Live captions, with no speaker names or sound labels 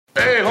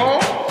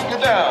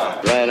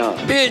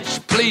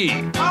bitch, please.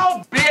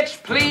 Oh,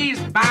 bitch, please,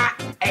 my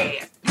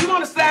ass. You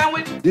want a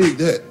sandwich? Dig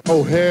that.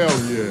 Oh, hell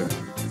yeah.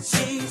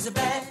 She's a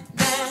bad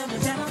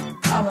man.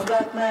 I'm a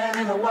black man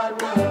in a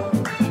white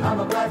world. I'm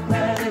a black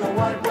man in a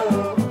white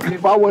world.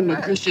 If I wasn't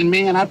a Christian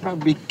man, I'd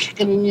probably be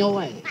kicking in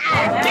your ass.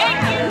 I'm a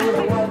black man in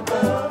a white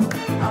world.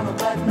 I'm a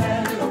black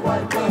man in a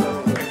white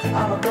world.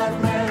 I'm a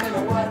black man in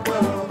a white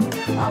world.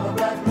 I'm a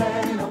black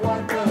man in a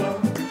white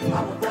world.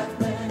 I'm a black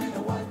man in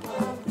a white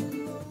world.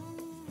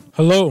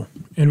 Hello,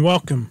 and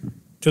welcome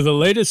to the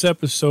latest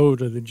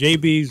episode of the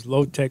Jaybees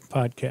Low Tech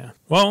Podcast.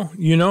 Well,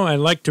 you know, I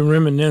like to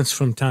reminisce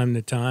from time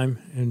to time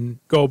and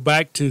go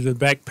back to the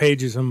back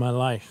pages of my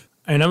life.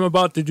 And I'm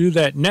about to do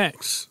that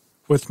next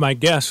with my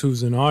guest,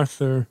 who's an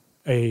author,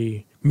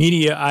 a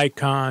media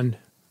icon,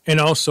 and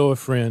also a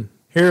friend,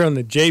 here on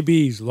the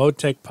Jaybees Low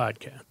Tech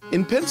Podcast.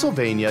 In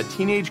Pennsylvania, a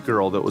teenage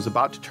girl that was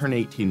about to turn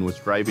 18 was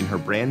driving her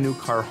brand new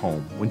car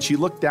home when she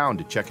looked down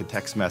to check a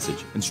text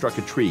message and struck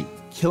a tree,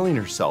 killing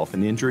herself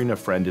and injuring a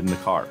friend in the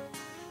car.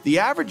 The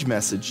average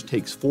message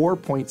takes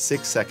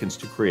 4.6 seconds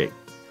to create.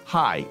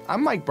 Hi,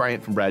 I'm Mike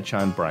Bryant from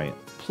Bradshaw & Bryant.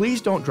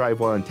 Please don't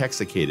drive while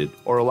intoxicated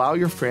or allow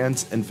your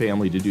friends and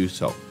family to do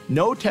so.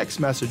 No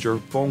text message or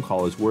phone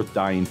call is worth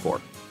dying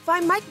for.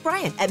 Find Mike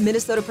Bryant at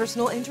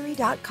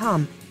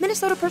MinnesotaPersonalInjury.com.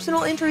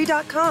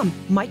 MinnesotaPersonalInjury.com.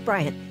 Mike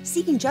Bryant,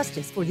 seeking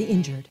justice for the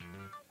injured.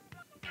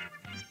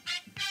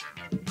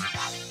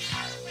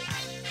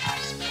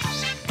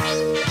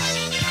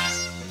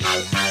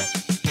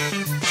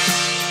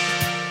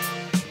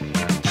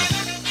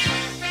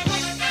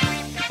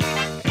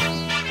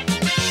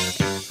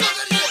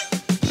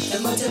 The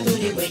motor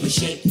booty where you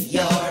shake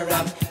your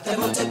rump. The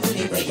motor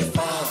booty where you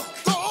fall.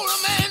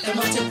 The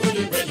motor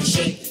booty where you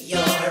shake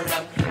your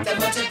rump. The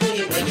motor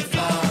booty where you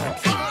fall.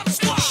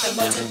 The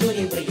motor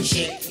booty where you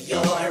shake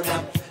your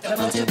rump. The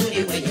motor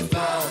booty where you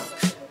fall.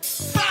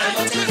 The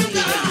motor booty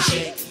where you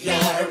shake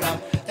your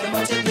rump. The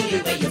motor booty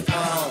where you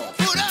fall.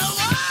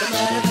 The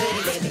motor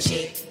booty where they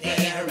shake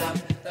their rump.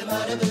 The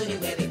motor booty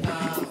where they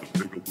fall. The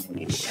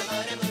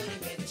motor booty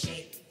where they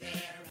shake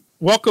their rump.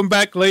 Welcome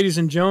back, ladies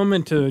and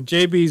gentlemen, to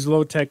JB's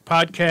Low Tech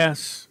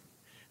Podcast.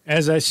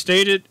 As I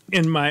stated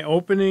in my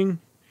opening,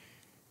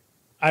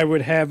 I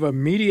would have a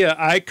media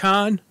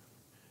icon,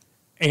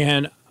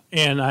 and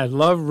I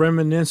love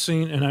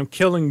reminiscing, and I'm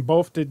killing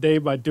both today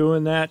by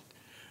doing that.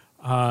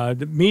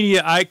 The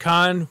media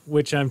icon,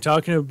 which I'm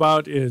talking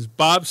about, is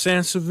Bob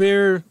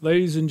Sanservere.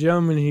 Ladies and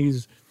gentlemen,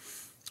 he's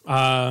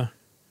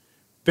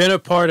been a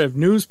part of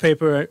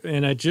newspaper,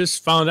 and I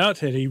just found out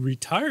that he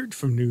retired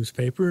from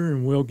newspaper,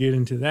 and we'll get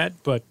into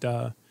that.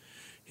 But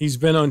he's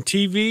been on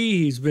TV,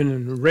 he's been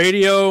in the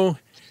radio,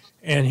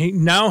 and he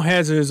now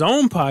has his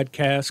own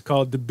podcast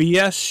called The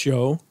BS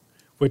Show,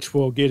 which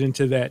we'll get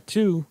into that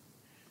too.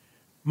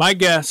 My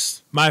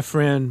guest, my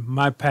friend,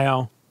 my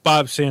pal,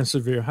 Bob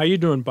Sanservere. How you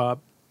doing,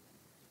 Bob?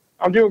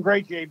 I'm doing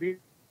great, JB.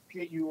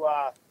 Appreciate you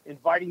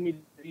inviting me to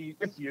be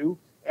with you.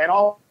 And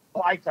all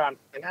icons,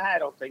 and I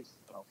don't think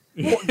so.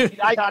 The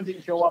icon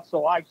didn't show up,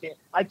 so I can't.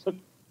 I took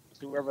it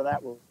to whoever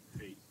that will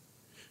be.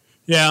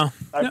 Yeah.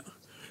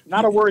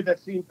 Not a word that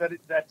seems to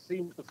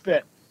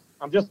fit.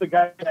 I'm just the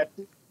guy that,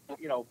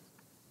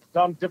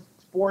 done different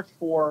sports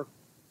for.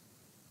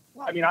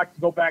 Well, I mean, I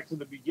could go back to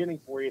the beginning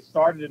for you. It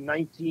started in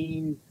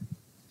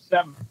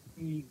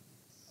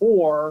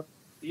 1974.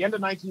 The end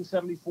of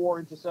 1974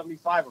 into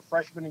 75, a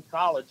freshman in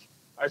college,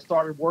 I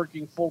started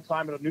working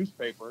full-time at a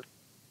newspaper.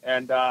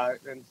 And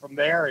from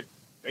there, it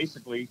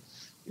basically,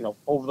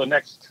 over the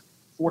next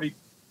 40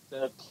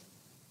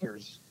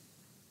 years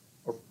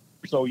or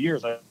so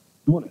years, I've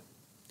been doing it.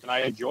 And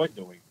I enjoyed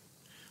doing it.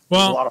 Well,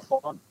 it was a lot of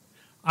fun.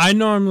 I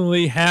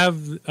normally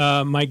have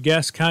my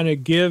guests kind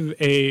of give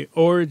a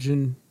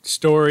origin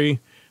story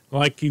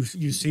like you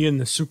see in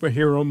the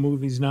superhero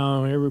movies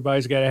now.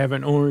 Everybody's got to have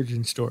an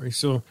origin story.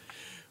 So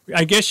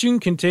I guess you can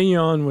continue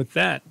on with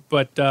that.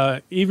 But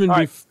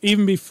even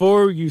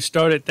before you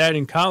started that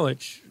in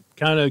college,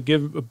 kind of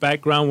give a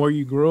background where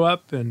you grew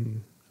up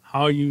and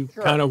how you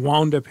kind of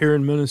wound up here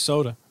in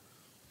Minnesota.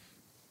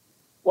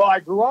 Well,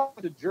 I grew up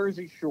at the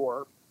Jersey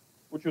Shore,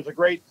 which was a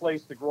great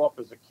place to grow up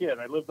as a kid.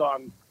 I lived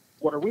on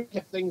we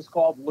have things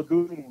called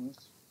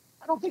lagoons.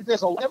 I don't think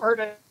I've ever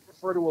heard it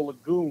refer to a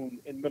lagoon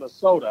in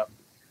Minnesota,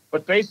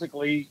 but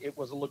basically it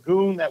was a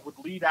lagoon that would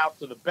lead out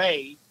to the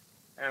bay.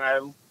 And I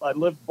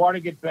lived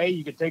Barnegat Bay.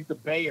 You could take the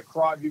bay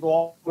across. You go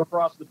all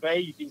across the bay.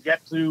 You can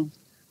get to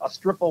a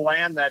strip of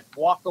land that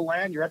walk the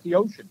land. You're at the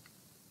ocean.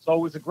 So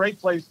it was a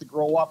great place to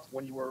grow up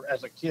when you were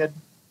as a kid.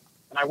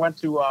 And I went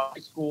to a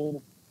high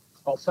school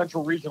called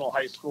Central Regional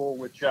High School,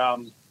 which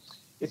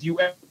if you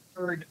ever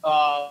heard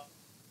a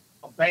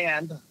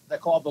band that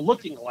called The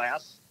Looking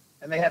Glass,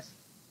 and they had,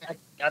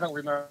 I don't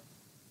remember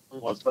who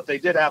it was, but they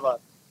did have a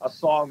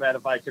song that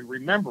if I could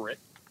remember it,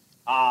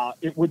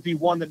 it would be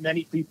one that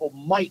many people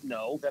might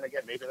know. Then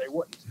again, maybe they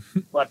wouldn't.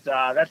 But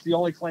that's the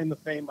only claim to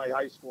fame my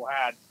high school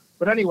had.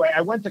 But anyway,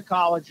 I went to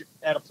college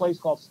at a place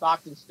called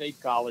Stockton State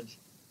College,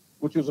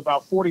 which was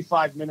about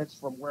 45 minutes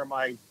from where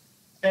my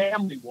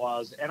family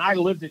was. And I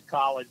lived at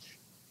college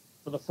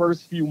for the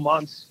first few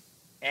months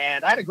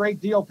And I had a great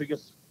deal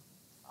because,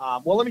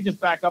 well, let me just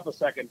back up a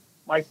second.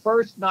 My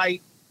first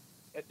night,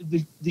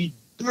 the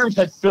dorms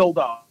had filled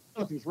up. I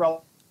don't know if it was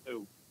relative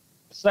to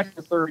the second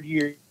or third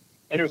year,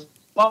 and there was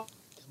a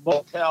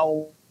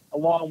motel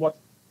along with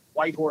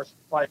White Horse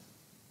Pike,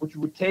 which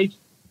would take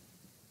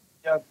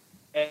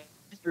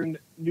Eastern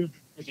New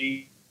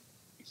Jersey,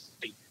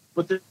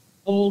 but the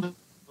old,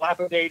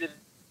 dilapidated,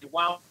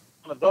 wound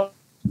one of those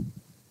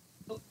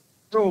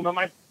room, and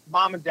my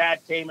mom and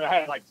dad came, and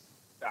I had like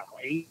I don't know,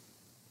 8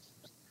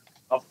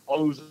 of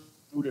clothes and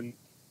food and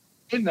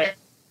in there.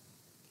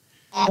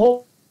 The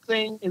whole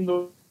thing in the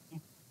room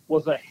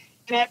was a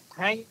net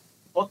hanging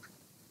book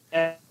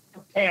and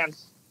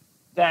pants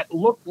that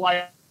looked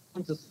like a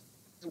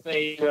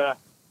 60-inch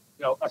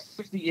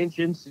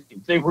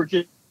inseam. They were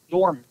just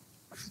enormous.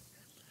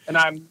 And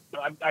I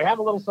have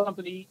a little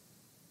something to eat,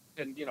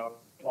 and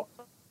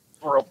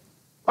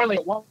finally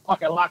at 1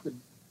 o'clock I locked the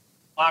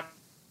lock.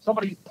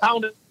 Somebody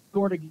pounded the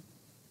door to get.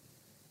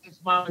 It's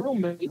my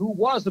roommate who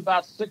was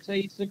about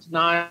 6'8",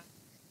 6'9",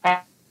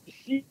 and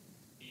he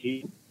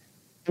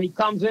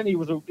comes in. He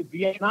was in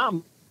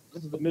Vietnam.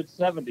 This is the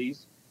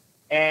mid-'70s,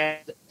 and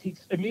he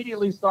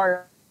immediately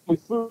started with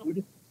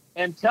food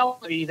and telling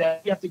me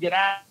that you have to get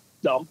out of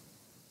the dump.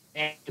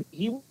 And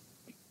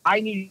I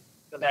needed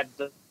that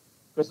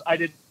because I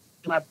didn't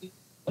want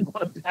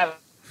to have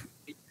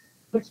it.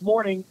 Next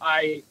morning,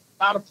 I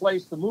found a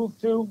place to move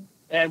to,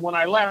 and when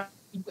I left,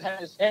 he had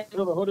his head to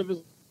the hood of his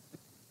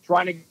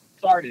trying to get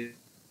started.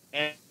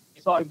 And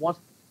he saw him once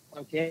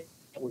on campus.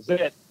 That was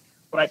it.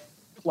 But I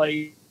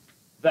played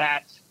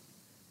that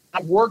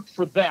I worked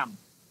for them.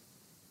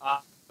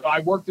 I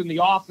worked in the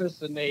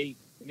office, and they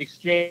in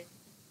exchange,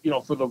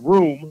 for the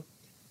room.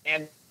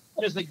 And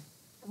as the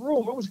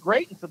room, it was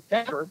great in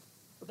September,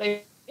 but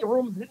the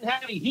room didn't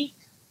have any heat.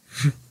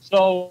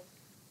 So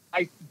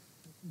I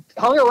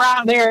hung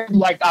around there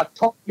like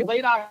October,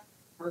 late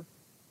October,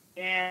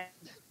 and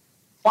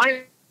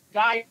finally, the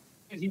guy,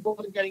 he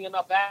wasn't getting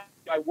enough action.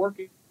 I worked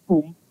in the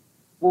room,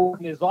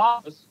 worked in his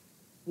office,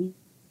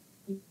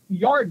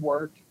 yard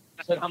work.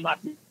 I said,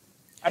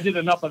 I did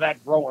enough of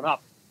that growing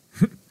up.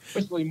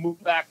 Basically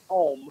moved back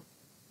home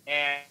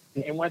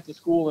and went to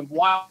school. And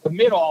while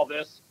amid all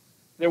this,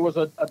 there was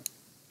a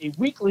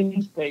weekly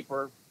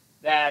newspaper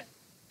that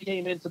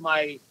came into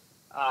my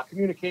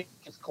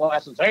communications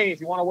class and said, hey, if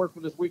you want to work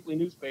for this weekly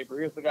newspaper,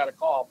 here's the guy to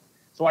call.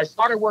 So I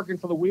started working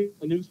for the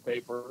weekly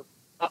newspaper.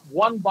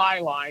 One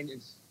byline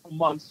in 7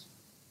 months.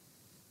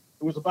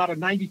 It was about a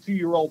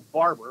 92-year-old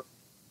barber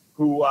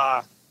who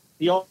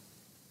he owned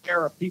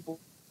care of people.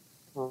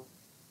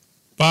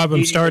 Bob,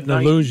 I'm starting to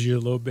lose you a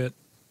little bit.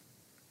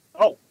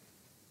 Oh,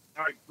 all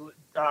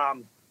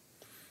right.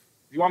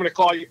 You want me to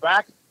call you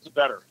back? It's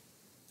better.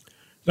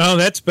 No,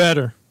 that's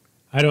better.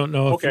 I don't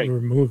know if you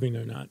were moving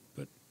or not,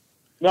 but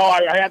no,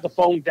 I had the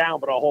phone down,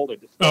 but I'll hold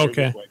it.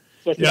 Okay.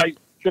 So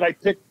should I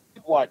pick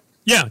what?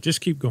 Yeah,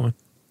 just keep going.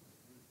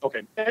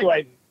 Okay.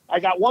 Anyway, I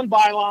got one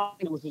byline.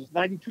 It was this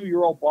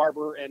 92-year-old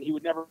barber, and he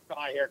would never cut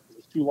my hair because it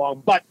was too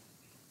long. But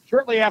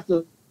shortly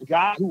after, the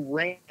guy who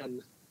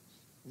ran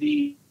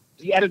the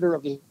editor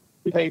of the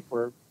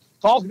paper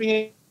calls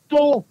me,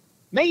 "Oh,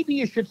 maybe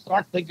you should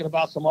start thinking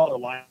about some other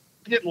line."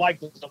 I didn't like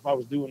the stuff I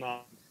was doing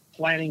on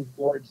planning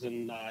boards,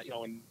 and I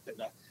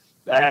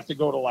have to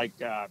go to like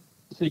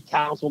city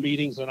council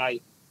meetings, and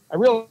I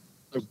really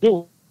was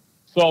doing.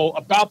 So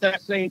about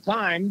that same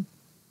time,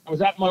 I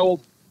was at my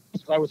old.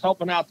 I was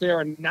helping out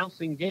there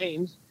announcing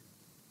games.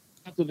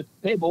 After the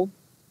table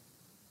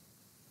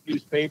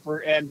newspaper,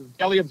 and the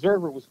Daily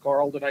Observer was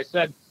called, and I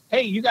said,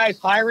 "Hey, you guys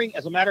hiring?"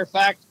 As a matter of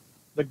fact,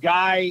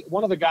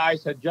 one of the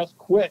guys had just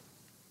quit,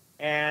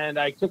 and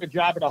I took a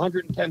job at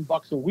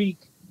 $110 a week,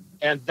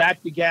 and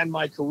that began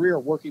my career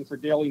working for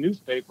daily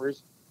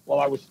newspapers while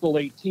I was still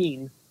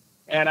 18.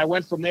 And I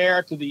went from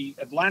there to the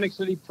Atlantic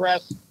City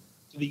Press,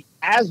 to the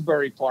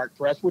Asbury Park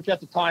Press, which at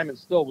the time and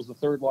still was the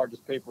third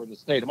largest paper in the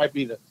state. It might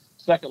be the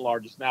second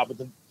largest now, but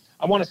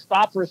I want to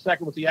stop for a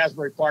second with the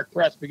Asbury Park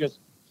Press because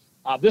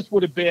this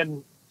would have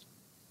been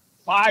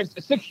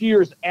 6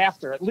 years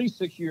after, at least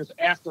 6 years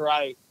after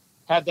I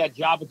had that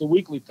job at the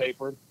weekly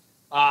paper.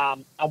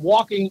 I'm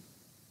walking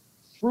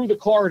through the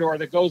corridor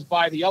that goes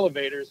by the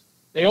elevators.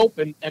 They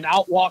open, and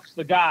out walks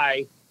the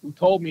guy who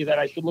told me that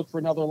I should look for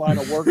another line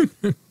of work.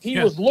 He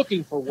was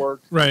looking for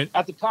work. Right.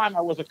 At the time,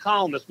 I was a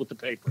columnist with the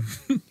paper.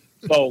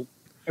 So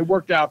it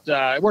worked out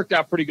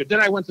pretty good.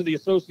 Then I went to the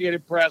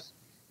Associated Press,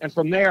 and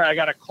from there I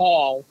got a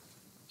call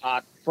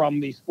from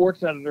the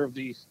sports editor of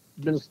the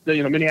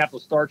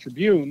Minneapolis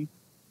Star-Tribune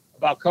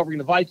about covering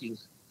the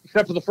Vikings.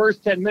 Except for the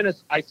first 10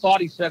 minutes, I thought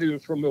he said he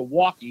was from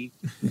Milwaukee,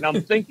 and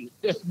I'm thinking,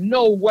 there's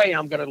no way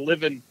I'm going to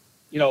live in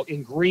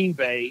Green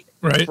Bay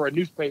for a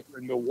newspaper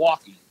in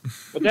Milwaukee.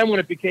 But then when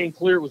it became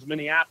clear it was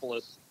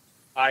Minneapolis,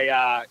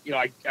 I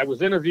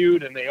was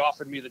interviewed, and they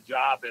offered me the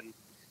job. And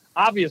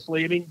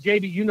obviously, I mean,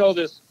 JB, you know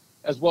this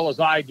as well as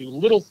I do.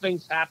 Little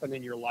things happen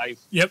in your life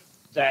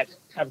that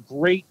have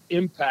great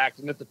impact.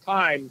 And at the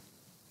time,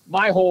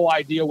 my whole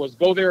idea was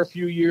go there a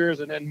few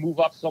years and then move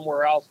up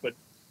somewhere else. But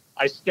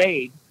I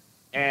stayed.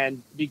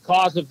 And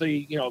because of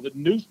the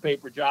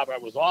newspaper job I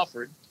was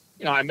offered,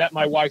 I met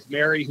my wife,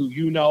 Mary, who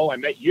I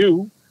met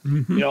you.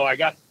 Mm-hmm. I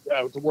got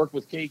to work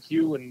with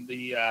KQ, and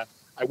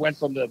I went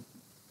from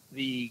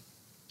the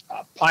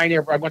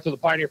Pioneer. I went to the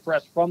Pioneer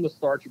Press from the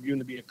Star Tribune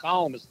to be a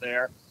columnist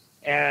there,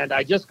 and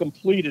I just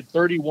completed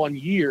 31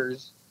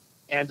 years,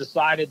 and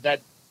decided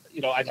that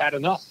I'd had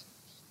enough.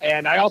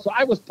 And I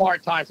was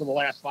part-time for the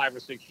last 5 or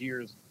 6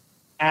 years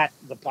at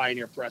the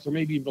Pioneer Press, or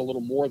maybe even a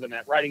little more than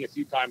that, writing a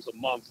few times a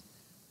month.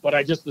 But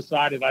I just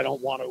decided I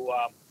don't want to.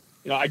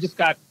 I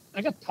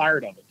got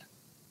tired of it,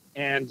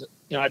 and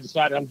I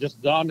decided I'm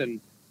just done. And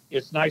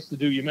it's nice to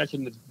do. You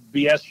mentioned the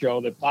BS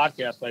show, the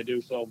podcast I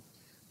do. So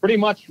pretty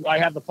much I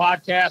have the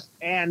podcast,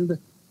 and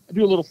I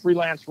do a little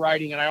freelance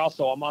writing, and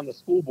I'm on the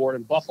school board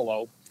in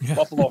Buffalo,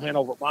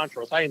 Hanover,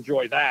 Montrose. I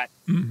enjoy that,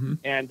 Mm-hmm.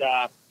 and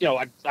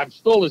I'm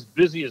still as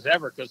busy as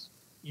ever because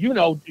you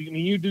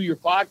do your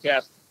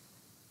podcast.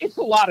 It's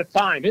a lot of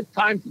time. It's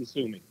time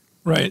consuming.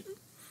 Right.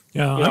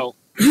 Yeah.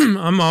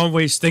 I'm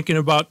always thinking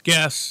about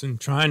guests and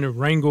trying to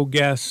wrangle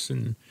guests,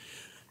 and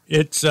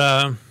it's.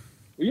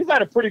 You've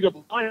had a pretty good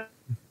line.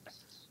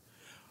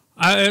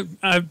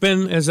 I've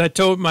been, as I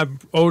told my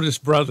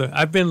oldest brother,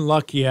 I've been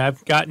lucky.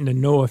 I've gotten to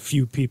know a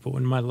few people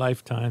in my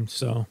lifetime,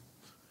 so.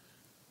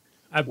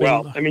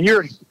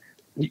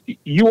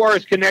 You are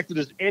as connected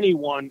as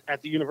anyone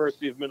at the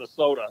University of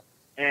Minnesota,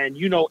 and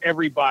you know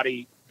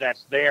everybody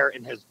that's there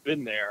and has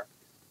been there.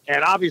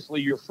 And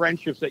obviously your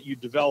friendships that you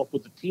develop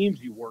with the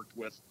teams you worked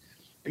with.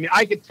 I mean,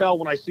 I could tell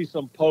when I see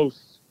some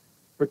posts,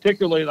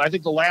 particularly, I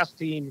think the last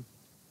team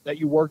that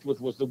you worked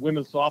with was the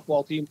women's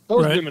softball team.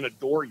 Those women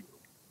adore you.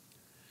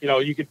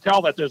 You could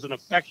tell that there's an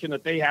affection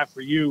that they have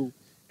for you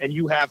and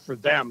you have for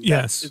them.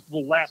 Yes. It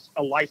will last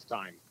a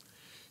lifetime.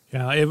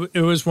 Yeah,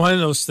 it was one of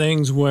those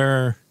things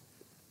where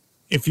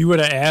if you would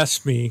have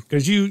asked me,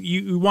 because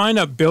you wind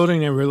up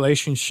building a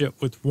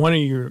relationship with one of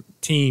your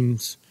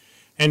teams.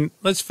 And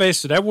let's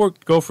face it, I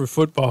worked Gopher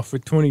football for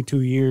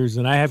 22 years,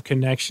 and I have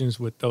connections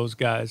with those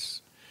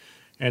guys.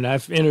 And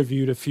I've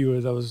interviewed a few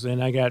of those,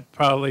 and I got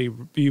probably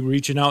be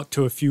reaching out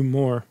to a few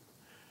more.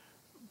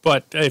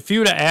 But if you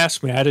would have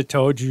asked me, I'd have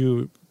told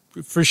you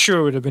for sure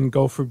it would have been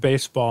Gopher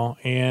baseball.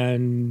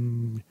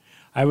 And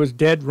I was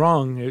dead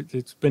wrong.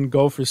 It's been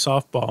Gopher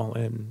softball,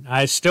 and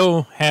I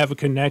still have a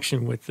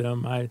connection with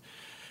them.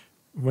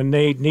 When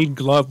they need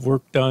glove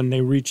work done,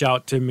 they reach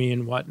out to me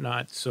and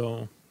whatnot.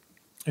 So,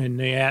 and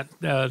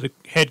the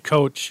head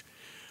coach,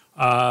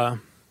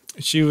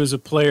 she was a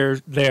player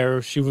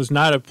there. She was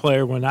not a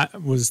player when I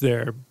was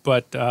there,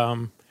 but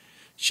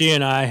she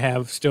and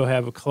I still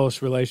have a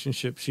close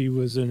relationship. She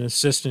was an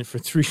assistant for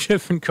 3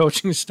 different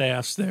coaching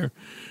staffs there.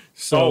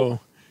 So,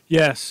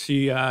 yes,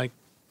 she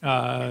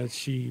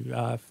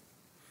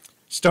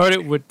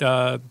started with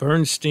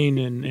Bernstein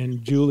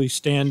and Julie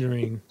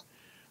Standering.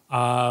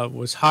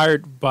 Was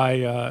hired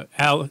by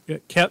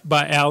kept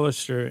by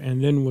Alistair,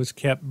 and then was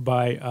kept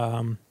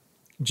by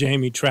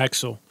Jamie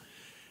Traxel.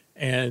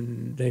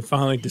 And they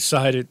finally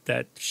decided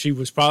that she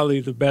was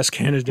probably the best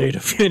candidate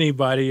of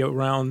anybody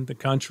around the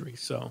country.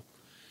 So,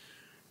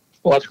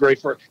 well, that's great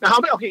for now.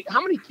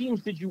 How many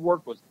teams did you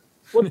work with?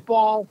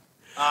 Football,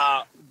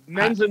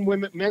 men's and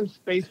women, men's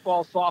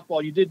baseball,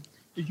 softball. Did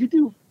you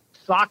do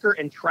soccer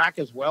and track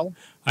as well?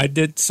 I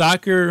did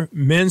soccer,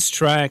 men's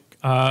track.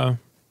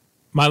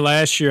 My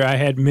last year, I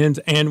had men's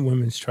and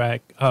women's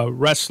track,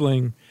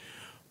 wrestling,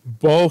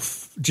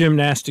 both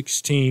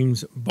gymnastics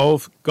teams,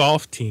 both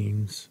golf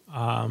teams.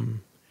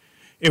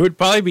 It would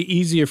probably be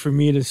easier for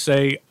me to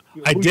say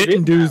I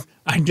didn't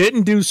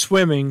do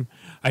swimming,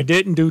 I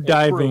didn't do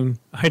diving,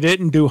 I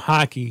didn't do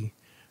hockey,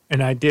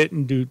 and I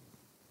didn't do.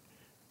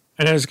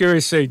 And I was going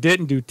to say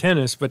didn't do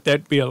tennis, but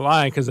that'd be a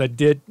lie because I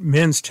did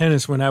men's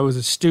tennis when I was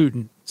a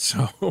student.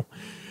 So.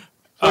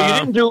 So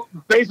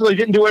you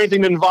didn't do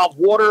anything that involved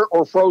water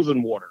or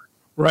frozen water.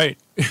 Right.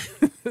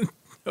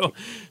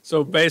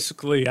 So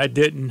basically, I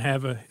didn't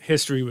have a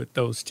history with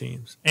those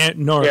teams,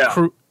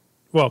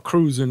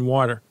 crews in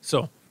water.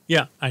 So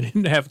yeah, I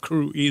didn't have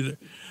crew either.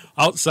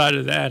 Outside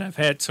of that, I've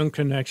had some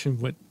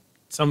connection with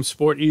some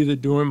sport either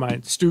during my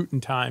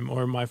student time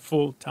or my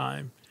full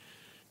time.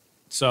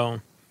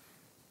 So.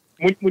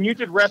 When you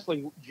did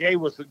wrestling, Jay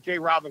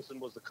Robinson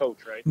was the coach,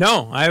 right?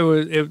 No,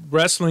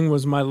 wrestling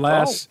was my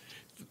last. Oh.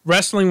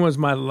 Wrestling was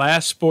my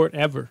last sport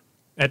ever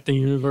at the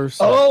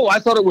university. Oh, I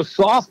thought it was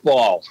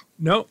softball.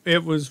 No,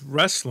 it was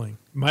wrestling.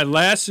 My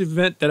last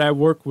event that I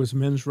worked was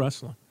men's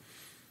wrestling.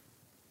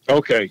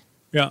 Okay.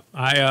 Yeah,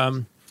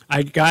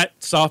 I got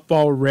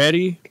softball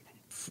ready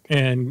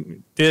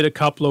and did a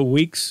couple of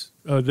weeks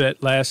of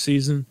that last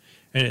season.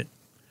 And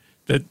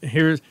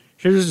here's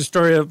the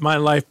story of my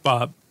life,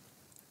 Bob.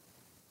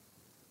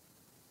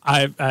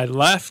 I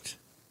left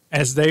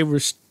as they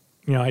were,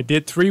 I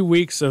did 3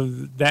 weeks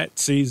of that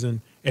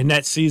season. And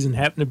that season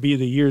happened to be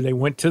the year they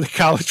went to the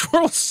College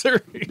World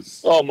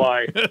Series. Oh,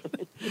 my.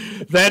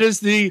 That is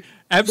the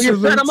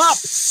absolute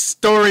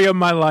story of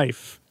my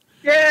life.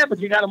 Yeah, but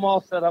you got them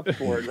all set up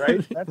for it,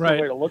 right? That's right.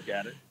 The way to look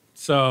at it.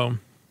 So,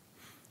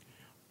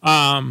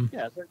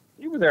 yeah,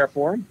 you were there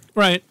for him.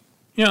 Right.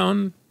 you know,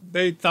 and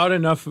they thought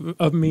enough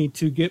of me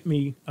to get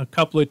me a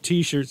couple of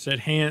T-shirts that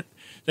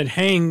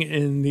hang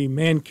in the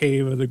man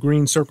cave of the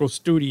Green Circle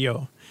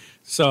Studio.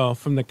 So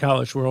from the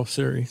College World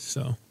Series.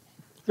 So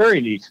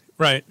Very neat.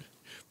 right,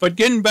 but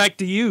getting back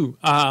to you,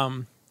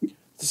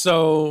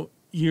 so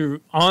you're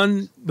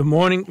on the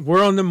morning.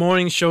 We're on the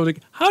morning show.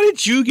 How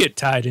did you get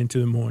tied into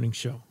the morning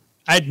show?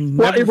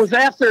 Well, it was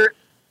after.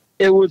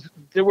 There was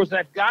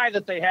that guy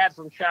that they had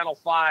from Channel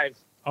 5.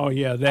 Oh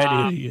yeah,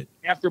 that idiot.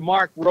 After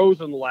Mark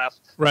Rosen left,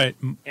 Right,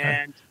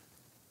 and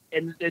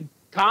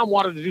Tom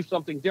wanted to do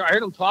something different. I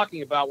heard him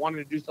talking about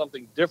wanting to do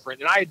something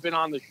different, and I had been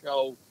on the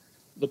show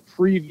the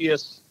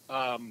previous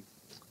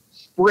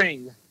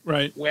spring,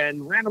 right,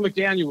 when Randall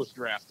McDaniel was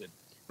drafted,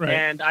 right.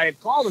 and I had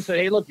called and said,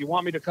 "Hey, look, you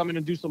want me to come in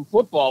and do some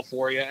football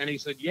for you?" And he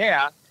said,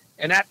 "Yeah."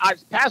 And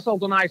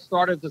Passolt and I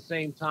started at the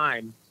same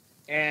time,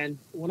 and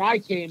when I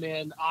came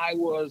in,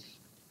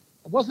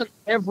 it wasn't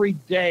every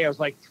day. I was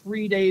like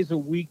 3 days a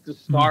week to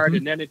start,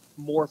 and then it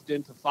morphed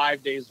into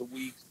 5 days a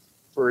week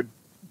for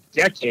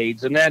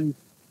decades. And then,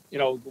 you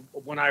know,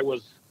 when I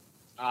was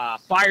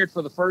fired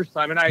for the first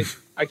time, and I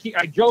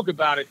joke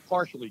about it,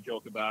 partially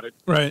joke about it.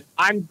 Right.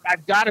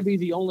 I've got to be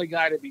the only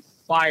guy to be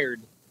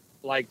fired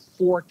like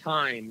 4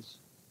 times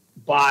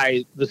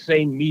by the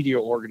same media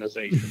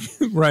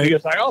organization. Right.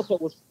 Because I also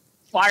was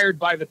fired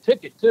by the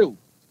Ticket too.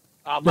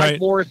 Mike Right.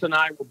 Morris and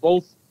I were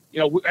both. You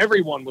know,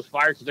 everyone was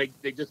fired because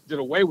they just did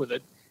away with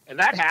it. And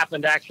that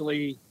happened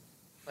actually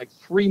like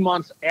 3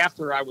 months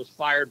after I was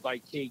fired by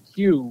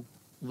KQ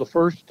the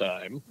first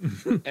time.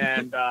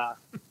 And,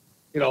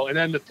 you know, and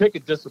then the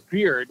Ticket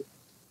disappeared.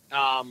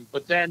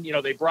 But then, you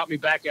know, they brought me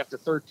back after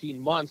 13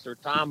 months, or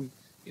Tom,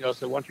 you know,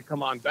 said, "Why don't you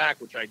come on back?"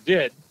 Which I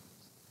did.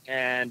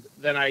 And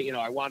then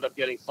I wound up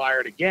getting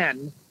fired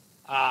again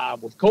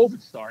when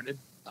COVID started.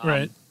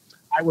 Right.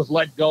 I was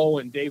let go,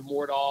 and Dave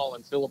Mordahl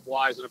and Philip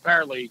Wise, and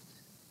apparently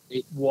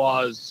it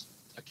was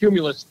a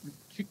cumulus,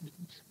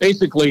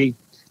 basically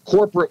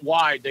corporate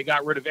wide. They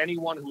got rid of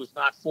anyone who was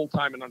not full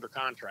time and under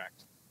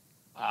contract.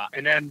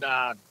 And then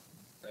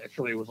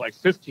actually it was like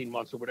 15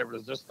 months or whatever it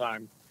is this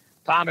time.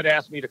 Tom had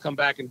asked me to come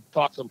back and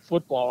talk some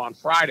football on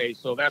Friday,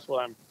 so that's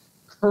what I'm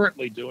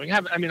currently doing.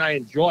 I mean, I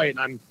enjoy it, and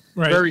I'm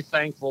very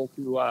thankful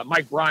to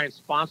Mike Bryant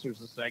sponsors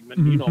the segment.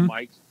 You know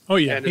Mike. Oh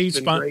yeah, and it's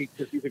been great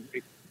because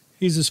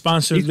he's a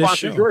sponsor of this show. He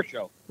sponsors your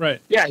show.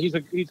 Right. Yeah, he's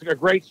a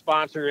great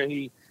sponsor, and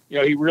he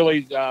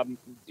really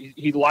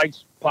he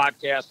likes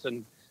podcasts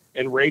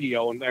and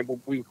radio, and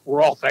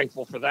we're all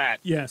thankful for that.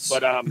 Yes.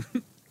 But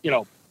you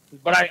know,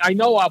 but I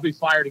know I'll be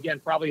fired again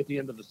probably at the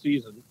end of the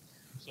season.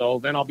 So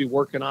then I'll be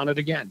working on it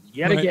again,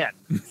 again.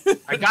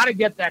 I got to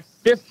get that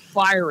 5th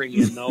firing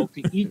in, though,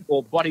 to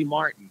equal Buddy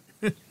Martin.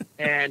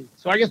 And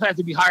so I guess I have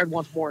to be hired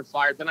once more and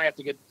fired. Then I have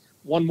to get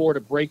one more to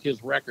break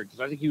his record, because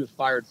I think he was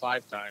fired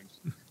 5 times.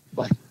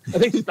 But I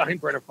think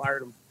Steinbrenner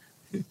fired him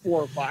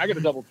 4 or 5. I got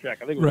to double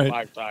check. I think it was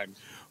 5 times.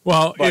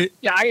 Well, but,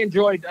 yeah, I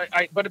enjoyed.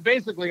 But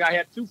basically, I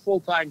had 2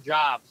 full-time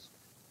jobs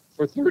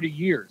for 30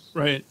 years.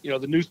 Right. You know,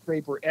 the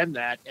newspaper and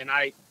that, and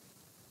I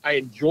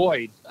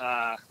enjoyed.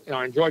 I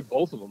enjoyed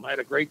both of them. I had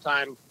a great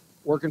time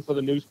working for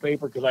the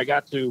newspaper because I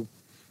got to. You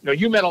know,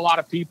 you met a lot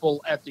of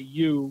people at the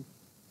U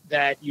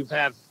that you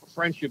have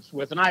friendships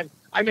with, and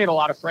I made a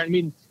lot of friends. I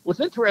mean, what's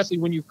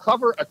interesting when you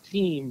cover a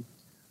team,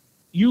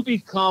 you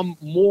become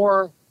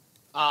more.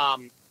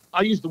 I'll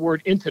use the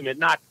word intimate,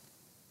 not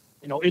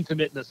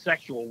intimate in a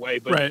sexual way,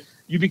 but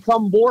you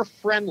become more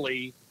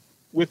friendly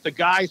with the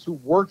guys who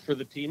work for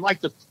the team, like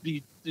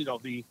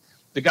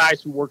the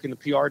guys who work in the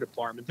PR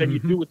department, than you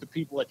do with the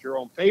people at your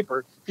own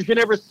paper, because you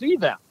never see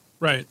them.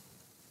 Right.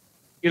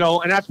 You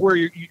know, and that's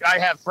where I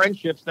have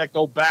friendships that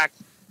go back.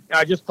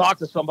 I just talked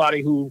to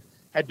somebody who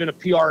had been a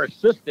PR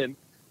assistant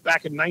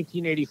back in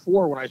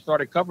 1984 when I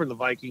started covering the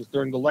Vikings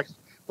during the Les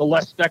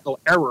Steckel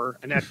era,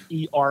 and that's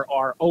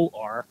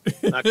ERROR,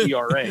 not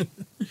ERA.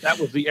 That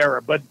was the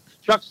era. But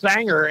Chuck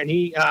Sanger, and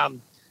he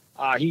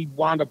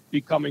wound up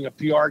becoming a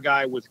PR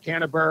guy with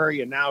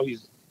Canterbury, and now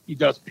he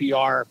does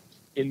PR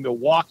in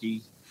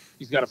Milwaukee.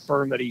 He's got a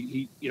firm that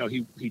he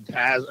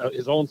has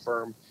his own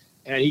firm,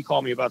 and he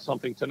called me about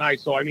something tonight.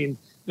 So I mean,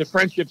 the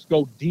friendships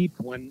go deep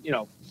when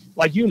you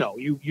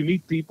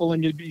meet people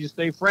and you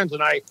stay friends.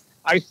 And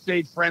I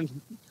stayed friends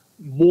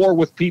more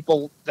with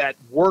people that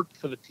worked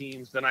for the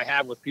teams than I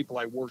have with people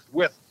I worked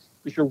with,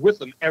 because you're with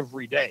them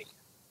every day.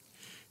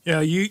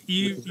 Yeah,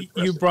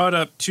 you brought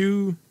up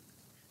 2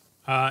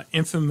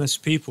 infamous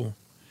people,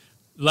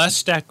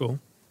 Les Steckel,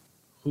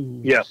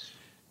 who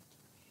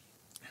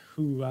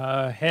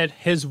had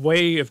his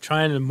way of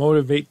trying to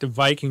motivate the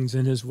Vikings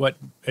in his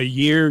a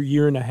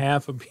year and a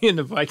half of being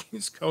the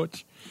Vikings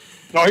coach.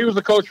 No, he was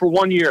the coach for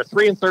 1 year,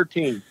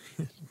 3-13.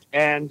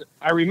 And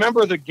I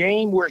remember the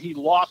game where he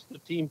lost the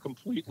team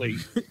completely.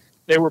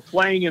 They were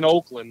playing in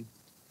Oakland,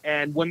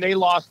 and when they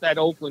lost that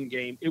Oakland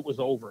game, it was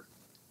over.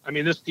 I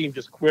mean, this team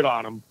just quit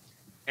on him.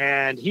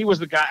 And he was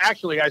the guy.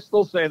 Actually, I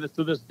still say this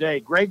to this day.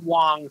 Greg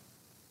Wong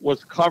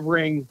was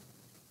covering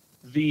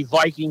the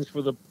Vikings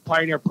for the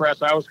Pioneer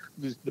Press. I was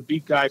the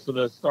beat guy for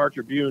the Star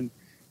Tribune.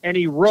 And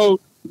he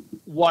wrote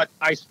what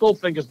I still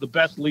think is the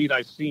best lead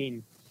I've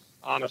seen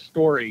on a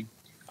story.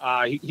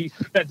 He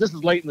said, this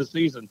is late in the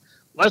season,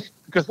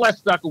 because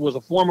Les Stuckle was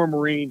a former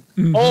Marine,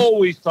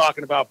 always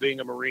talking about being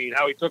a Marine,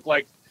 how he took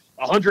like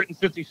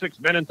 156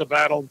 men into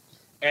battle.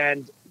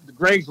 And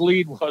Greg's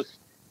lead was,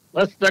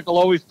 Les Stuckle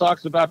always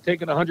talks about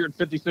taking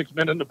 156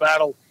 men into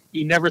battle.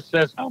 He never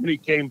says how many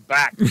came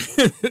back,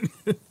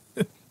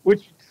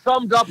 which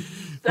summed up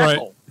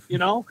Stuckle,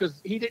 because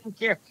he didn't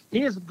care.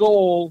 His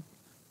goal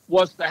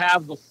was to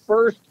have the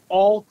first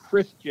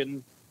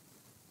all-Christian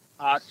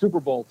Super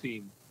Bowl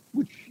team,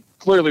 which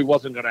clearly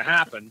wasn't going to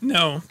happen.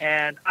 No.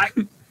 And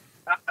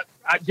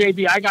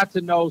JB, I got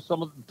to know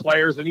some of the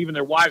players and even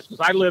their wives,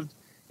 because I lived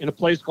in a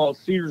place called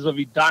Cedars of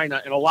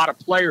Edina, and a lot of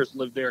players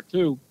lived there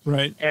too.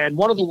 Right. And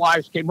one of the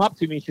wives came up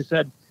to me and she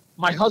said,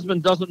 my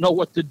husband doesn't know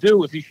what to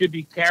do, if he should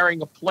be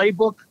carrying a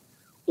playbook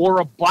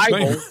or a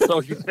Bible.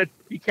 So she said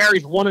he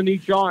carries one in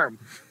each arm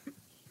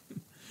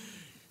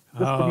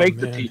just to make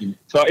the team.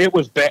 So it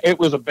was it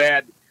was a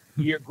bad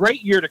year.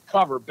 Great year to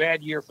cover,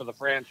 bad year for the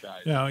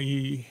franchise.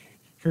 You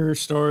hear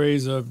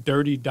stories of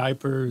dirty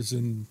diapers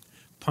and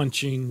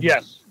punching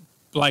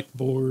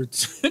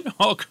blackboards and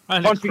all kinds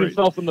of punching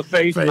himself in the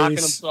face, knocking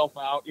himself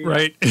out.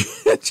 Right.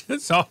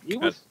 Just all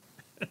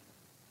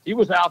he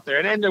was out there.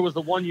 And then there was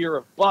the 1 year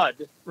of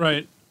Bud.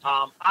 Right.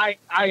 I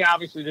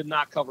obviously did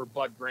not cover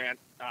Bud Grant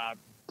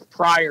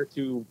prior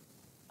to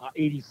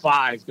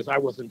 85 because I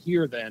wasn't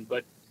here then.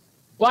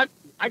 But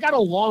I got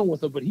along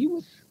with him, but he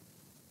was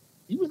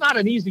not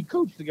an easy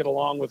coach to get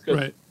along with,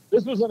 because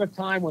this was at a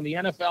time when the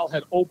NFL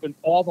had opened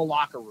all the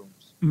locker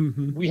rooms.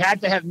 Mm-hmm. We had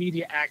to have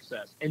media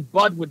access, and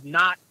Bud would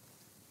not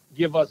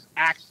give us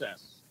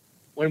access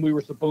when we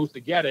were supposed to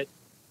get it.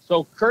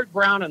 So Kurt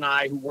Brown and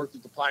I, who worked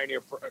at the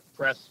Pioneer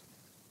Press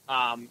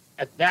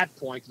at that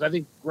point, because I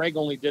think Greg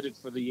only did it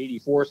for the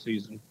 84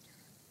 season,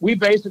 we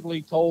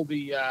basically told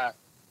the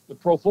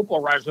pro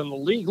football writers in the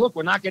league, look,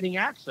 we're not getting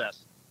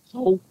access.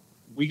 So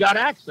we got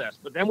access.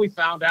 But then we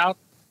found out,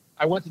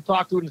 I went to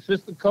talk to an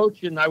assistant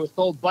coach, and I was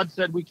told, Bud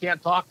said we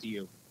can't talk to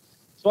you.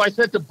 So I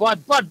said to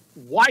Bud,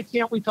 why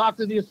can't we talk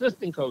to the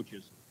assistant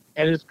coaches?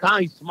 And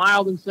he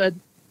smiled and said,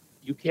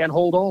 you can't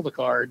hold all the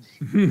cards.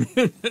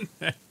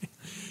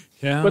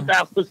 Yeah. But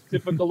that was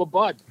typical of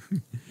Bud,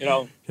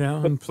 Yeah,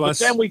 and plus,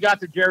 but then we got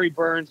to Jerry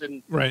Burns,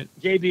 and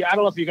JB, I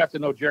don't know if you got to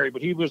know Jerry,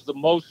 but he was the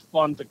most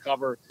fun to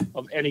cover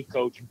of any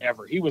coach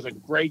ever. He was a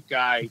great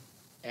guy,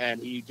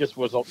 and he just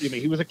was,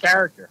 he was a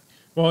character.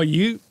 Well,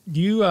 you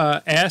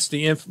asked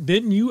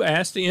didn't you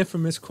ask the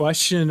infamous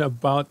question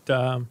about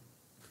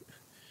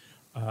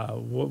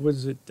what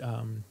was it,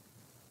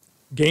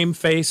 game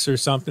face or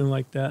something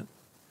like that?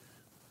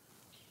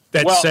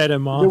 That set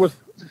him off.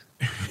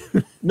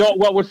 No,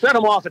 what set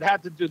him off,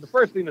 the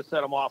first thing that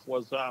set him off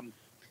was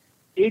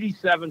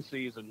 87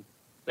 season.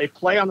 They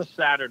play on a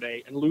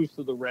Saturday and lose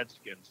to the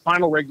Redskins,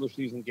 final regular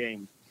season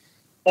game.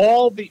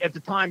 At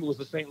the time, it was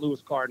the St.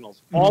 Louis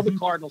Cardinals. All the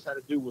Cardinals had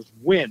to do was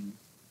win,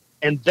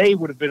 and they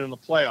would have been in the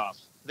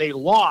playoffs. They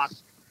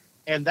lost,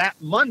 and that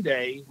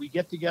Monday, we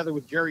get together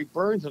with Jerry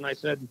Burns, and I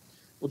said,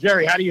 well,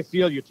 Jerry, how do you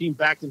feel your team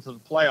backed into the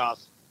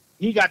playoffs?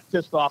 He got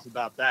pissed off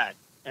about that,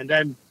 and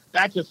then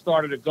that just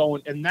started it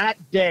going. And that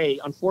day,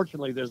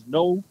 unfortunately, there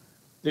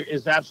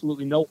is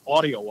absolutely no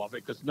audio of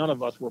it because none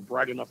of us were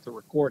bright enough to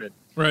record it.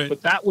 Right.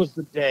 But that was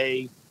the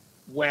day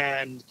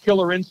when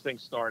Killer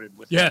Instinct started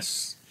with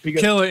Yes. him.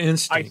 Killer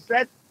Instinct. I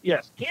said,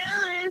 yes,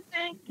 Killer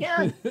Instinct,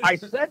 yes. I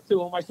said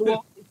to him, I said,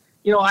 well,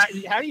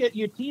 how do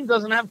your team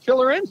doesn't have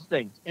Killer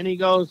Instinct? And he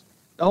goes,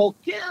 the whole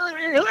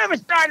whoever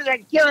started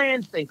that Killer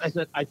Instinct. I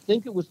said, I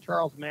think it was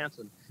Charles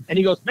Manson. And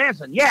he goes,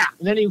 Manson, yeah.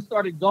 And then he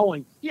started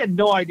going. He had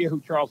no idea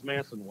who Charles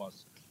Manson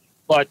was.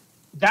 But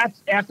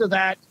that's after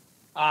that.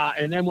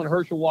 And then when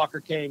Herschel Walker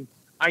came,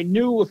 I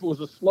knew if it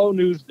was a slow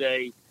news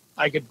day,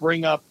 I could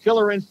bring up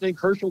Killer Instinct,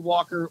 Herschel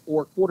Walker,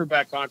 or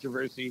quarterback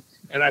controversy,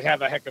 and I'd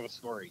have a heck of a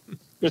story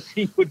because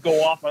he would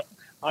go off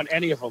on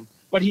any of them.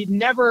 But he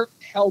never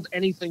held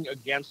anything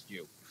against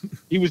you.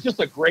 He was just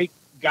a great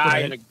guy,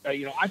 and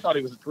I thought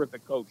he was a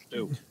terrific coach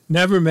too.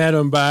 Never met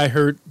him, but I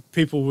heard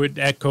people would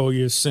echo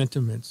your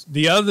sentiments.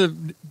 The other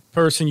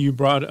person you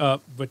brought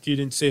up, but you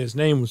didn't say his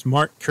name, was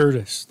Mark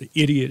Curtis, the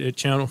idiot at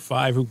Channel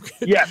 5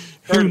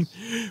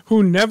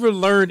 who never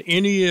learned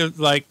any of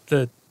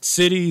the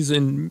cities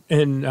in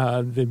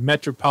the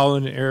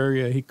metropolitan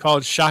area. He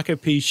called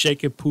Shakopee,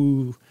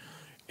 Shakopee,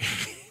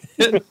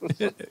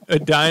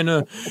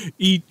 Edina,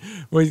 he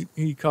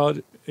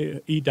called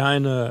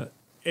Edina,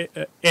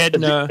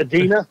 Edina,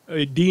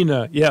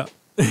 yeah.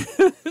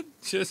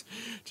 just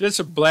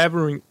a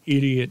blabbering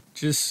idiot.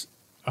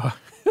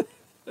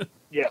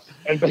 Yes,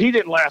 but he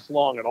didn't last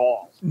long at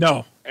all.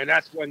 No. And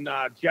that's when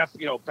Jeff,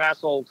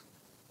 Passold,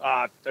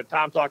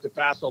 Tom talked to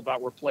Passold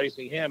about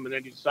replacing him, and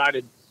then he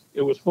decided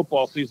it was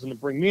football season to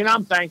bring me. And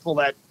I'm thankful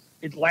that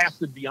it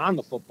lasted beyond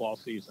the football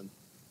season.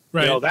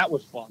 Right. That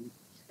was fun.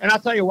 And I'll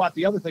tell you what,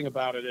 the other thing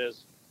about it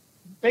is,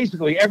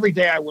 basically every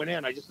day I went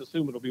in, I just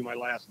assume it'll be my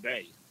last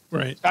day.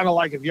 Right. It's kind of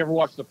like if you ever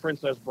watched The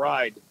Princess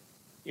Bride,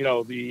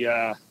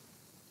 the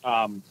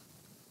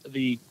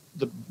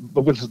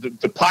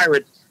the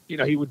pirate. You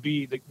know, he would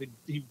be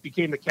he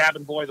became the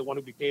cabin boy, the one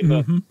who became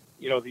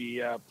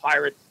the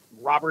pirate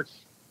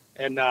Roberts,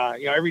 and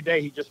every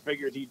day he just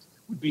figured he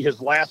would be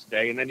his last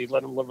day, and then he'd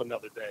let him live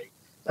another day.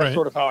 That's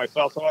sort of how I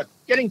felt. So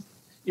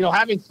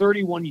having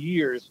 31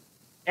 years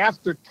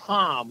after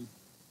Tom,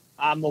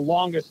 I'm the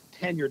longest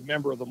tenured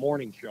member of the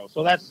morning show.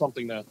 So that's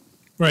something to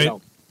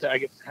I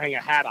guess hang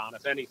a hat on,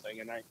 if anything.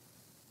 And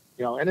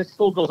and it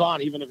still goes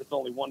on even if it's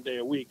only one day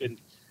a week. And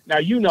now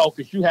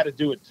because you had to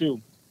do it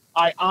too.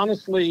 I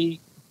honestly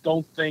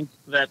don't think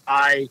that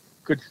I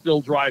could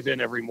still drive in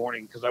every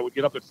morning because I would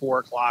get up at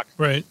 4:00.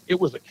 Right. It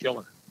was a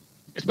killer,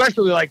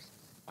 especially I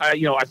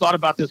thought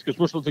about this because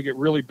we're supposed to get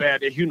really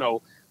bad. As you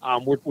know,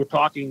 we're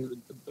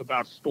talking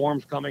about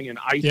storms coming and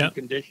icy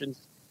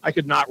conditions. I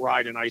could not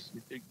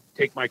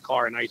take my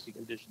car in icy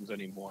conditions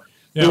anymore.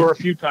 Yeah. There were a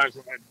few times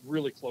where I had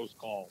really close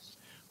calls.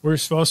 We're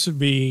supposed to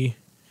be,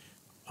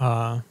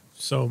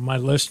 so my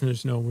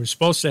listeners know, we're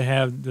supposed to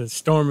have the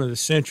storm of the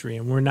century,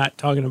 and we're not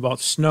talking about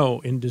snow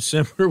in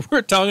December.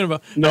 We're talking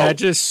about, I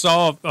just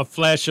saw a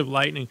flash of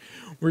lightning.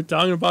 We're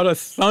talking about a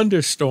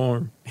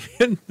thunderstorm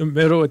in the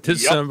middle of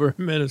December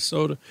in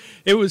Minnesota.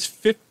 It was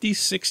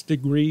 56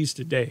 degrees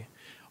today.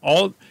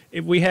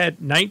 We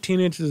had 19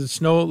 inches of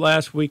snow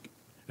last week,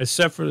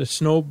 except for the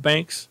snow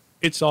banks.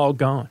 It's all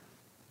gone.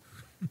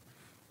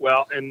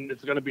 Well, and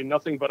it's going to be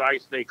nothing but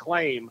ice, they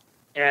claim.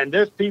 And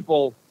there's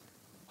people,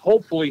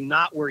 hopefully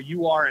not where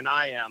you are and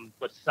I am,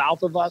 but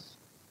south of us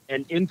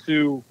and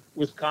into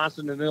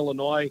Wisconsin and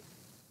Illinois,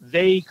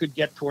 they could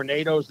get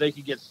tornadoes. They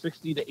could get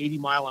 60 to 80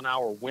 mile an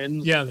hour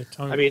winds. Yeah,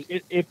 I mean,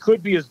 it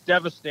could be as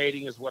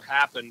devastating as what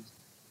happened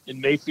in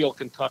Mayfield,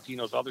 Kentucky, and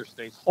those other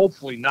states.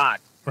 Hopefully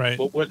not. Right.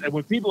 But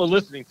when people are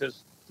listening to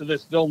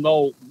this, they'll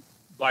know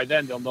by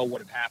then. They'll know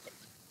what had happened.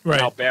 Right.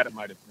 And how bad it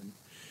might have been.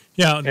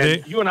 Yeah.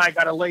 And you and I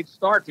got a late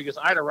start because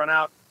I had to run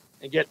out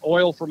and get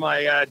oil for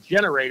my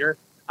generator.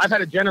 I've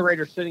had a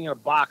generator sitting in a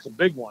box, a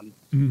big one,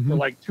 for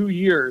like 2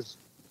 years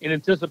in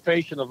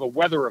anticipation of a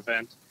weather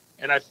event.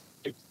 And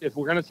if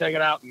we're going to take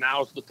it out,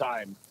 now's the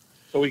time,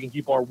 so we can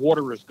keep our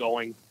waterers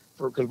going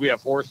because we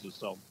have horses.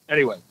 So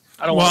anyway,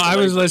 I don't want to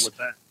with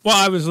that. Well,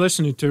 I was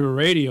listening to the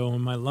radio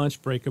on my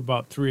lunch break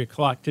about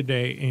 3:00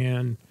 today,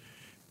 and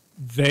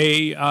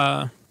they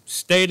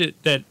stated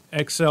that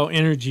XL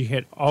Energy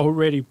had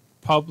already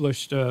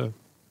published a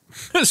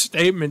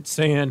statement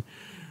saying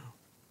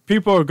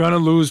people are going to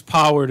lose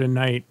power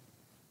tonight.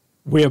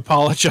 We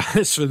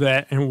apologize for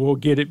that, and we'll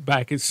get it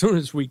back as soon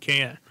as we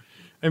can.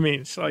 I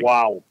mean, it's like,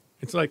 wow.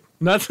 It's like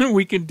nothing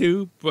we can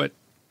do but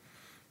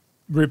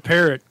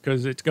repair it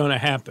because it's going to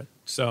happen.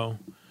 So,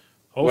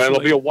 hopefully. Well, it'll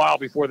be a while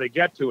before they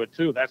get to it,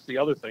 too. That's the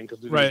other thing because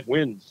there's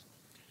winds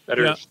that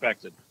are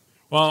expected.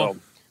 Well, so,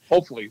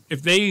 hopefully.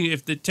 If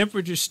the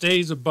temperature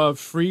stays above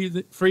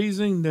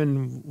freezing,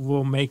 then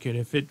we'll make it.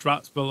 If it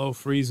drops below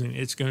freezing,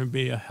 it's going to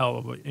be a hell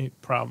of a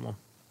problem.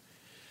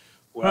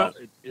 Well,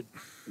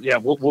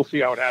 we'll see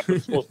how it happens.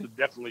 It's supposed to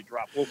definitely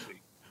drop. We'll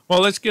see. Well,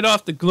 let's get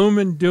off the gloom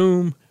and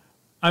doom.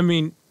 I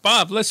mean,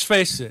 Bob, let's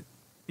face it.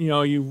 You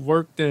know, you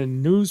worked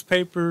in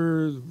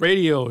newspapers,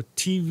 radio,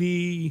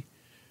 TV,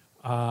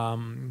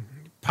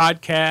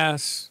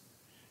 podcasts.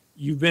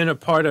 You've been a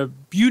part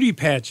of beauty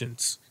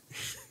pageants.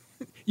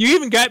 You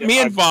even got me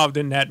involved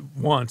in that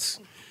once.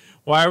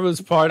 Where I was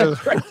part of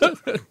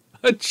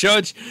a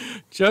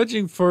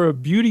judging for a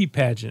beauty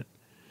pageant.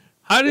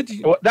 How did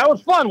you? That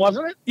was fun,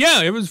 wasn't it?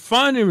 Yeah, it was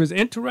fun. It was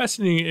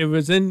interesting. It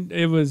was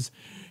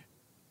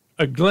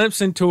a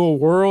glimpse into a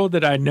world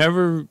that I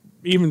never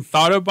even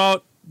thought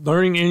about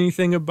learning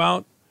anything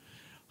about.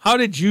 How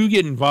did you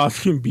get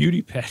involved in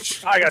beauty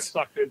pageants? I got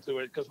sucked into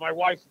it because my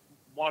wife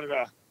wanted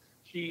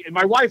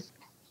my wife.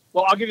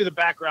 Well, I'll give you the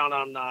background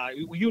on.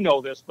 You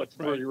know this, but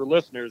for your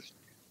listeners,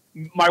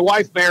 my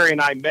wife Mary and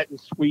I met in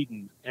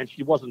Sweden, and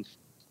she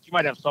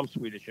might have some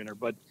Swedish in her,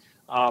 but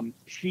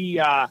she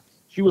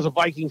was a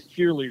Vikings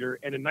cheerleader,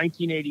 and in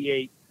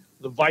 1988,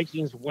 the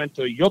Vikings went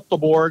to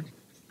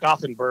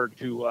Gothenburg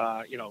to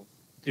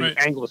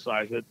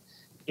anglicize it,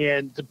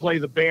 and to play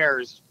the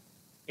Bears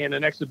in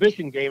an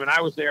exhibition game. And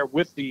I was there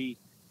with the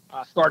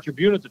Star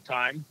Tribune at the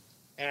time,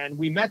 and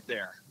we met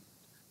there.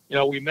 You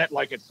know, we met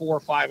like at 4 or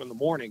 5 in the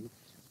morning,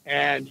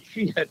 and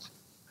she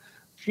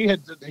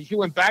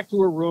went back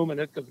to her room, and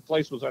because the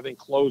place was, I think,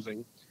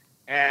 closing,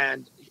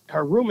 and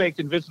her roommate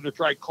convinced her to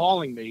try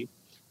calling me.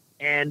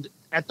 And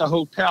at the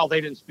hotel,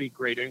 they didn't speak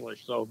great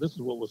English, so this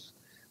is what was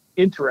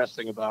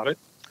interesting about it.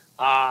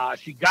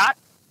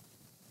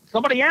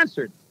 Somebody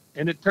answered,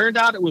 and it turned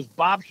out it was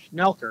Bob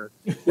Schnelker,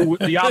 who was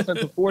the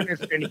offensive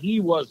coordinator, and he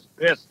was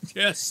pissed.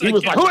 Yes, he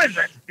was like, "Who is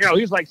it?" You know,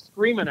 he's like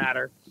screaming at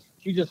her.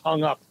 She just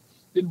hung up,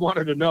 didn't want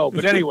her to know.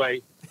 But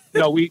anyway,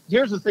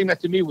 here's the thing that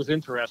to me was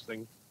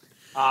interesting.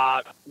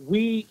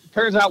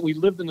 Turns out we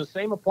lived in the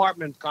same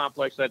apartment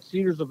complex that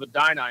Cedars of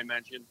Edina I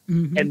mentioned,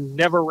 and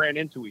never ran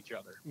into each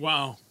other.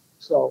 Wow.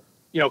 So,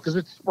 because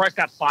it's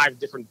got 5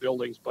 different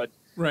buildings, but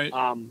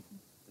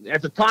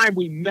at the time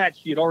we met,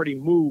 she had already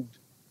moved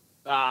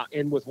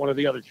in with one of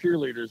the other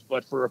cheerleaders,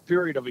 but for a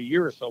period of a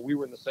year or so, we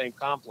were in the same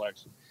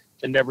complex.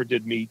 and never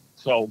did meet.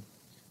 So,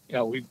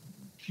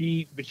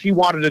 she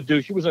wanted to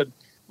do. She was a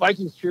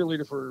Vikings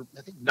cheerleader for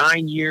I think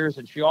 9 years,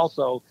 and she was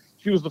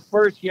the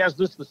first. She has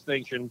this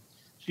distinction.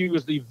 She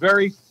was the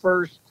very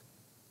first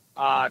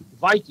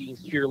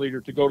Vikings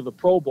cheerleader to go to the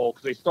Pro Bowl,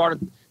 because they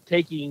started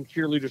taking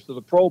cheerleaders to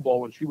the Pro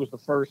Bowl, and she was the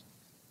first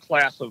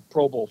class of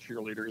Pro Bowl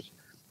cheerleaders.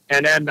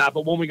 And then,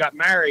 but when we got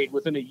married,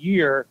 within a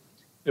year,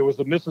 there was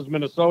the Mrs.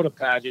 Minnesota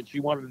pageant. She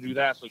wanted to do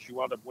that, so she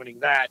wound up winning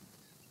that.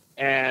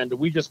 And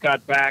we just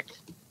got back.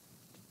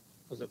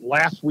 Was it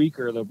last week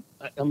or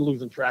I'm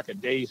losing track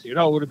of days here.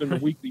 No, it would have been the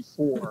week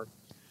before.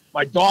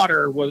 My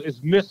daughter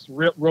is Miss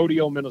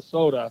Rodeo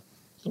Minnesota,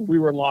 so we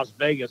were in Las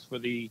Vegas for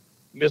the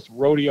Miss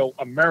Rodeo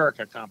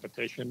America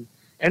competition,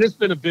 and it's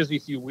been a busy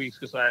few weeks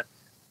because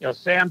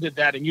Sam did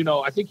that, and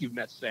I think you've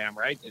met Sam,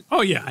 right?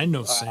 Oh yeah, I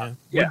know Sam.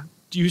 Yeah,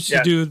 we used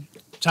to do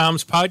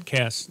Tom's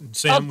podcast, and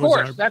Sam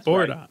was our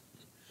board op.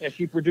 Yeah,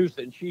 she produced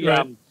it, and she,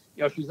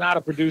 she's not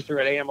a producer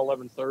at AM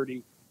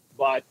 1130,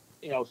 but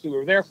so we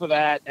were there for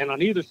that, and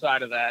on either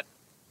side of that,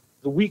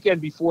 the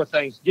weekend before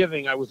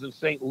Thanksgiving, I was in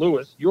St.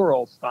 Louis, your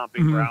old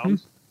stomping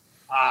grounds,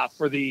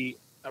 for the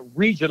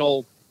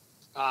regionals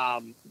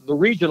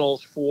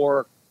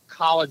for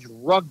college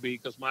rugby,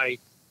 because my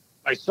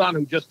son,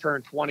 who just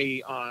turned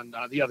 20 on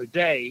the other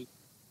day,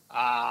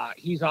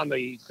 he's on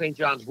the St.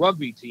 John's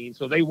rugby team.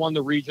 So they won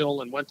the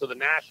regional and went to the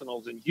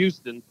nationals in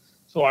Houston.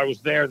 So I was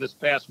there this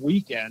past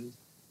weekend,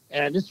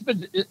 and there's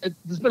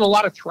been a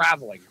lot of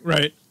traveling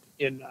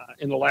in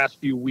the last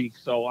few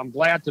weeks. So I'm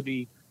glad to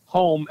be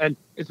home, and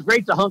it's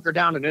great to hunker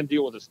down and then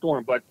deal with a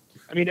storm. But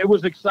I mean, it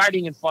was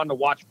exciting and fun to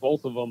watch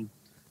both of them,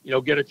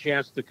 get a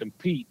chance to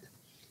compete.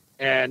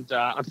 And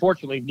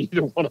unfortunately,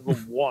 neither one of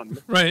them won.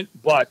 Right.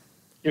 But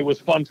it was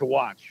fun to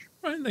watch.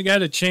 Right. They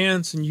got a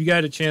chance, and you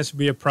got a chance to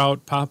be a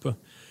proud papa.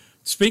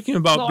 Speaking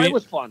about it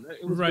was fun.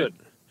 It was good.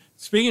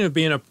 Speaking of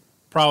being a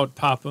proud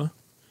papa,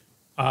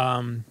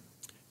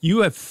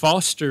 you have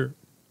foster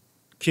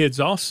kids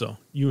also,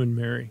 you and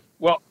Mary.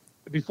 Well,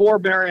 before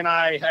Mary and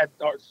I had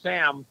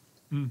Sam,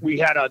 we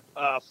had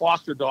a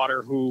foster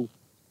daughter who,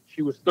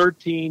 she was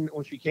 13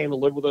 when she came to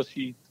live with us.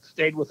 She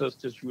stayed with us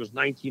till she was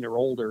 19 or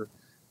older.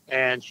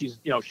 And she's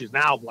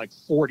now like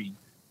 40,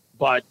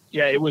 but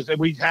yeah,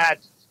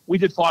 we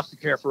did foster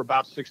care for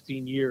about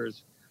 16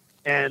 years.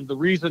 And the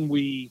reason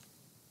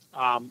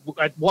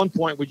at one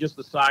point we just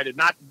decided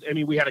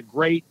we had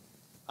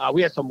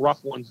we had some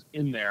rough ones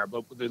in there,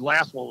 but the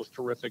last one was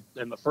terrific.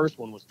 And the first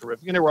one was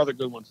terrific. And there were other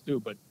good ones too.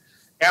 But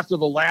after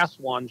the last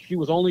one, she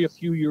was only a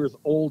few years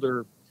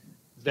older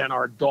than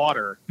our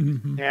daughter.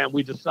 And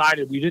we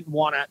decided we didn't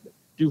want to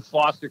do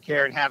foster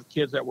care and have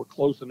kids that were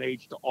close in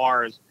age to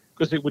ours,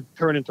 because it would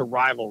turn into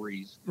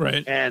rivalries.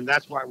 Right. And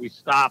that's why we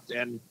stopped.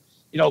 And,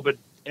 but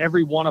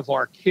every one of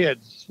our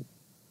kids,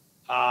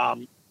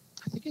 I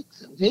think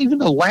even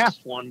the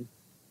last one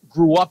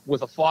grew up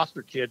with a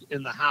foster kid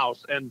in the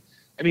house. And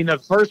I mean, the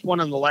first one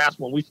and the last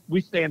one,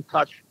 we stay in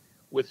touch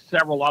with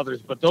several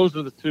others, but those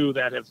are the two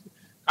that have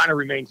kind of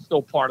remained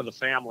still part of the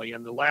family.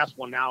 And the last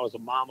one now is a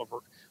mom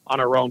on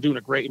her own, doing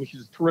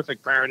she's a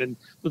terrific parent. And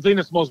the thing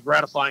that's most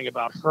gratifying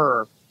about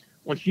her,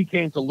 when she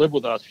came to live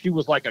with us, she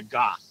was like a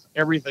goth.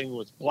 Everything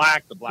was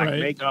black, the black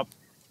makeup.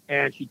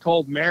 And she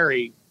told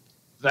Mary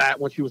that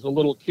when she was a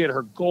little kid,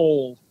 her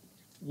goal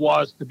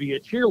was to be a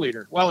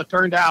cheerleader. Well, it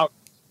turned out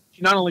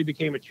she not only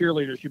became a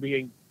cheerleader, she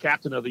became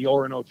captain of the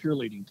Orono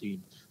cheerleading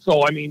team.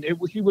 So, I mean,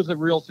 she was a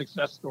real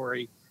success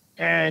story.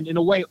 And in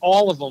a way,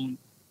 all of them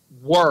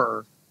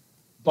were,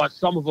 but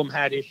some of them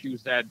had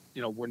issues that,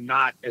 were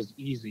not as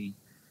easy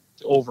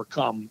to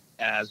overcome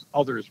as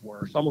others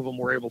were. Some of them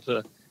were able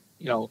to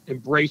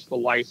embrace the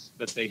life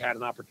that they had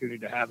an opportunity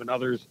to have, and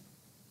others,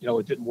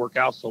 it didn't work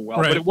out so well.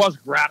 But it was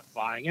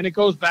gratifying, and it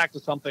goes back to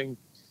something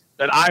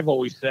that I've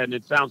always said, and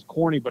it sounds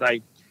corny, but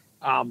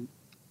when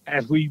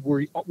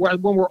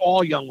we're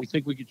all young, we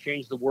think we could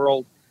change the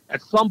world.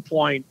 At some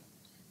point,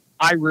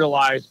 I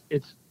realized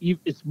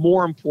it's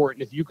more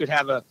important if you could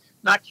have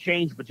not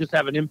change, but just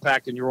have an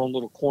impact in your own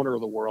little corner of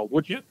the world,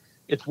 which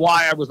it's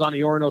why I was on the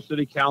Orono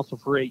City Council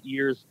for 8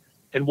 years,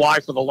 and why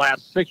for the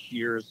last 6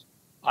 years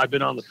I've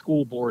been on the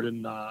school board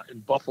in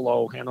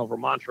Buffalo, Hanover,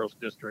 Montrose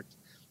district,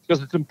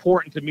 because it's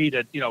important to me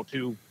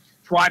to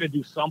try to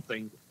do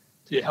something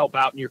to help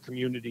out in your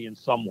community in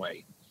some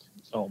way.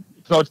 So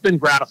it's been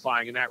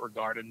gratifying in that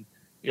regard, and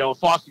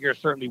foster care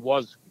certainly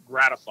was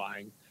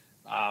gratifying.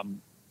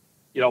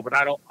 But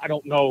I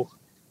don't know.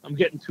 I'm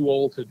getting too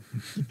old to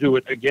do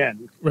it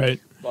again. Right.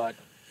 But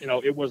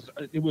it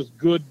was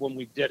good when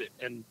we did it,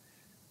 and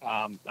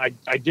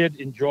I did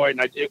enjoy it,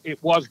 and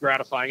it was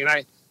gratifying,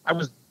 and I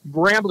was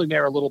rambling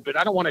there a little bit.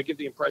 I don't want to give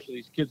the impression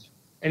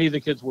any of the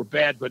kids were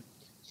bad, but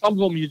some of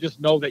them you just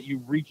know that you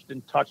reached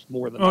and touched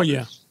more than others.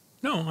 Yeah.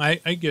 No,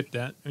 I get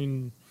that. I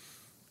mean,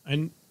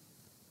 and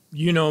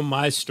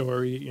my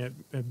story.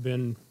 I've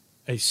been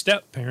a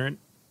step parent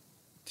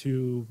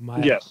to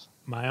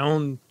my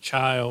own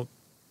child,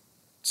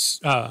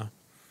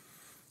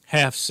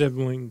 half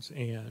siblings,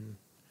 and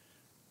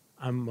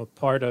I'm a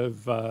part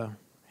of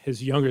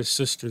his youngest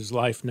sister's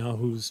life now,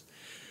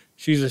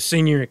 she's a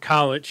senior at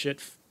college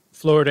at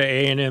Florida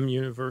A&M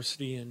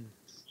University, and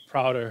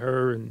proud of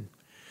her and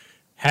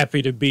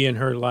happy to be in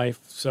her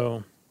life.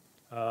 So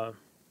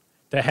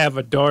to have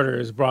a daughter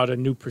has brought a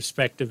new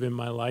perspective in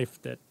my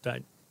life that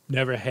I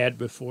never had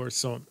before.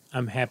 So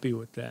I'm happy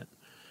with that.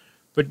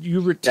 But you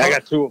were I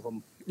got two of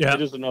them. Yeah.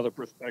 It is another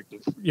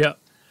perspective. Yeah.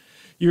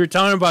 You were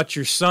talking about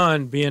your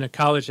son being a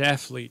college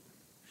athlete.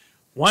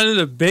 One of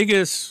the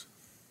biggest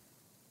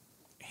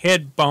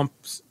head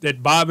bumps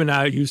that Bob and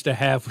I used to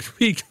have would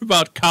be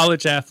about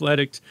college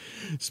athletics,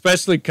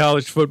 especially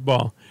college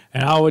football.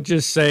 And I would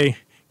just say,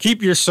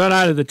 keep your son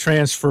out of the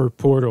transfer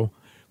portal.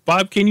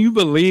 Bob, can you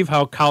believe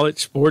how college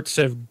sports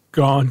have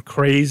gone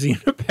crazy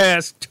in the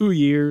past 2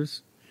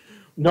 years?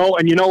 No,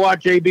 and you know what,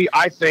 JB?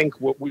 I think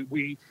what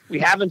we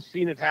haven't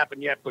seen it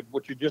happen yet, but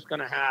what you're just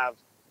going to have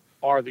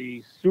are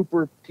the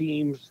super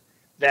teams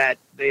that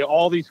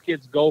all these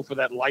kids go for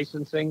that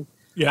licensing.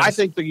 Yes. I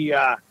think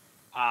the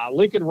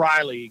Lincoln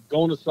Riley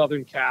going to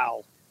Southern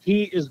Cal,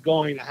 he is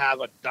going to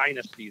have a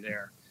dynasty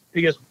there.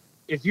 Because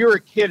if you're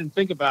a kid and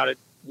think about it,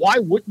 why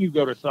wouldn't you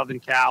go to Southern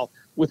Cal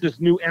with this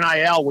new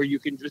NIL where you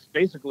can just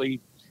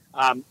basically,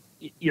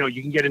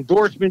 you can get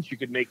endorsements, you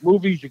can make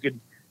movies, you could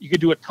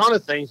do a ton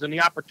of things, and the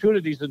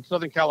opportunities in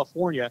Southern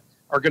California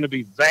are going to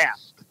be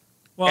vast.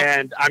 Well,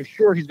 and I'm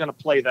sure he's going to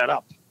play that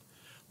up.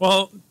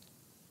 Well,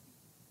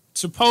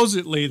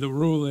 supposedly the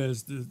rule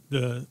is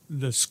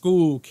the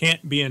school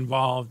can't be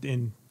involved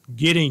in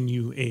getting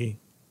you a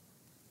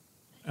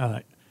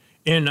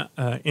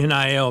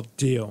NIL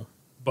deal,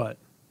 but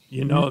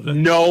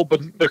no,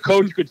 but the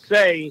coach could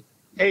say,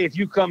 "Hey, if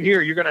you come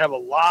here, you're going to have a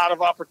lot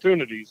of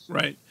opportunities."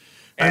 Right.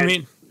 And I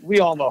mean, we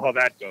all know how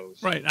that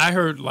goes. Right. I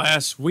heard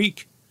last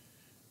week,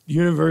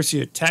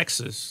 University of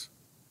Texas,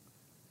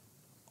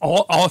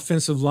 all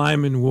offensive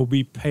linemen will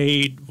be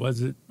paid,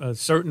 was it a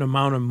certain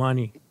amount of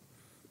money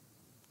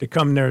to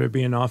come there to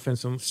be an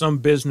offensive, some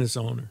business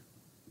owner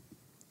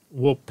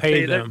will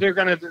pay them.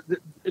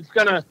 It's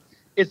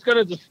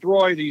gonna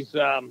destroy these,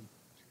 it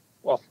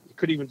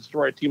could even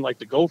destroy a team like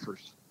the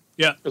Gophers.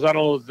 Yeah. Because I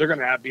don't know if they're going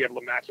to be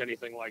able to match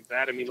anything like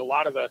that. I mean,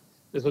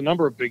 there's a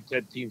number of Big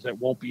Ten teams that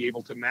won't be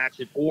able to match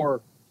it, or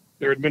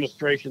their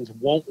administrations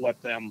won't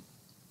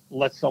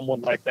let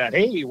someone like that,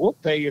 hey, we'll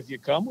pay if you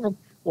come.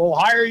 We'll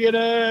hire you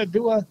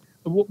to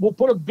we'll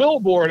put a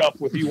billboard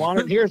up with you on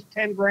it. Here's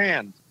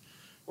 $10,000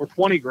 or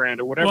 $20,000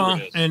 or whatever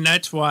it is. And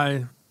that's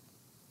why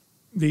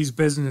these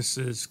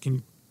businesses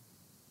can,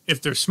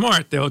 if they're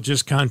smart, they'll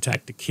just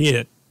contact the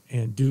kid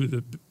and do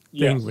the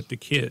thing with the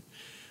kid.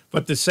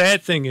 But the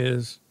sad thing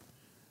is,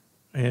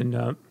 and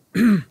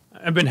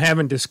I've been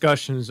having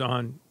discussions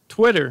on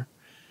Twitter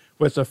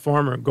with a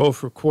former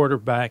Gopher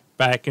quarterback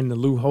back in the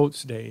Lou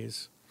Holtz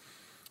days,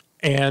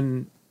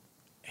 and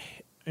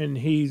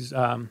he's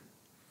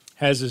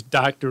has his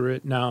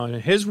doctorate now,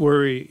 and his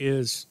worry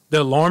is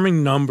the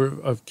alarming number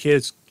of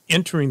kids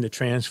entering the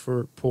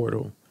transfer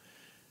portal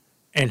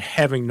and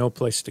having no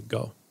place to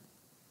go.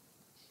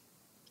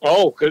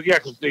 Oh,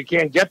 because they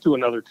can't get to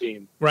another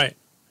team. Right.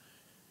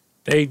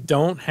 They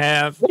don't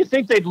have... Do you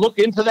think they'd look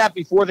into that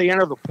before they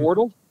enter the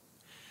portal?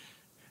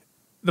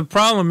 The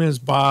problem is,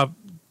 Bob,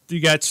 you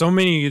got so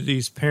many of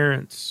these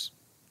parents,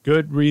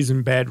 good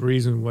reason, bad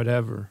reason,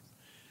 whatever,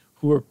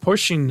 who are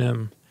pushing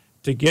them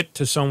to get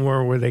to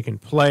somewhere where they can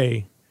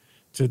play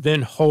to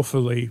then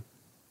hopefully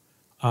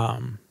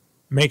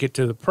make it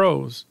to the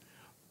pros.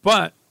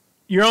 But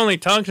you're only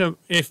talking...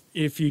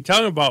 If you're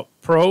talking about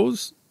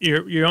pros,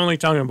 you're only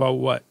talking about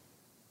what?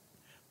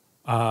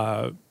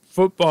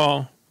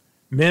 Football,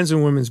 men's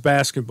and women's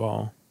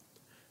basketball,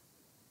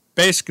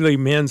 basically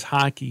men's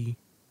hockey,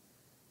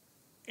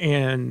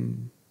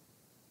 and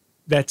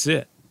that's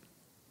it.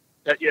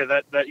 That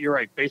you're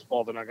right.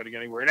 Baseball, they're not going to get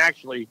anywhere. And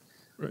actually,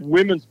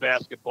 women's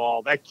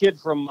basketball, that kid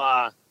from,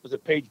 was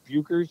it Paige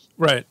Buchers?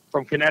 Right.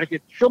 From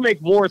Connecticut, she'll make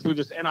more through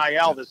this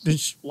NIL,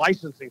 this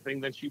licensing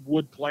thing, than she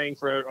would playing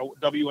for a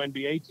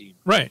WNBA team.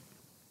 Right.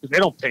 Because they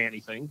don't pay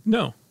anything.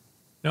 No,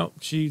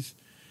 she's...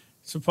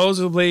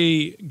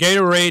 Supposedly,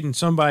 Gatorade and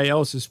somebody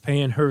else is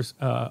paying her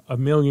 $1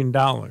 million,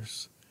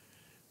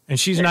 and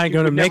she's not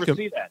going to make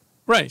see that.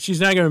 Right.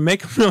 She's not going to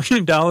make $1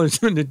 million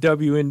in the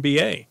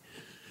WNBA.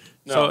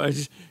 No. So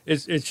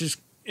it's just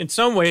in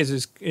some ways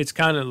it's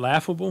kind of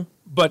laughable.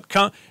 But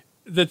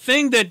the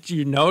thing that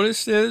you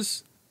notice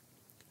is,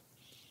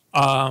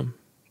 the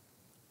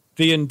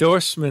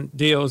endorsement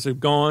deals have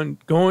going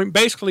to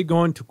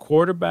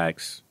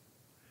quarterbacks.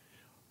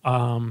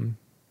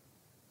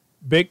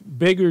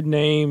 Bigger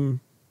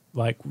name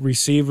like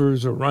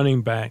receivers or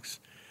running backs.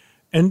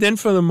 And then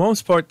for the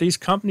most part, these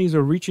companies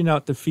are reaching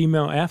out to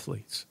female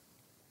athletes.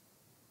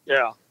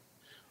 Yeah.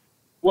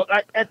 Well,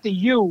 at the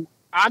U,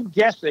 I'm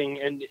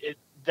guessing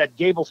that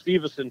Gable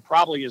Stevenson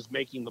probably is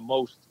making the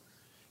most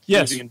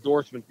through the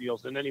endorsement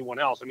deals than anyone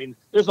else. I mean,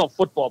 there's no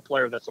football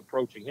player that's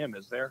approaching him,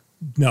 is there?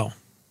 No.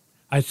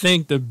 I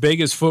think the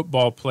biggest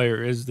football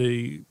player is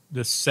the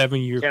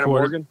 7-year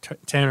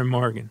quarterback, Tanner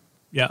Morgan.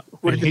 Yeah.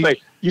 What did you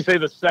say? You say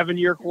the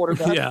 7-year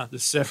quarterback? Yeah, the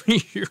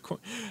 7-year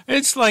quarterback.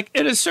 It's like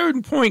at a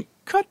certain point,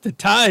 cut the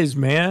ties,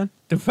 man.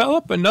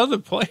 Develop another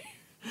player.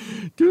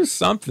 Do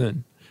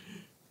something.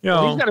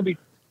 Well, he's going to be.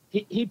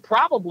 He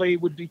probably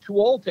would be too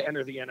old to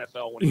enter the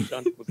NFL when he's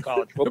done with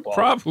college football.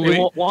 Probably. They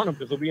won't want him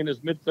because he'll be in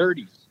his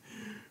mid-30s.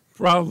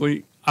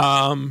 Probably.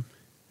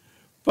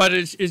 But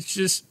it's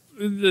just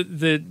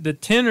the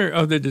tenor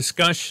of the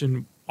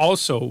discussion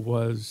also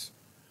was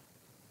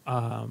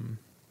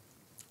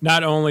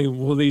not only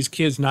will these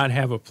kids not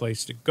have a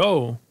place to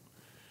go,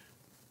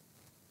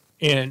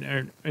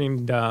 and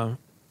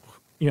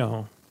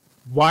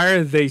why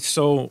are they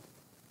so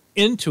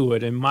into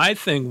it? And my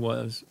thing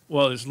was,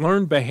 well, it's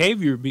learned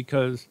behavior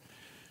because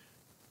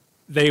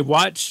they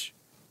watch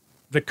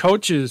the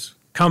coaches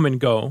come and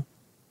go.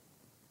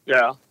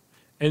 Yeah.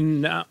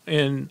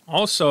 And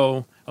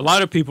also, a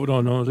lot of people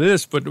don't know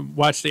this, but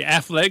watch the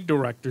athletic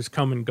directors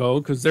come and go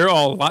because they're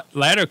all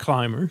ladder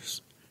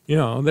climbers.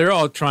 They're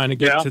all trying to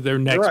get to their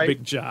next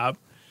big job.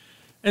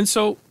 And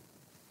so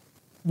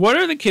what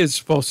are the kids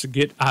supposed to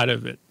get out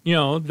of it?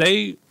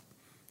 They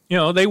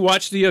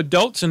watch the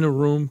adults in the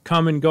room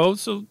come and go,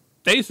 so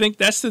they think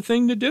that's the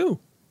thing to do.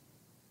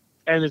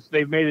 And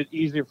they've made it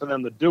easier for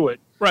them to do it.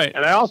 Right.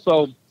 And I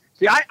also,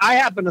 I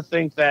happen to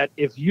think that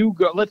if you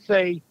go, let's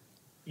say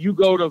you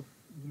go to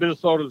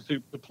Minnesota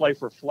to play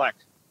for Fleck.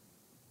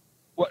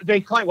 Well,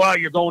 they claim, well,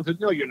 you're going to,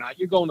 no, you're not.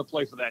 You're going to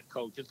play for that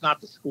coach. It's not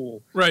the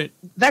school. Right.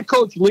 That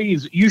coach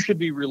leaves, you should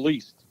be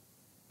released.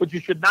 But you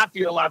should not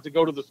be allowed to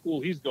go to the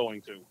school he's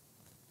going to.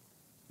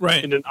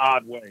 Right. In an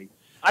odd way.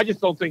 I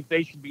just don't think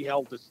they should be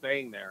held to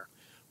staying there.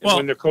 Well,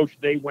 when the coach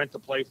they went to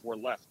play for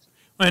left.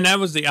 And that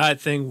was the odd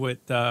thing with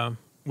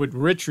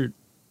Richard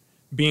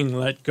being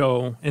let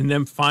go and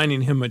them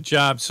finding him a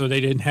job so they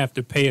didn't have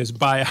to pay his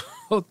buyout.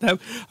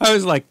 I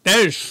was like, that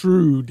is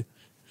shrewd.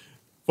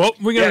 Well,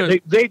 we're gonna.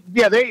 They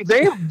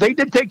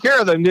did take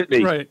care of them, didn't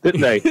they? Right.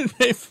 Didn't they?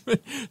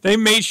 They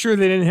made sure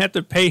they didn't have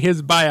to pay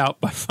his buyout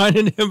by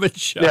finding him a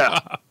job.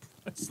 Yeah.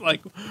 It's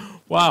like,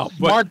 wow.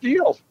 Smart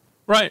deal.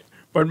 Right.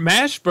 But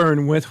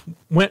Mashburn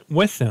went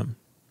with them.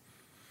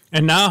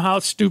 And now how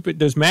stupid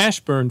does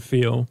Mashburn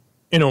feel,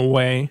 in a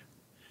way?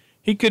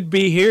 He could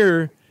be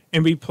here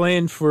and be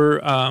playing for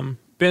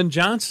Ben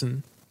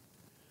Johnson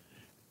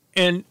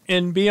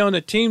and be on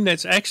a team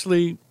that's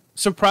actually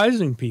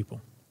surprising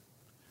people.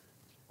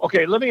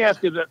 Okay, let me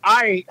ask you that.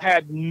 I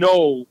had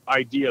no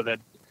idea that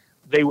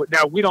they would.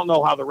 Now, we don't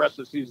know how the rest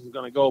of the season is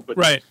going to go, but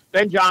right.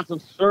 Ben Johnson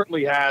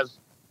certainly has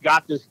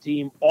got this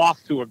team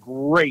off to a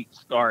great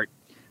start.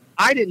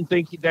 I didn't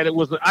think that it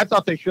was. I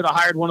thought they should have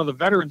hired one of the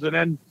veterans and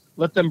then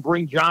let them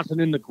bring Johnson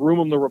in to groom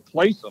him to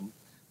replace him.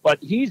 But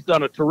he's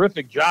done a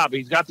terrific job.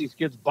 He's got these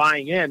kids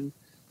buying in,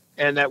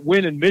 and that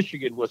win in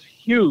Michigan was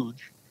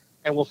huge.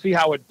 And we'll see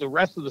how the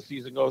rest of the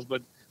season goes.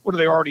 But what are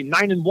they already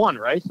 9-1,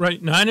 right?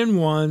 Right,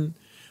 9-1.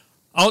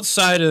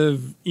 Outside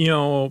of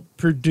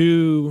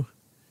Purdue,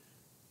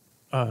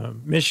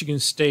 Michigan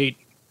State,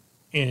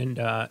 and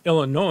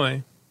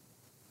Illinois,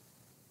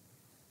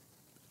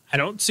 I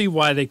don't see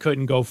why they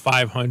couldn't go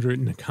 500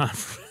 in the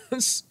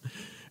conference.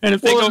 And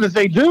if if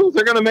they do,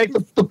 they're going to make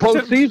the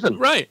postseason.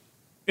 Right.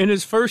 In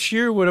his first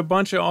year with a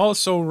bunch of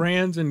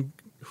also-rans, and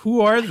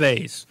who are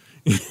these?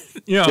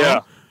 Yeah.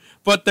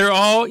 But they're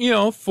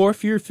all,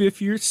 fourth year, fifth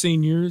year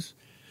seniors.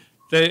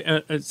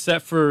 They,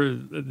 except for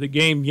the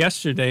game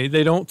yesterday,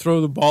 they don't throw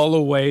the ball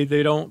away.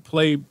 They don't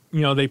play,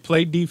 they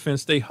play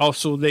defense. They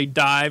hustle. They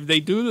dive.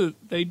 They do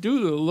the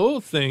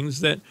little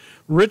things that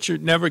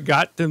Richard never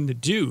got them to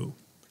do.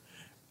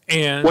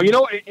 And well,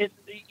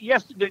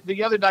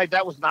 the other night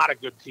that was not a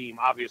good team,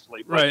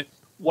 obviously. But right.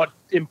 What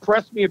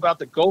impressed me about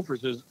the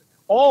Gophers is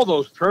all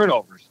those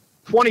turnovers,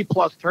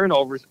 20-plus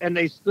turnovers, and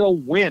they still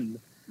win.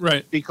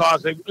 Right.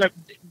 Because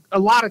a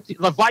lot of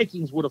the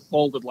Vikings would have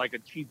folded like a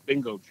cheap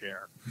bingo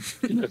chair,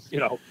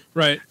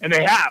 Right. And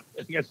they have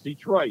against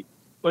Detroit.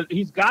 But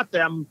he's got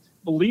them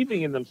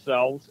believing in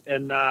themselves,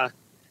 and I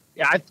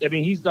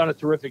mean he's done a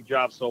terrific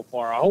job so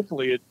far.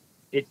 Hopefully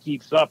it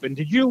keeps up. And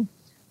did you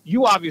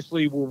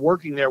obviously were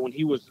working there when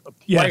he was a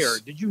player? Yes.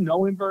 Did you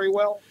know him very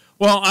well?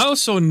 Well, I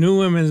also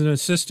knew him as an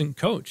assistant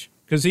coach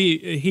because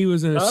he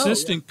was an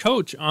assistant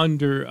coach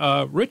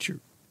under Richard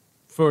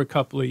for a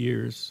couple of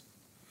years.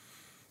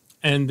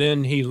 And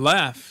then he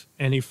left,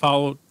 and he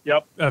followed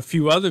a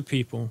few other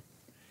people.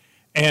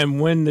 And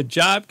when the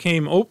job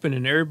came open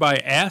and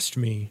everybody asked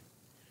me,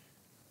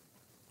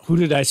 who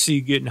did I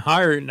see getting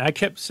hired? And I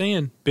kept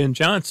saying, Ben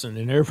Johnson.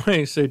 And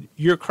everybody said,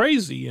 you're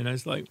crazy. And I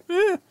was like,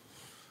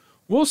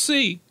 we'll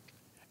see.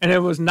 And it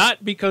was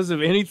not because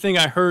of anything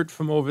I heard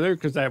from over there,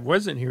 because I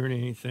wasn't hearing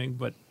anything.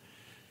 But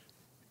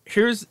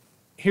here's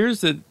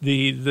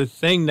the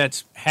thing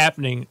that's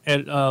happening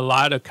at a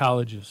lot of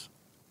colleges.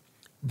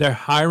 They're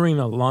hiring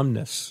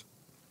alumnus,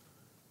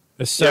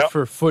 except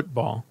for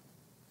football,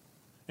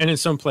 and in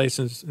some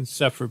places,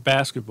 except for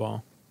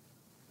basketball.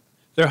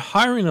 They're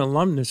hiring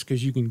alumnus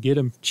because you can get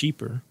them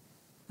cheaper.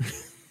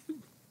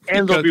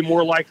 And they'll be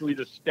more likely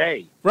to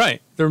stay.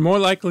 Right. They're more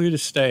likely to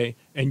stay,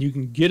 and you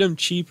can get them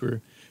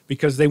cheaper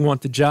because they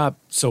want the job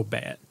so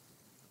bad.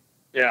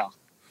 Yeah.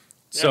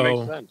 So, that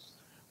makes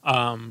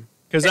sense.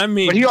 Because I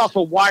mean, but he also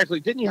wisely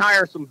didn't he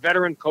hire some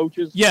veteran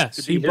coaches?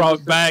 Yes, he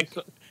brought back,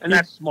 and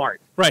that's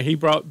smart. Right, he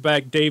brought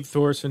back Dave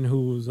Thorson,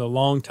 who was a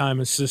longtime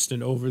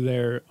assistant over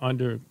there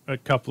under a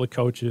couple of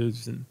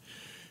coaches,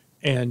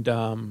 and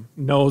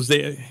knows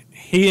that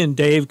he and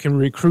Dave can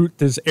recruit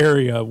this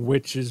area,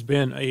 which has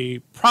been a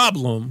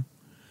problem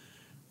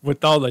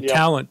with all the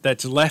talent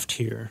that's left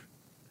here.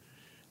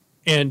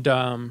 And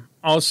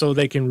also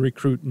they can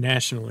recruit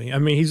nationally. I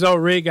mean, he's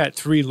already got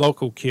 3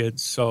 local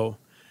kids, so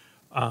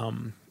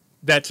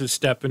that's a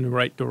step in the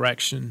right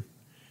direction.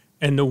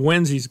 And the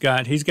wins he's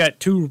got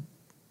 2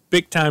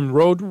 big-time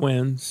road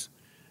wins.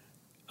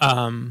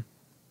 And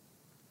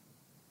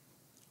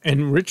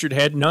Richard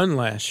had none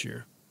last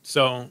year.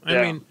 So,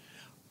 I mean,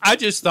 I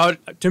just thought,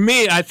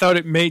 I thought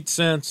it made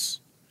sense.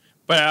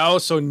 But I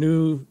also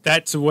knew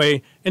that's the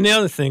way. And the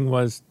other thing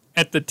was,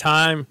 at the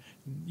time,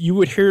 you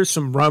would hear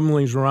some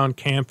rumblings around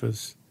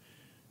campus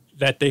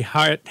that they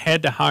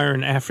had to hire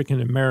an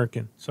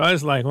African-American. So I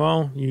was like,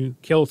 well, you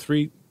kill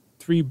three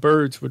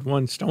birds with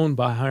one stone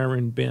by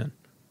hiring Ben.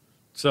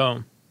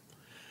 So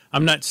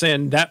I'm not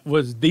saying that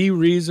was the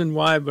reason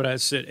why, but I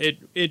said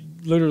it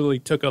literally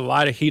took a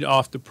lot of heat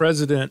off the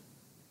president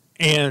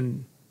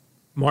and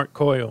Mark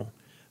Coyle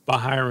by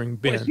hiring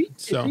Ben. Well,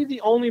 is he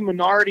the only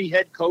minority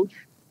head coach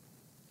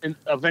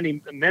of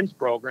any men's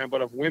program,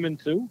 but of women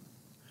too?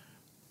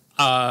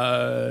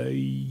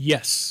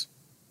 Yes.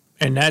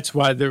 And that's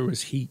why there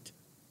was heat.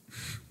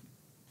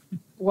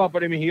 Well,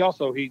 but I mean,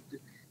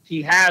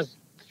 he has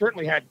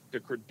certainly had the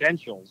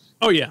credentials.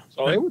 Oh, yeah.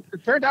 So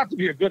it turned out to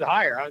be a good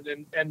hire.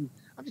 And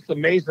I'm just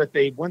amazed that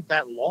they went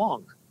that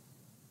long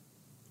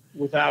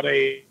without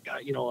a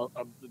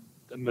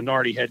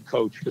minority head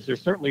coach, because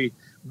there's certainly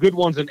good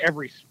ones in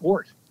every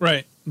sport.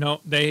 Right.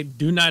 No, they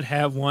do not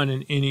have one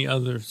in any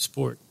other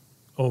sport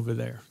over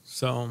there.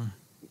 So,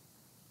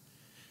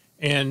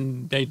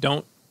 and they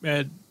don't,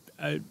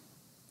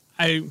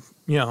 I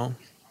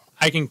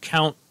can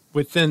count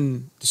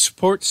within the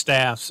support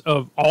staffs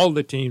of all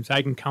the teams,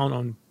 I can count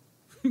on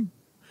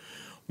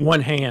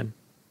one hand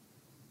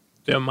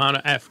the amount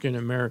of African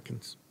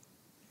Americans.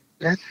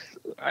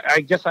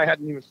 I guess I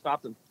hadn't even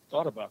stopped and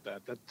thought about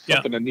that. That's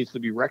something that needs to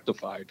be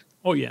rectified.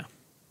 Oh, yeah.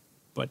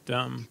 But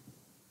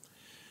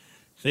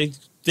they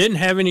didn't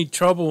have any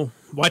trouble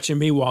watching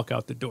me walk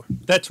out the door.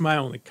 That's my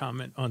only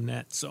comment on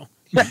that. So,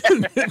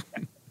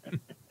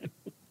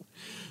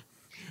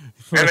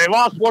 and they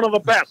lost one of the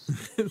best.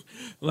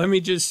 Let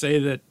me just say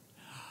that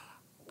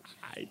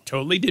I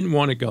totally didn't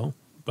want to go,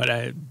 but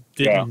I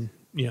didn't,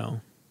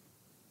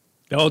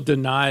 they'll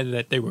deny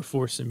that they were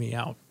forcing me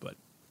out, but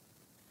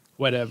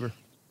whatever.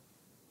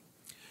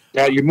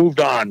 Yeah, you moved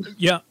on.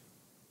 Yeah.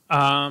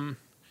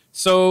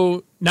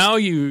 So now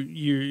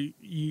you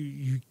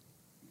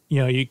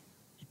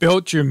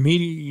built your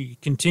media, you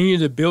continue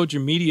to build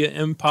your media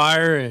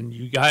empire, and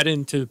you got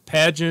into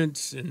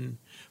pageants and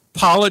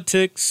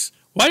politics.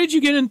 Why did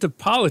you get into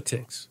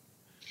politics?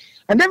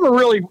 I never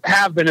really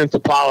have been into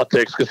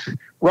politics, because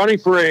running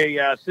for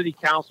a city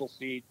council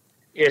seat,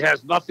 it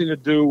has nothing to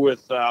do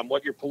with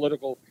what your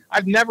political.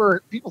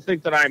 People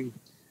think that I'm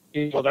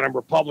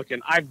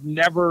Republican. I've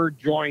never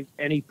joined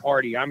any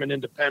party. I'm an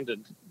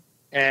independent,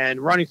 and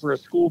running for a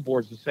school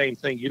board is the same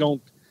thing.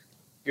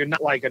 You're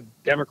not like a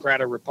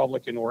Democrat or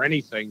Republican or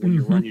anything when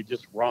you run. You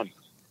just run.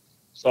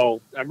 So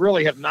I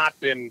really have not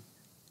been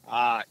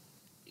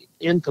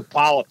into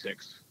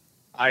politics.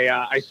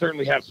 I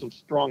certainly have some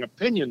strong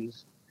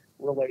opinions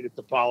related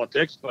to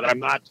politics, but I'm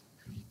not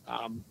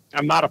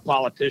a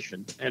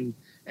politician.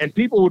 And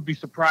people would be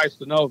surprised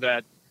to know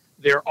that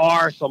there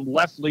are some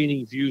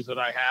left-leaning views that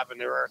I have, and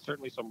there are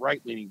certainly some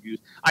right-leaning views.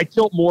 I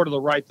tilt more to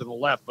the right than the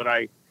left, but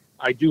I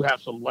do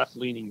have some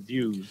left-leaning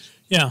views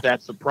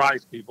that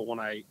surprise people when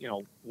I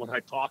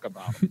talk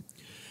about them.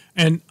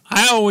 And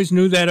I always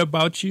knew that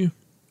about you.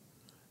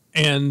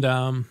 And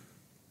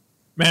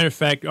matter of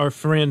fact, our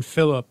friend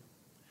Philip,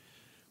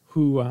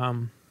 who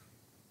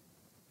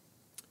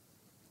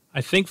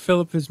I think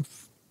Philip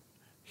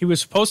he was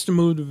supposed to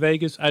move to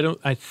Vegas.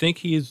 I think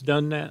he has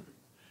done that,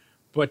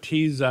 but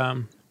he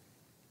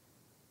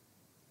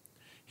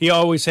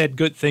always had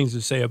good things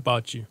to say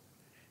about you.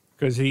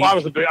 Because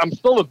I'm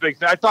still a big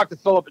fan. I talked to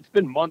Philip. It's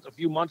been a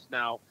few months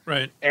now.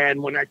 Right.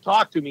 And when I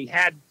talked to him,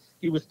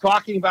 he was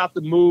talking about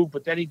the move,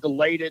 but then he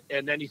delayed it,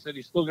 and then he said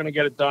he's still going to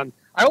get it done.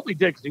 I hope he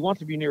did, because he wants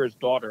to be near his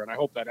daughter, and I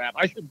hope that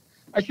happens.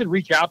 I should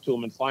reach out to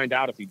him and find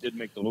out if he did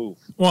make the move.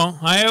 Well,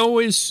 I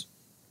always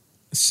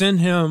send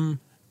him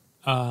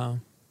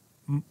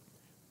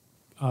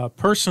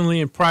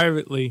personally and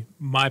privately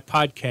my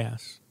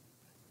podcast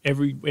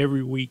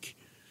every week,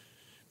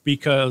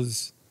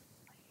 because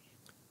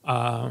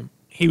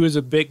he was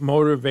a big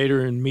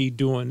motivator in me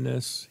doing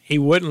this. He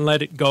wouldn't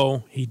let it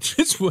go. He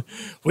just,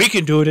 we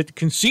can do it at the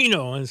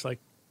casino. And it's like,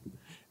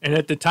 and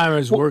at the time I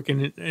was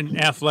working in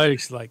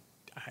athletics, like,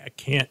 I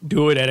can't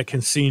do it at a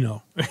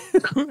casino.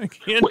 I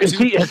can't.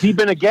 Has he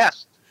been a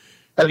guest?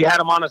 Have you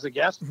had him on as a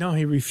guest? No,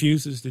 he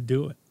refuses to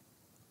do it.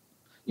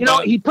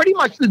 He pretty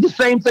much did the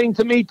same thing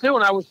to me too,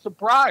 and I was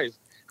surprised,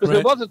 because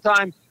there was a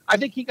time I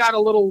think he got a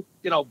little,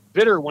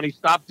 bitter when he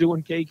stopped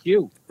doing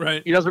KQ.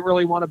 Right. He doesn't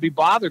really want to be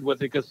bothered with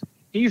it because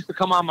he used to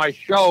come on my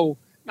show,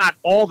 not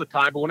all the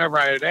time, but whenever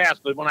I had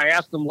asked. But when I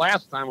asked him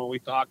last time when we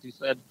talked, he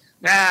said,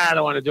 "Nah, I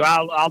don't want to do it.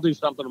 I'll do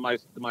something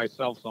to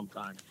myself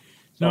sometime."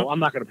 So I'm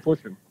not going to push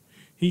him.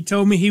 He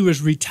told me he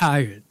was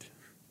retired.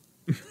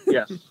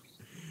 Yes.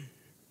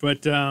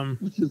 But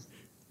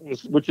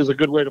which is a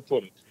good way to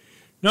put it.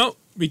 No,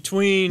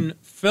 between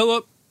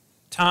Philip,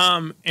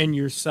 Tom, and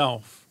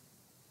yourself,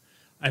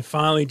 I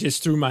finally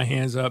just threw my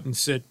hands up and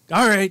said,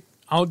 "All right,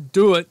 I'll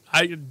do it.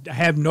 I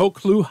have no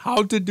clue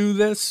how to do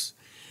this.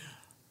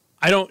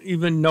 I don't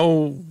even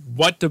know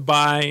what to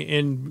buy."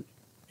 And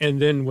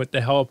then with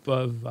the help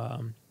of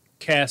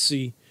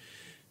Cassie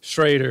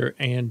Schrader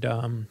and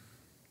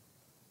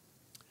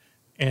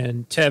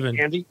Tevin.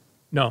 Andy?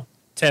 No,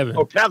 Tevin.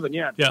 Oh, Tevin,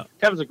 yeah. Yeah.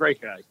 Tevin's a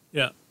great guy.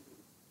 Yeah.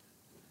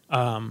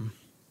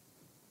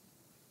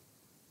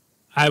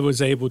 I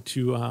was able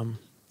to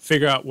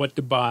figure out what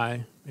to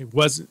buy. It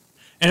wasn't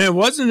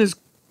as,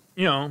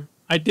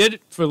 I did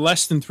it for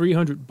less than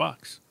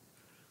 $300.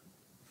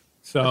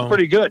 So That's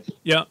pretty good.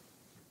 Yeah.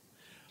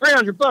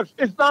 $300.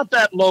 It's not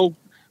that low.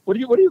 What do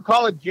you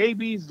call it?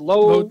 Jaybees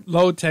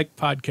low tech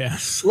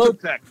podcast. Low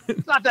tech.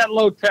 It's not that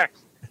low tech.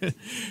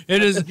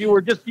 It is. If you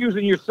were just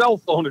using your cell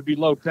phone, it'd be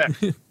low tech.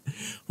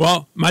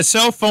 Well, my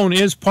cell phone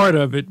is part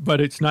of it, but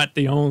it's not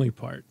the only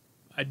part.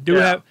 I do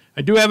have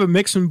a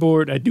mixing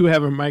board. I do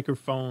have a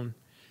microphone,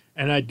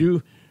 and I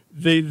do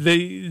the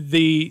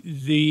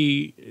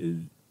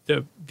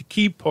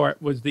key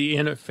part was the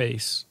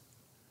interface.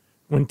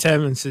 When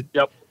Tevin said,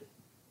 "Yep,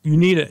 you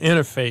need an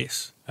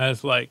interface," I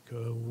was like,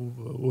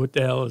 "What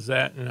the hell is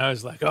that?" And I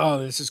was like, "Oh,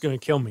 this is going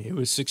to kill me." It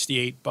was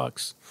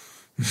 $68.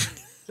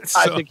 So,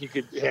 I think you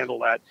could handle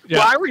that. Yeah.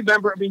 Well, I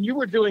remember. I mean, you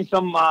were doing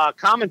some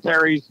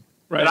commentaries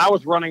that I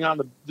was running on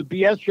the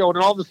BS show, and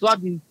all of a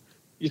sudden,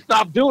 you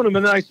stopped doing them,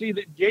 and then I see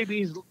that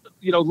JB's,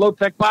 low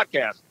tech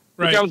podcast,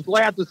 which I was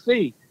glad to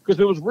see because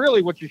it was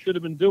really what you should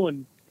have been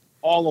doing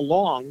all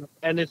along.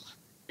 And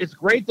it's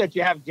great that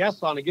you have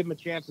guests on and give them a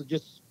chance to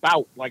just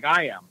spout like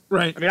I am.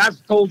 Right. I mean,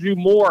 I've told you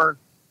more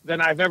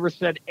than I've ever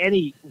said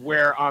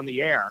anywhere on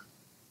the air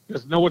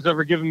because no one's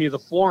ever given me the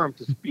forum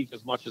to speak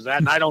as much as that,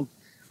 and I don't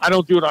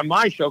do it on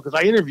my show because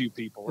I interview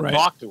people and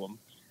talk to them.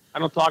 I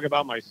don't talk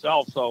about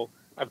myself, so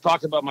I've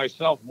talked about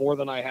myself more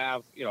than I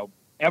have,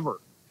 ever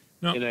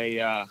in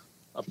a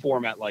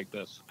format like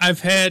this.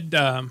 I've had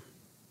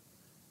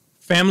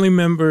family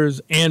members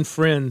and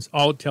friends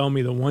all tell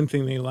me the one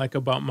thing they like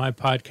about my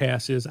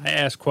podcast is I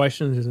ask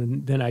questions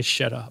and then I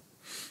shut up.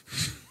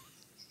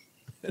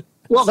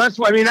 Well, that's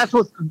what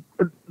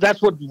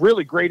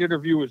really great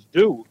interviewers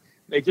do.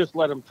 They just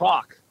let them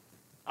talk.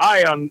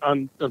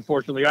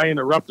 Unfortunately, I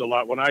interrupt a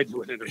lot when I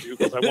do an interview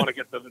because I want to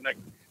get to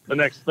the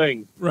next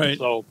thing. Right.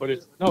 So, but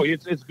it's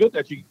good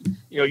that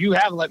you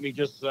have let me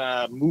just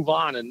move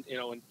on and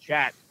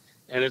chat,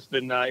 and it's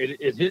been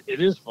it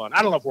is fun.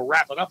 I don't know if we're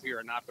wrapping up here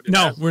or not, but we're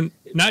not.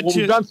 What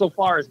we've done so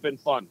far has been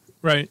fun.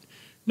 Right.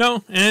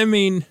 No, and I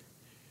mean,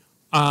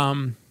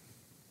 I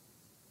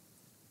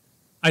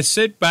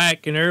sit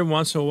back and every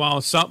once in a while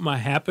something might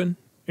happen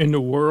in the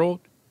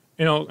world,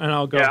 and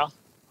I'll go,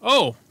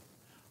 "Oh,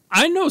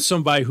 I know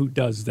somebody who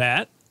does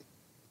that.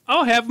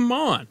 I'll have them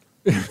on."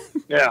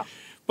 Yeah.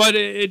 But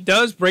it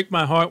does break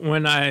my heart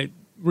when I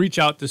reach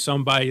out to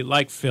somebody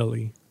like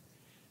Philly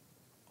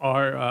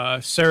or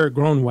Sarah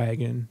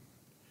Groenwagen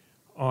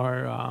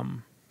or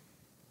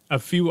a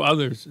few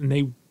others, and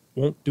they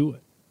won't do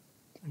it.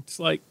 It's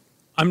like,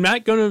 I'm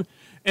not going to...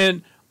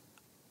 And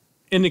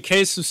in the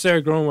case of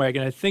Sarah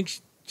Groenwagen, I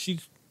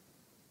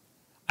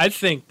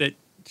think that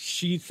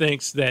she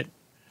thinks that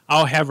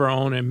I'll have her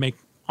on and make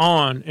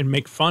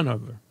fun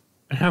of her.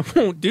 And I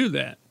won't do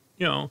that,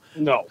 No.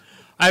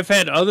 I've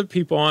had other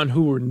people on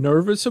who were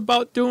nervous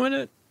about doing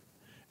it,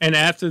 and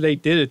after they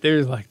did it, they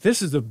were like,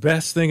 "This is the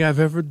best thing I've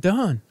ever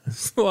done."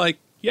 It's like,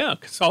 yeah,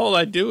 because all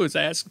I do is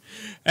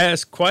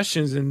ask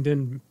questions and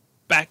then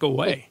back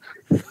away.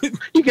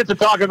 You get to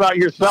talk about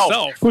yourself.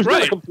 Who's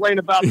going to complain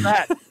about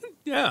that?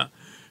 Yeah.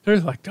 They're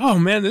like, "Oh,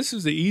 man, this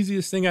is the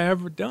easiest thing I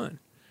ever done."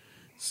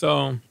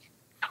 So...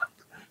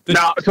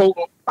 Now,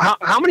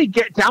 how many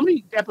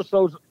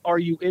episodes are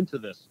you into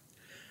this?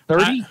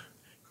 30?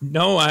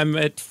 No,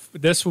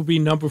 this will be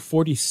number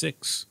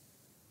 46.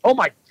 Oh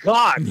my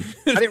God!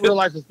 I didn't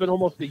realize it's been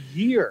almost a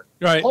year.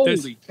 Right.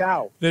 Holy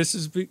cow!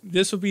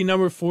 This will be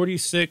number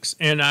 46,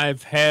 and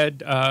I've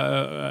had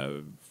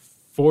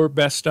 4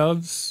 best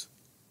ofs.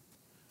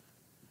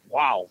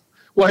 Wow.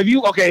 Well,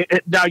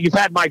 now you've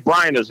had Mike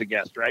Bryan as a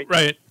guest, right?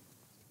 Right.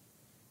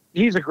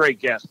 He's a great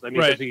guest. I mean,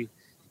 right. Because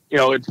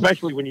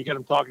especially when you get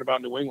him talking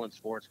about New England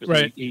sports.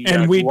 Right. He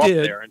and we grew up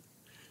did. there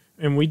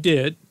and we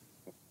did.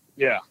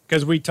 Yeah.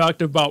 Because we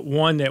talked about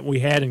one that we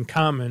had in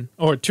common,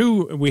 or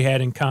 2 we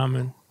had in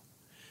common.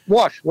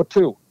 What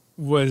 2?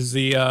 Was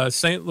the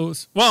St.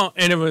 Louis. Well,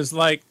 and it was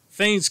like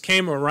things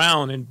came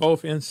around in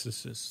both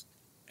instances.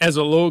 As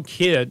a little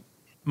kid,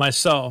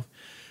 myself,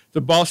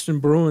 the Boston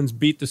Bruins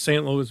beat the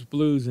St. Louis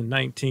Blues in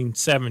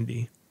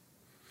 1970.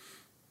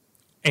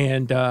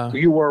 And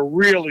You were a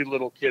really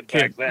little kid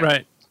back then.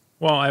 right.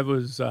 Well, I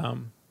was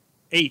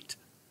 8.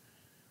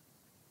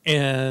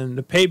 And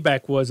the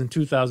payback was in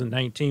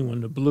 2019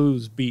 when the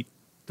Blues beat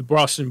the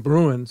Boston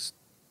Bruins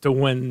to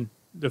win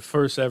the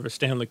first ever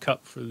Stanley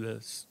Cup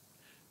for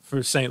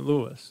St.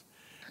 Louis.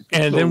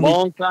 And It's then a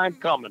long time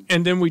coming.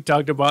 And then we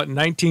talked about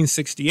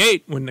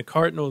 1968 when the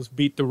Cardinals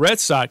beat the Red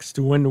Sox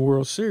to win the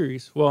World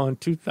Series. Well, in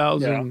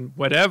 2000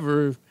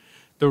 whatever,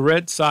 the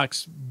Red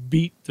Sox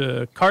beat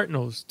the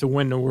Cardinals to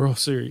win the World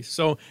Series.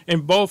 So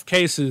in both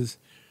cases,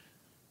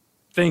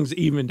 things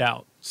evened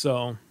out.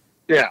 So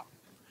Yeah.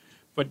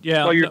 but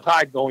yeah, So you're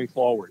tied going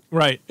forward.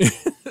 right.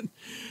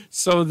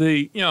 So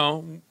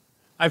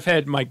I've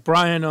had Mike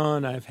Bryan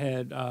on. I've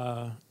had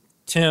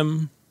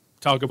Tim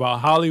talk about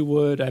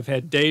Hollywood. I've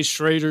had Dave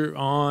Schrader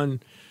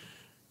on.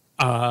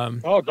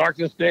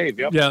 Darkness Dave.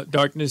 Yep. Yeah,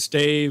 Darkness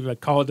Dave. I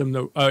called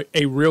him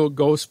a real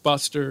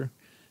Ghostbuster.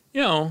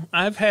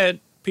 I've had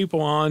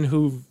people on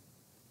who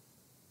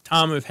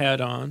Tom have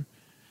had on.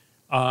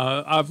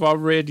 I've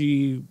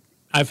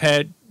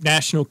had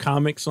National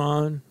Comics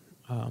on.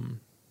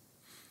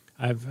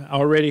 I've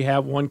already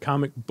have one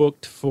comic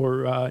booked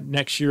for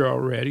next year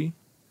already.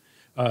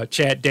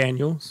 Chad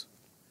Daniels.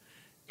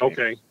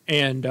 Okay.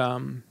 And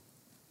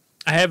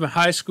I have a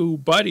high school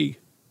buddy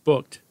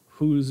booked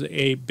who's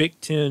a Big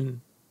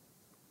Ten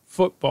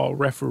football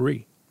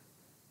referee.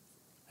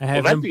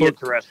 That'd be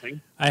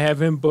interesting. I have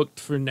him booked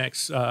for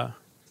next in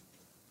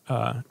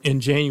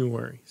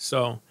January.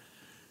 So,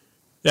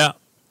 yeah.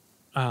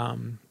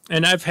 And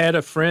I've had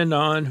a friend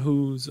on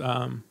who's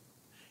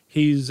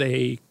he's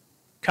a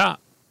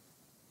cop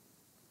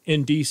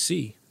in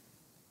D.C.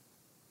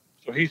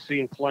 So he's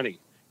seen plenty.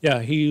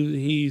 Yeah,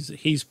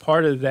 he's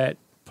part of that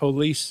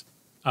police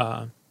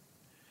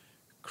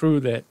crew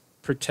that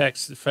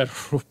protects the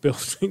federal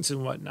buildings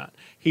and whatnot.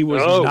 He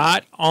was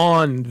not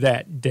on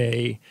that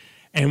day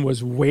and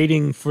was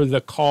waiting for the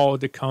call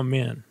to come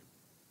in.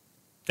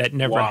 That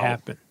never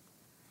happened.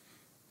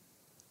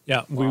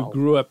 Yeah, we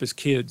grew up as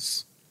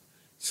kids.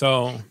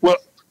 So, well,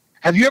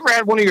 have you ever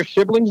had one of your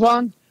siblings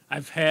on?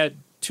 I've had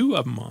 2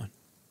 of them on.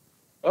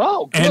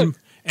 Oh, good.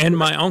 And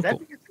my uncle.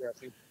 That'd be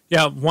interesting.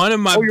 Yeah, one of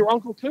my. Oh, your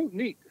uncle too.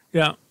 Neat.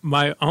 Yeah,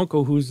 my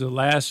uncle, who's the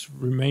last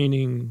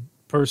remaining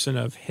person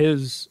of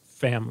his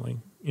family,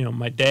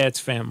 my dad's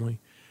family.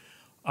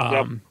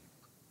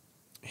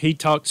 He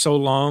talked so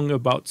long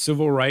about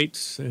civil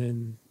rights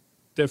and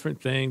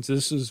different things.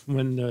 This is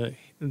when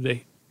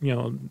the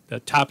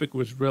topic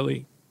was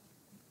really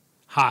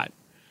hot.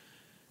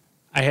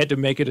 I had to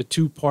make it a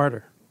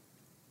 2-parter.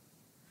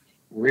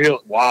 Real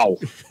wow.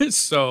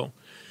 So,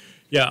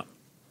 yeah,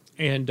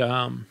 and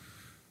I've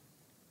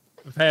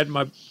had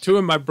 2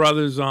 of my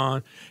brothers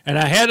on, and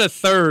I had a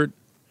third.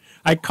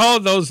 I call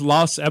those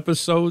lost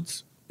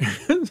episodes.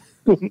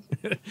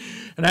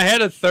 And I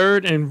had a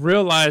third and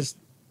realized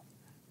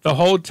the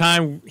whole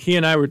time he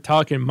and I were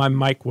talking, my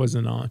mic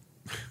wasn't on.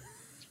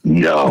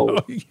 No.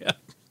 Yeah.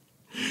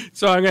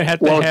 So I'm going to have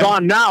to Well, it's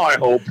on now, I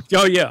hope.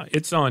 Oh, yeah,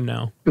 it's on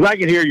now. Because I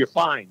can hear you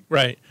fine.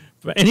 Right.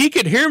 And he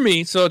could hear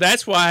me, so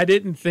that's why I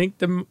didn't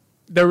think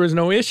there was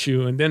no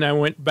issue. And then I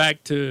went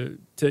back to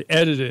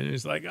edit it, and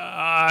it's like,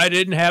 I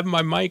didn't have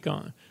my mic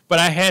on. But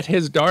I had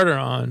his daughter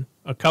on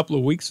a couple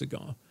of weeks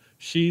ago.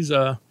 She's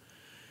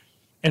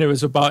and it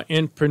was about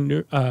being an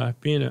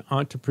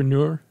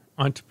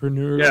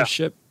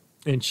entrepreneurship,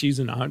 and she's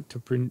an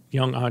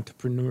young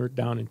entrepreneur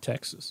down in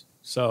Texas.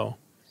 So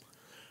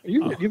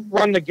you've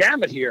run the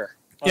gamut here.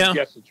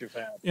 Guests that you've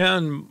had. Yeah,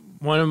 and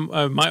one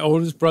of my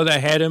oldest brother, I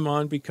had him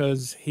on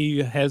because he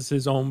has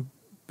his own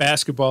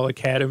basketball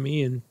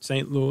academy in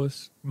St.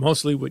 Louis,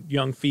 mostly with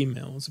young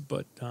females.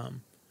 But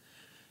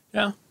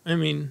yeah, I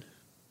mean.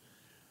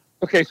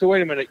 Okay, so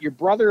wait a minute. Your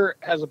brother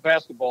has a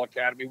basketball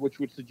academy, which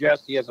would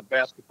suggest he has a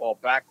basketball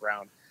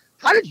background.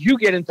 How did you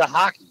get into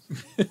hockey?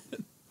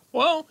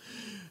 Well,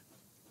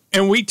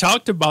 and we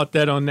talked about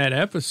that on that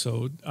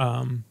episode,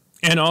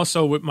 and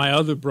also with my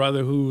other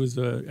brother who was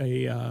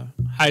a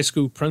high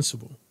school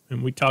principal,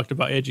 and we talked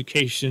about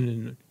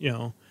education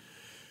and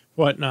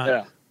whatnot.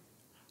 Yeah.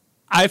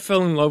 I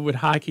fell in love with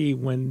hockey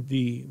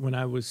when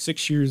I was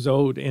 6 years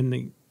old, and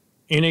the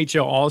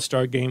NHL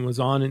All-Star game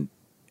was on, and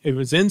it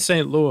was in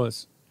St.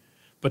 Louis.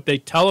 But they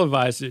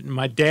televised it, and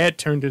my dad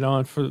turned it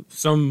on for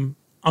some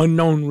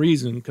unknown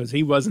reason because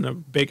he wasn't a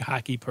big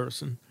hockey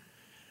person.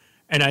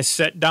 And I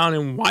sat down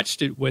and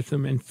watched it with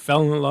him and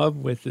fell in love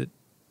with it,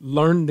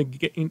 learned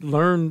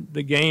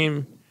the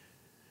game,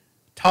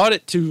 taught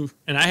it to,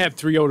 and I have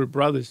 3 older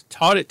brothers,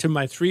 taught it to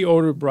my 3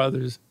 older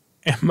brothers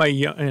and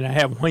and I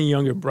have 1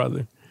 younger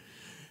brother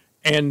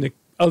and the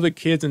other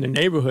kids in the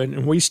neighborhood.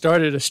 And we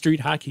started a street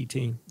hockey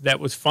team that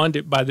was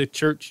funded by the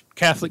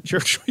Catholic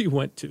church we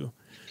went to.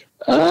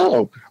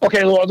 Oh,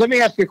 okay. Well, let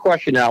me ask you a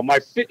question now.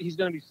 He's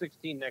going to be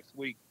 16 next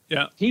week.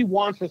 Yeah. He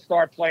wants to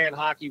start playing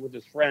hockey with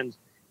his friends.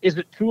 Is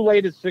it too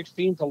late at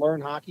 16 to learn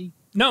hockey?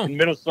 No. In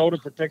Minnesota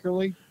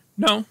particularly?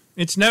 No,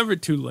 it's never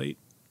too late.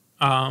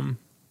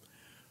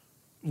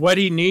 What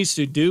he needs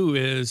to do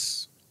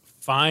is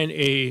find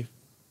a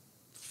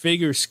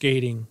figure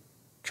skating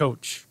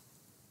coach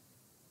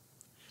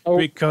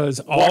because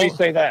why do you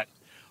say that?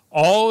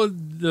 all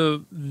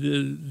the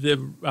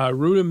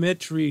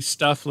rudimentary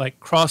stuff like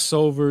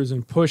crossovers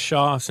and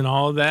push-offs and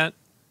all of that,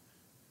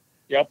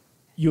 Yep.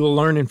 you will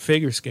learn in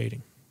figure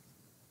skating.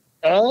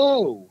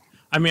 Oh.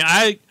 I mean,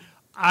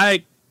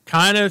 I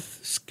kind of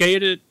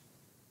skated,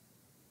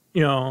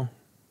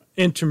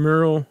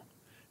 intramural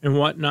and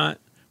whatnot.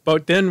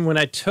 But then when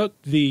I took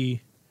the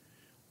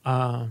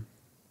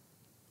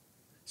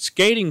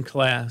skating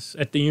class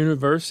at the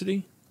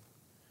university,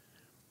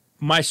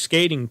 my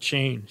skating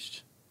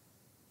changed.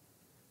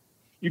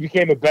 You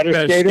became a better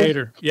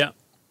skater? Yeah.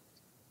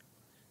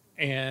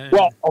 And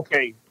Well,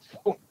 okay.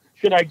 So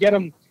should I get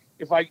him?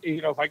 Should I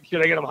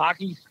get him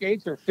hockey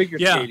skates or figure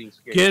skating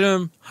skates? Get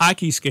him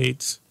hockey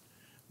skates.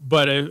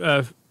 But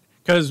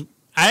because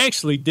I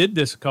actually did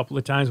this a couple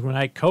of times when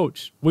I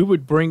coached, we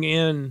would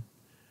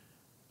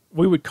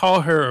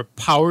call her a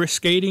power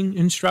skating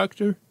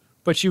instructor,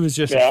 but she was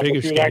just a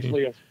figure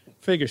skating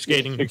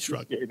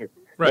instructor.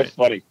 Right. That's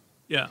funny.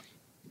 Yeah.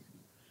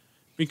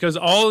 Because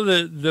all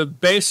the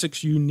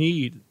basics you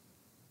need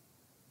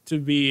to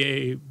be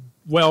a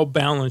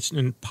well-balanced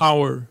and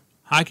power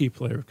hockey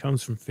player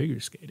comes from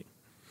figure skating.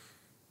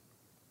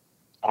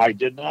 I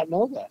did not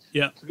know that.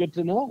 Yeah. It's good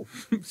to know.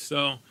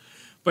 So,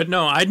 but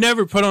no, I'd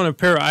never put on a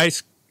pair of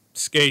ice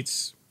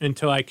skates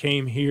until I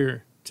came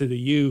here to the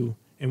U,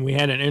 and we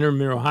had an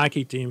intramural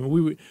hockey team. And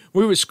we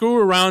would screw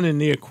around in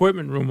the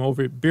equipment room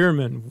over at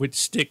Bierman with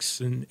sticks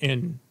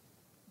and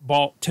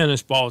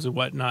tennis balls and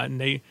whatnot, and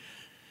they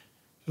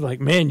were like,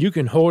 man, you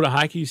can hold a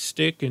hockey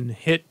stick and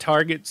hit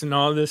targets and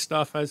all this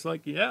stuff. I was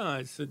like, yeah.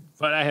 I said,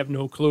 but I have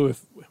no clue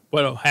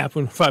what'll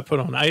happen if I put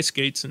on ice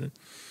skates. And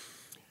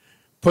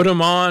put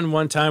them on.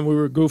 One time we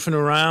were goofing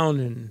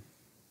around and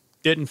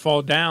didn't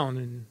fall down.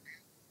 And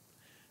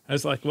I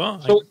was like,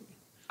 well. So,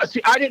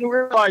 I didn't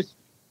realize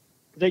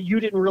that you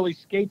didn't really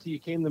skate till you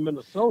came to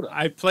Minnesota.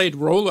 I played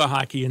roller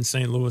hockey in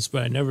St. Louis,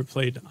 but I never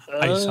played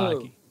ice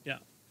hockey. Yeah.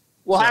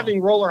 Well,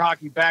 having roller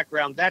hockey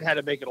background, that had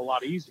to make it a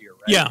lot easier,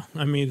 right? Yeah.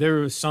 I mean, there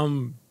was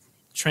some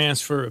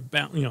transfer of,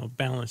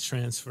 balance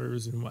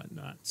transfers and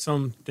whatnot.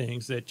 Some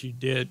things that you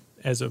did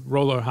as a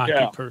roller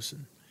hockey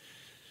person.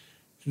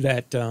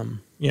 That and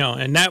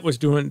that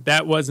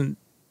wasn't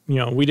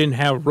we didn't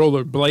have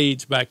roller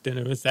blades back then.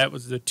 That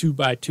was the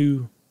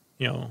 2x2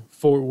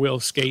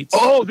 4-wheel skates.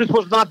 Oh, this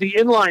was not the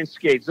inline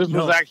skates. This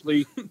was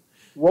actually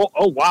oh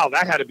wow,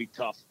 that had to be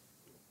tough.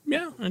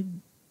 Yeah,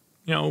 and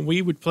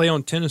we would play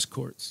on tennis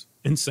courts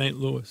in St.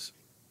 Louis.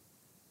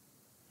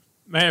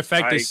 Matter of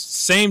fact, the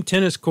same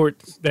tennis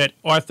court that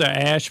Arthur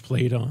Ashe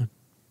played on,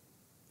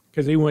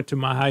 because he went to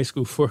my high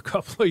school for a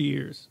couple of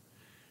years.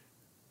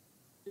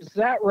 Is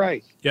that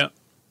right? Yep.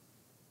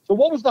 So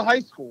what was the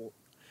high school?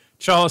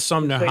 Charles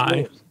Sumner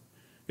High.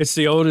 It's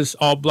the oldest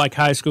all-black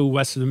high school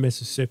west of the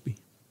Mississippi.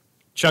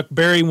 Chuck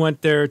Berry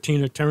went there.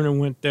 Tina Turner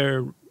went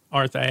there.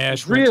 Arthur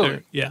Ashe went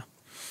there. Yeah.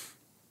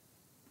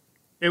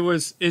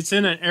 It's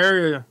in an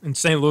area in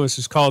St. Louis.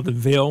 It's called the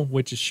Ville,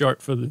 which is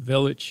short for the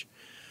Village,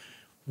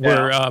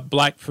 where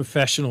black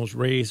professionals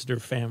raised their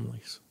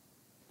families.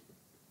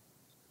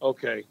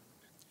 Okay.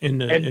 In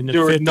the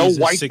there were 50s no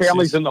white 60s.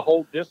 families in the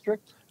whole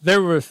district?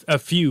 There were a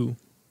few.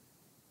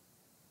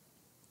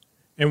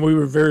 And we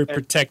were very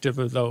protective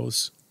of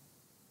those.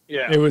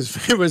 Yeah. It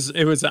was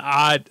an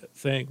odd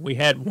thing. We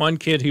had one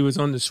kid, he was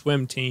on the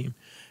swim team,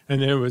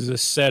 and there was a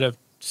set of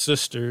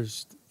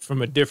sisters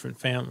from a different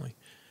family.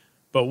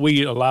 But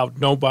we allowed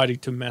nobody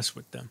to mess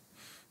with them.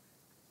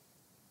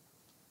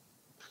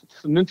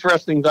 It's an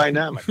interesting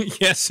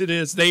dynamic. Yes, it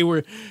is. They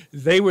were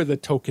the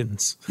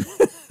tokens.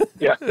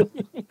 Yeah.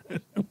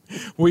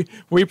 we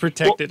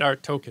protected our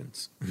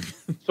tokens.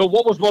 So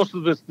what was most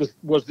of this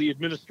was the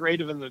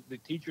administrative and the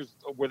teachers,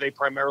 were they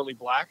primarily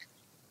black?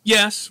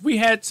 Yes, we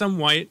had some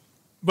white,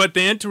 but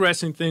the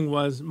interesting thing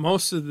was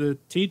most of the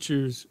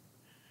teachers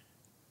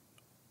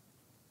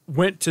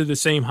went to the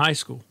same high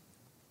school.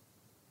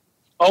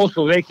 Oh,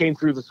 so they came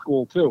through the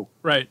school too.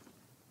 Right.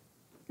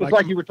 It's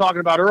like you were talking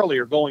about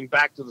earlier, going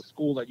back to the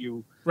school that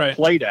you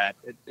played at.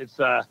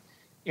 It's I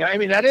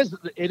mean,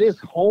 it is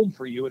home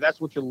for you. That's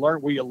what you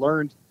learned, where you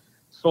learned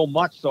so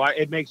much. So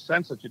it makes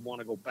sense that you'd want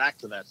to go back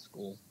to that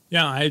school.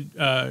 Yeah,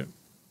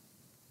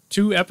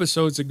 2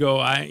 episodes ago,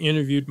 I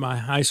interviewed my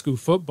high school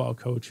football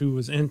coach, who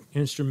was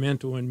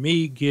instrumental in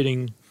me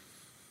getting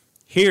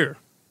here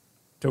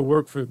to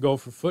work for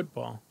Gopher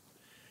football.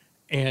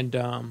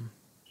 And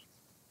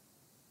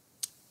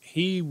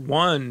he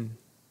won,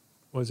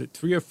 was it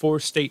 3 or 4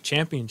 state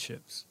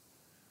championships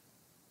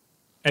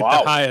at the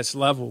highest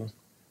level,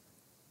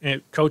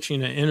 and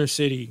coaching an inner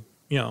city.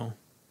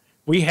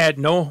 We had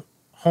no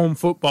home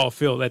football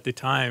field at the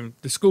time.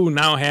 The school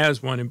now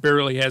has one and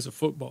barely has a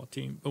football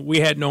team, but we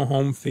had no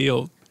home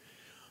field.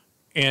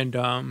 And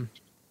our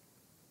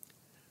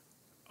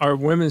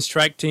women's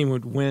track team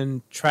would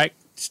win track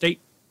state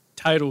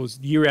titles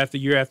year after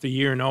year after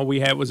year, and all we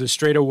had was a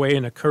straightaway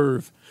and a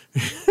curve.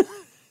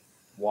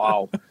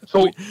 Wow.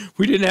 So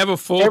we didn't have a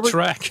full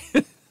track.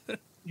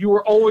 You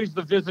were always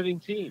the visiting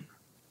team.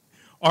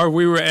 Or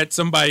we were at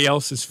somebody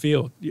else's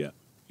field. Yeah.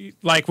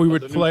 like we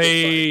would the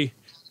play,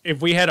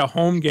 if we had a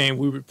home game,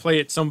 we would play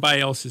at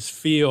somebody else's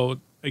field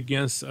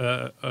against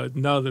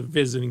another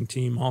visiting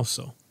team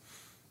also.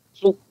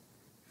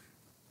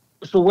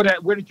 So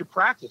where did you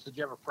practice? Did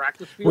you have a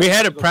practice field? We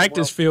had a Did you go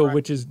practice somewhere else field,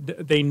 which is,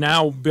 they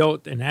now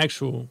built an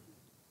actual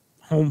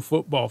home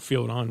football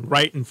field on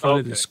right in front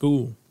of the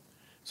school.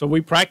 So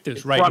we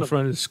practiced right in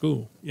front of the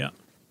school. Yeah.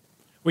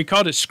 We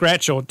called it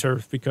scratch-all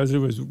turf because it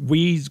was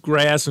weeds,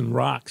 grass, and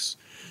rocks.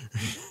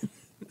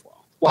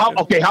 Well,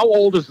 how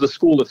old is the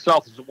school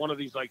itself? Is it one of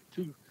these like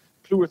two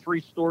or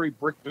three story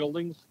brick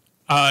buildings?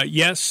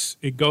 Yes,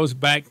 it goes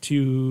back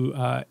to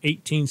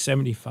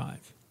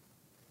 1875.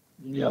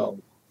 No.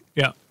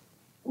 Yeah.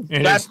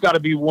 And That's got to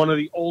be one of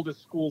the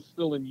oldest schools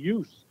still in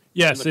use.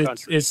 Yes, in the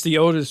country. it's the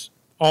oldest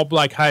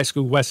all-black high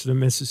school west of the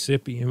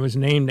Mississippi. It was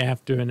named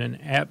after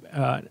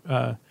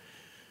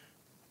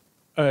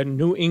a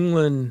New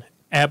England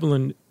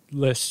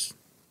abolitionist.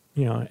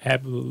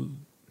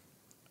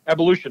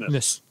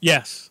 Abolitionist.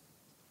 Yes.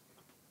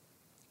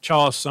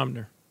 Charles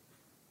Sumner.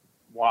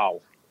 Wow.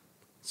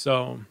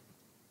 So.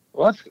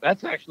 Well,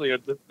 that's actually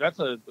an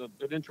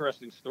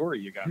interesting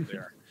story you got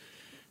there.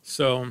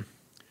 So,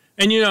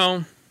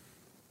 and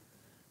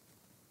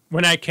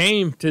when I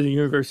came to the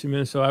University of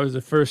Minnesota, I was the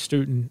first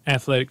student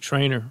athletic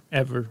trainer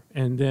ever,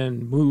 and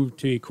then moved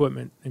to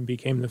equipment and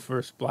became the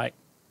first black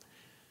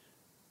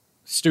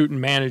student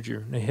manager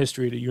in the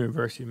history of the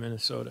University of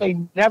Minnesota. They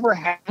never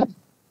had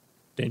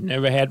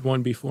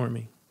one before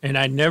me, and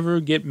I never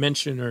get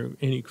mentioned or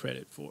any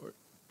credit for it.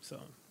 So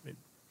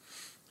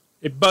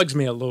it bugs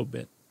me a little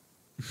bit.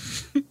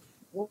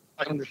 Well,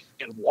 I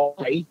understand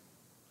why.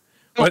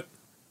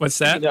 What's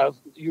that?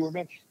 You were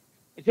mentioning.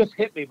 It just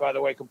hit me, by the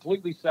way.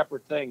 Completely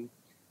separate thing.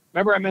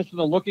 Remember, I mentioned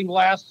the Looking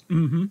Glass.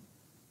 Mm-hmm.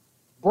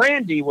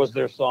 Brandy was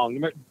their song.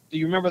 Do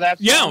you remember that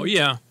song?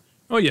 Yeah.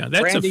 Oh yeah,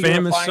 that's Brandy, a famous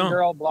you're a fine song.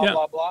 Girl, blah yeah.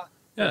 blah blah.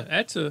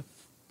 Yeah,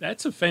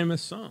 that's a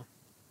famous song.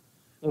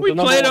 We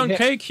played on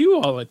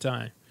KQ all the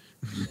time.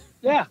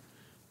 Yeah,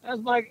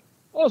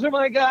 those are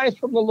my guys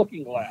from the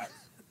Looking Glass.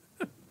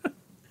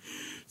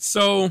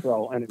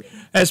 So anyway.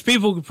 As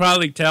people could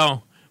probably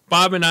tell,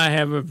 Bob and I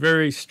have a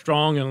very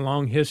strong and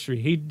long history.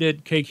 He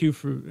did KQ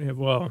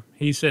for,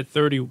 he said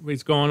 30,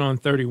 it's going on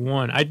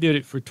 31. I did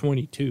it for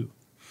 22.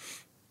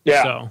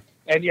 Yeah. So.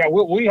 And yeah,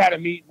 we had a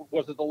meet,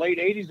 was it the late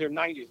 80s or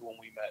 90s when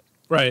we met?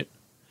 Right.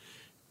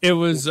 It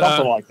was.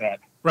 Something like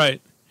that.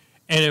 Right.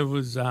 And it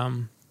was,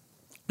 and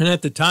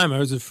at the time I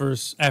was the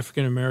first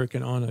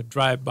African-American on a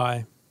drive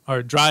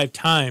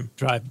time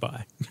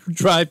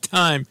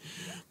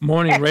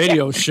morning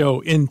radio show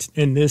in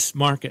this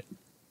market.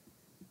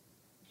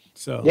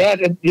 So yeah,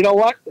 you know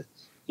what?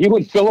 You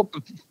and Philip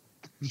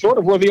sort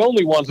of were the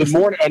only ones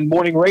on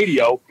morning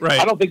radio. Right.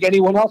 I don't think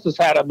anyone else has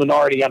had a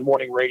minority on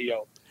morning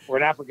radio or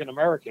an African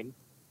American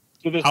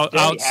to this day.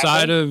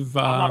 Outside of,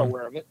 I'm not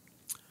aware of it.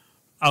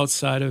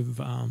 Outside of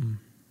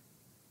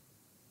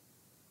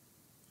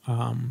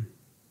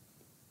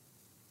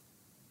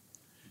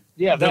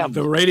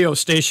the radio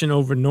station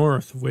over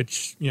north,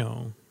 which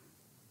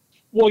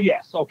Well,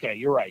 yes, okay,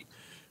 you're right.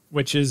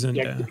 Which isn't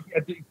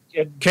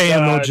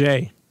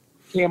KMOJ.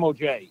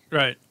 KMOJ.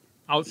 Right.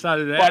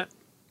 Outside of that, but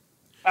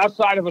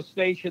outside of a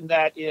station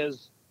that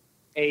is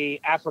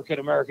a African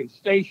American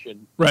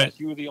station, right? Yes,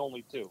 you were the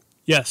only two.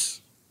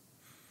 Yes.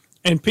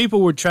 And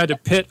people would try to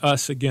pit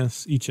us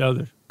against each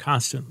other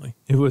constantly.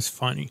 It was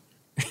funny.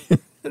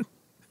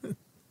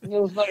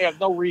 There was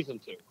no reason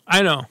to.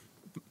 I know.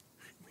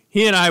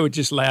 He and I would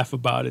just laugh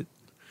about it.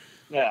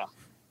 Yeah.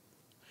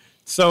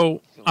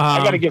 So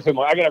I got to give him.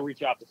 I got to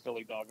reach out to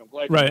Philly Dog. I'm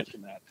glad you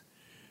mentioned that.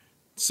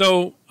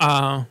 So,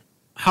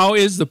 how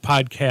is the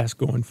podcast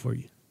going for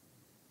you?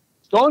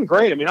 It's going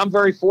great. I mean, I'm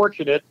very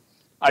fortunate.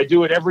 I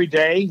do it every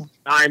day.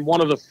 I'm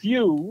one of the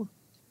few.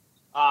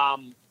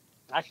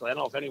 Actually, I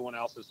don't know if anyone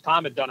else has.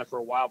 Tom had done it for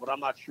a while, but I'm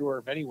not sure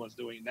if anyone's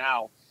doing it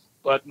now.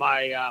 But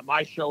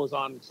my show is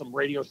on some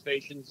radio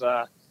stations.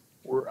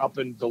 We're up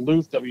in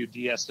Duluth,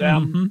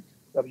 WDSM,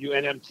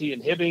 WNMT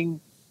in Hibbing,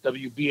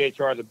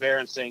 WBHR The Bear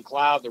in St.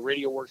 Cloud, the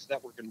Radio Works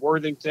Network in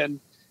Worthington.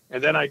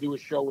 And then I do a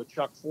show with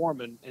Chuck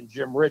Foreman and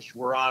Jim Rich.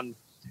 We're on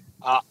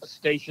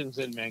stations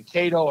in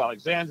Mankato,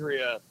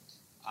 Alexandria,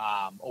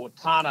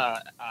 Owatonna.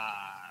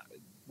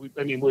 We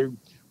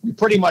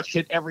pretty much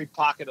hit every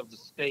pocket of the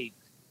state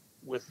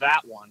with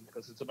that one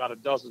because it's about a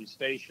dozen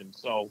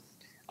stations. So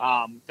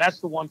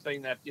that's the one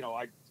thing that,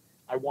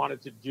 I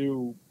wanted to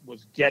do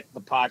was get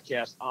the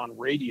podcast on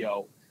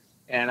radio.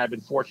 And I've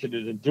been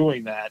fortunate in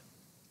doing that,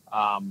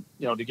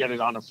 to get it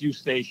on a few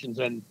stations.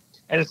 And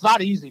it's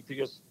not easy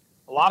because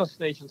a lot of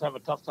stations have a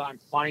tough time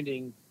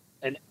finding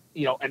an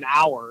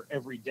hour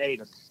every day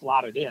to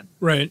slot it in.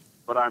 Right.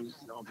 But I'm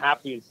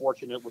happy and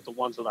fortunate with the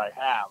ones that I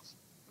have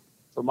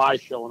for my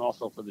show and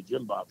also for the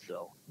Jim Bob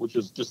show, which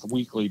is just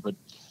weekly. But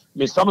I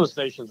mean, some of the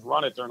stations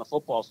run it during the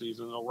football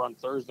season. They'll run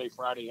Thursday,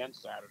 Friday, and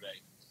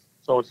Saturday.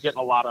 So it's getting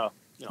a lot of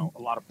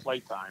play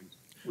time,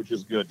 which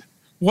is good.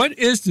 What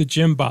is the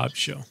Jim Bob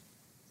show?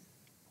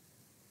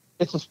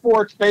 It's a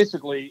sports,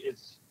 basically. A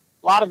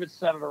lot of it's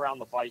centered around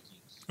the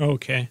Vikings.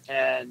 Okay.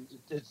 And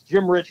it's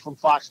Jim Rich from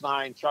Fox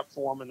 9, Chuck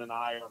Foreman, and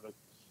I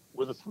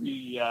were the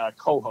three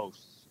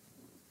co-hosts.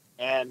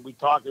 And we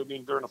talk,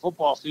 during the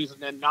football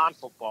season and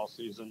non-football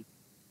season,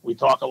 we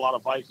talk a lot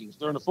of Vikings.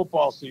 During the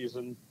football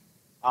season,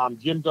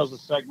 Jim does a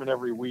segment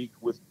every week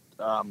with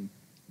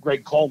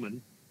Greg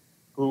Coleman,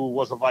 who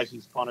was a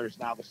Vikings punter, is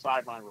now the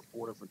sideline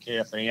reporter for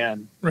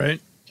KFAN. Right.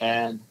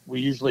 And we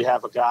usually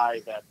have a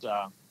guy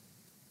that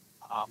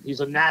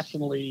he's a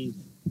nationally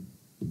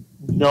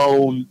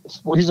known.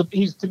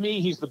 He's to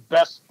me, he's the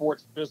best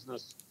sports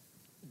business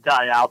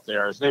guy out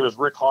there. His name is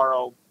Rick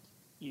Harrow.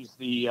 He's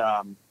the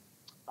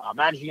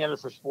managing editor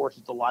for sports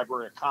at the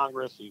Library of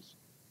Congress. He's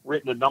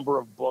written a number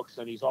of books,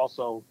 and he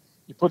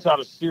puts out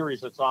a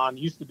series that's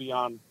used to be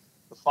on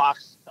the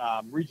Fox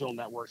regional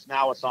networks.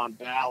 Now it's on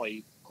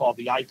Valley, called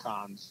The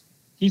Icons.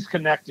 He's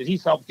connected.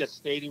 He's helped get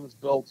stadiums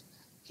built.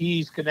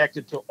 He's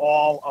connected to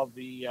all of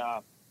the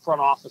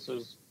front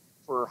offices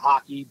for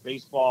hockey,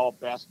 baseball,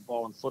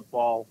 basketball, and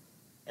football.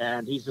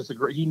 And he's just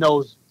he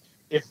knows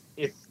if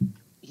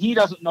he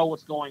doesn't know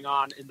what's going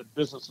on in the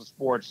business of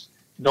sports,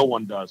 no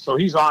one does. So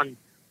he's on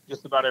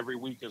just about every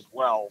week as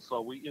well.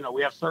 So we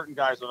have certain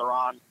guys that are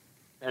on,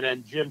 and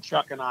then Jim,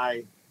 Chuck, and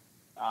I,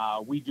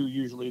 we do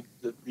usually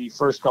the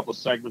first couple of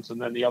segments,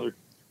 and then the other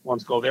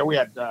ones go there. We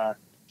had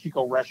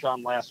Chico Resch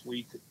on last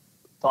week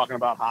talking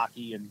about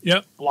hockey, and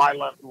Bly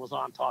Levin was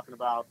on talking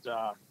about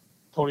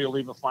Tony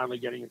Oliva finally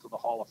getting into the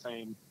Hall of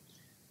Fame.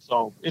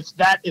 So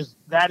that is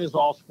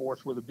all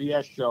sports. We're the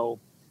BS show.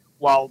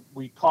 While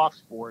we talk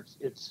sports,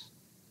 it's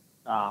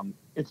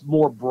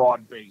more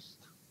broad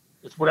based.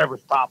 It's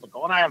whatever's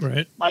topical. And I have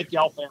Mike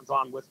Gelfand's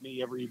on with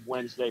me every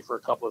Wednesday for a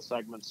couple of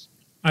segments.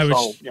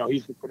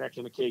 He's the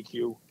connection to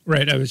KQ.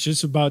 Right. I was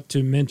just about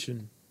to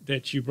mention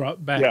that you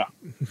brought back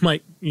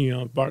Mike.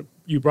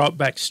 You brought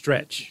back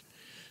Stretch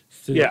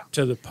to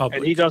the public.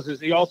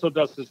 And he also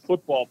does his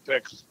football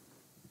picks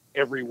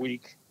every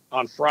week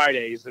on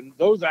Fridays, and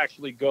those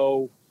actually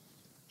go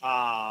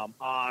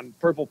on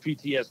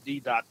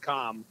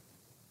purpleptsd.com.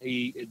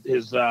 He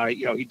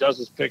does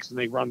his picks, and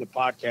they run the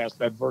podcast,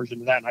 that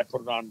version of that, and I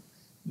put it on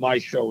my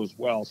show as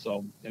well.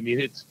 So I mean,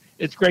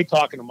 it's great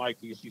talking to Mike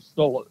because he's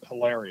still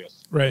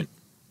hilarious. Right.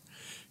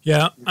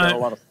 Yeah. He's got a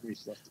lot of free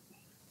stuff.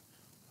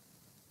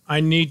 I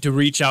need to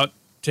reach out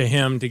to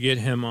him to get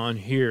him on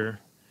here,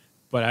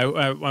 but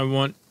I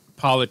want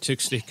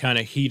politics to kind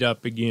of heat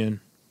up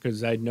again,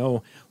 because I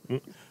know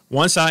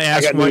once I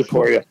ask got news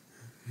for you.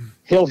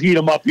 He'll heat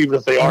them up even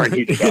if they aren't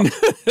heated up.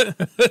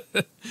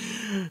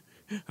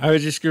 I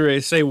was just going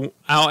to say,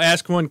 I'll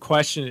ask one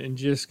question and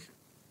just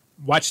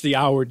watch the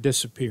hour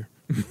disappear.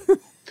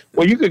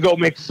 Well, you could go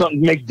make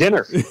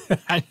dinner.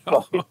 I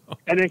know.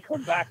 And then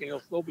come back and he'll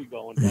still be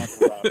going.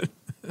 About it.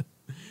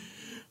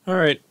 All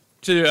right.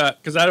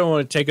 Because I don't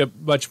want to take up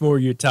much more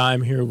of your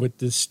time here with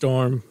this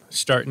storm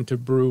starting to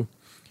brew.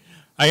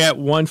 I got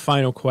one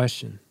final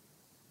question.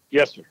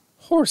 Yes, sir.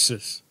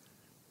 Horses.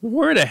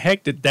 Where the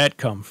heck did that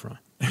come from?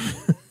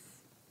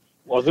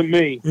 Wasn't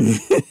me.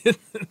 It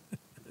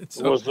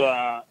was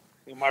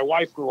my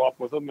wife grew up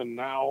with them, and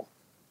now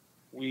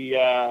we've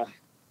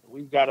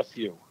got a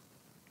few,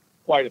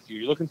 quite a few.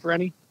 You looking for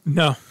any?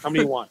 No. How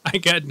many you want? I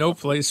got no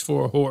place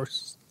for a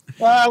horse.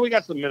 We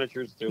got some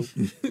miniatures too.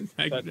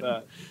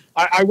 But,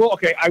 I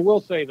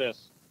will say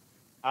this.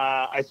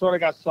 I sort of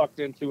got sucked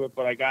into it,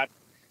 but I got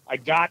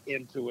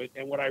into it,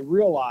 and what I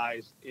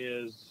realized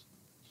is,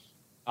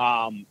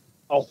 a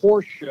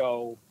horse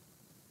show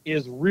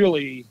is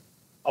really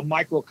a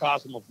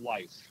microcosm of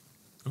life.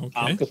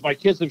 Okay. Because my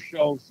kids have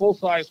shown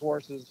full-size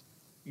horses,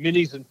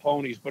 minis, and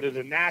ponies, but at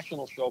a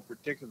national show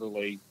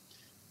particularly,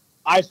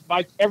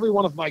 every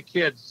one of my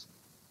kids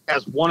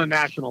has won a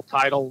national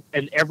title,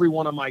 and every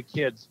one of my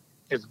kids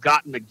has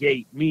gotten a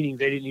gate, meaning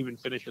they didn't even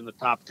finish in the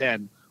top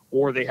 10,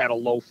 or they had a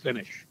low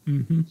finish.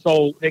 Mm-hmm.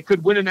 So they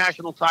could win a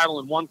national title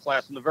in one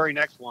class, and the very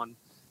next one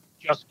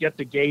just get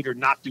the gate or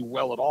not do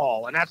well at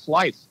all, and that's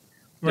life.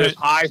 Right. There's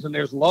highs and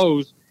there's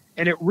lows,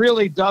 and it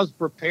really does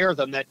prepare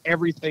them that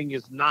everything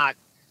is not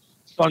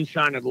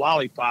sunshine and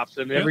lollipops,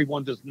 and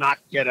everyone does not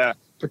get a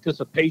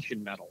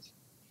participation medal.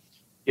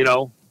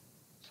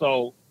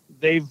 So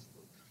they've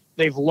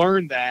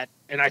learned that,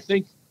 and I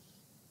think,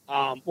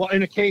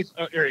 in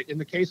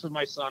the case of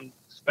my son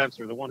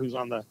Spencer, the one who's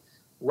on the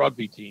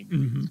rugby team,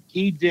 mm-hmm.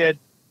 he did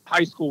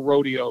high school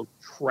rodeo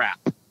trap.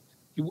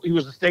 He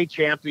was a state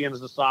champion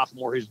as a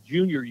sophomore. His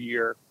junior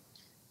year,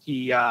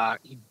 he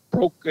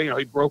broke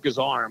his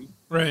arm,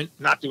 right,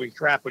 not doing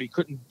trap, but he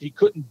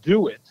couldn't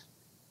do it.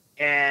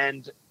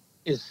 And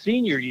his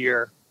senior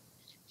year,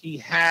 he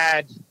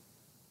had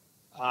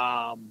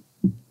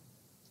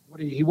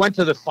he went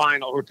to the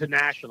final or to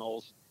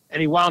nationals,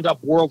 and he wound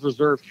up world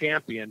reserve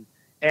champion.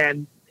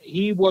 And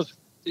it was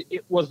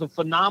a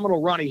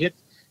phenomenal run. He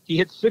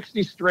hit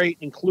 60 straight,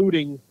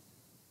 including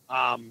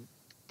 10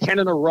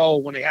 in a row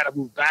when they had to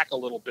move back a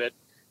little bit.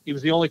 He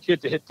was the only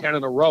kid to hit 10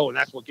 in a row, and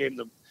that's what gave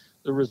him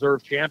the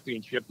reserve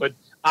championship. But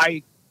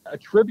I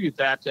attribute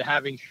that to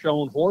having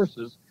shown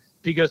horses,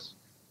 because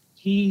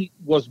he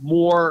was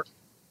more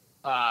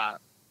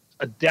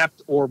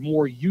adept or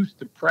more used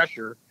to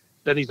pressure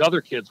than these other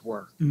kids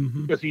were.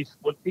 Because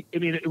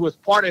it was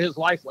part of his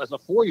life as a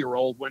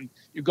 4-year-old when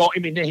you go,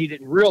 he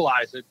didn't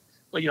realize it,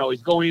 but,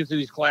 he's going into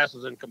these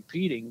classes and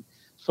competing.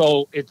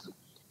 So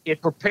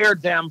it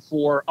prepared them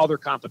for other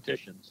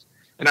competitions.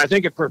 And I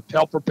think it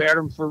helped prepare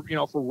him for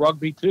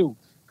rugby too,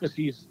 because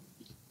he's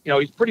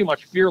pretty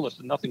much fearless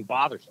and nothing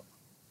bothers him.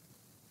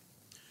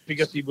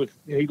 Because he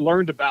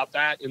learned about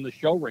that in the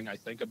show ring, I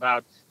think,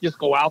 about just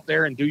go out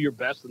there and do your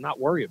best and not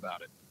worry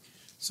about it.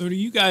 So do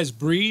you guys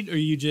breed or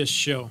you just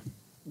show?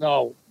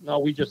 No,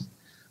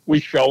 we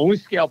show. And we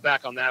scale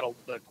back on that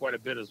quite a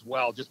bit as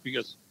well, just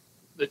because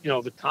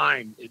the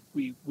time.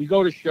 We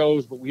go to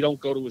shows, but we don't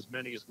go to as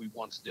many as we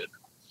once did.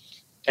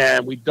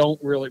 And we don't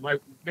really.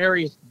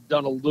 Mary has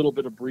done a little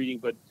bit of breeding,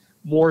 but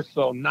more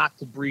so not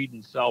to breed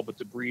and sell, but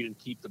to breed and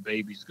keep the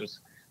babies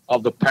because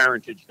of the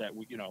parentage that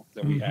we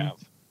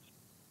have.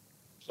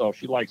 So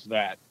she likes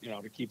that,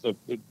 to keep the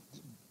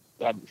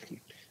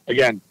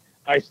again,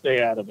 I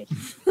stay out of it,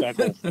 that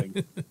whole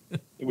thing.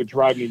 It would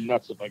drive me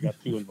nuts if I got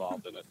too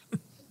involved in it.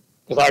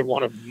 Because I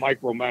want to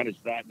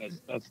micromanage that, and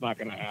that's not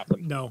going to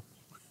happen. No.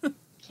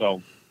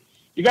 So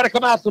you got to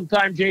come out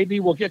sometime,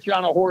 JB. We'll get you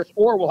on a horse,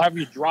 or we'll have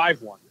you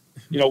drive one,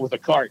 with a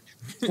cart.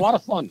 It's a lot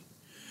of fun.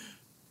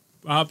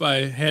 Bob,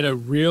 I had a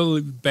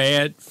really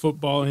bad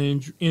football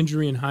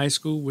injury in high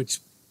school,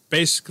 which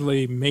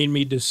basically made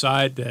me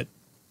decide that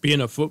being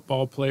a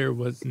football player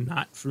was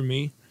not for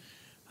me.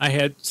 I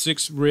had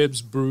 6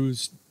 ribs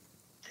bruised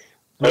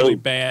really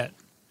bad.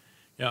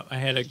 Yeah, I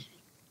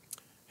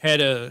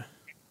had a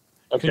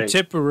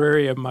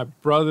contemporary of my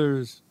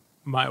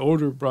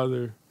older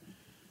brother,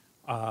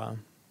 because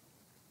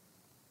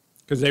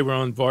they were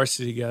on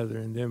varsity together.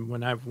 And then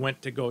when I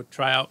went to go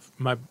try out,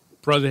 my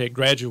brother had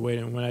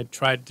graduated, and when I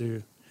tried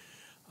to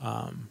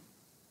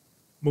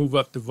move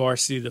up to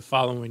varsity the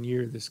following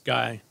year, this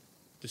guy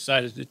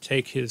decided to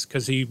take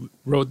because he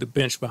rode the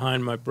bench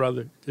behind my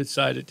brother,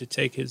 decided to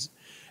take his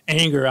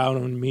anger out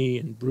on me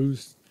and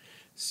bruised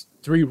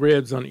 3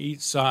 ribs on each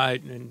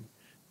side. And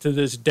to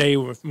this day,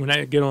 when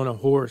I get on a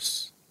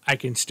horse, I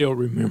can still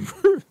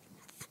remember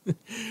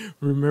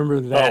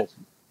that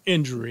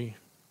injury.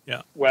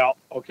 Yeah. Well,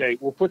 okay,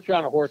 we'll put you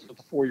on a horse with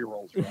the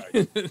 4-year-olds,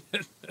 right?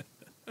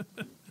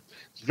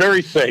 It's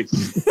very safe.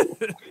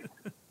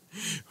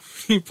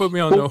 He put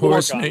me on the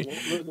horse named.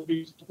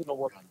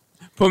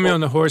 Put me on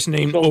the horse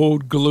named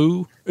Old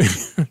Glue.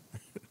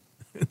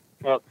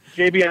 Well,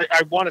 JB,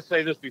 I want to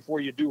say this before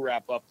you do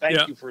wrap up.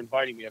 Thank you for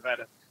inviting me. I've had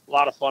a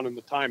lot of fun, and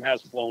the time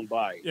has flown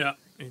by. Yeah,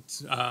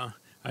 it's. I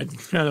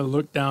kind of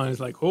looked down and it's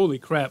like, holy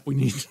crap, we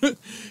need to.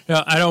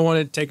 I don't want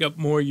to take up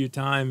more of your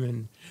time,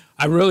 and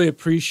I really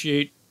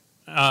appreciate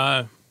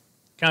kind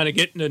of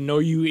getting to know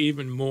you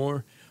even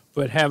more,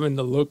 but having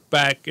to look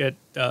back at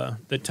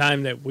the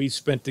time that we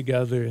spent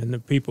together and the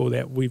people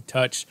that we've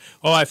touched.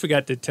 Oh, I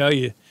forgot to tell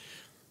you.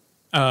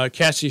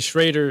 Cassie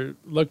Schrader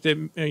looked at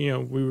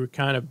we were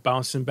kind of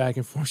bouncing back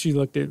and forth. She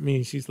looked at me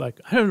and she's like,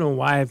 I don't know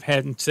why I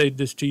hadn't said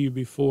this to you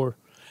before.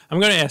 I'm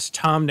going to ask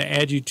Tom to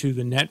add you to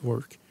the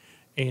network,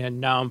 and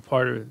now I'm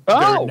part of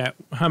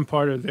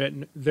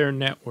their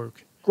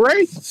network.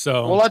 Great.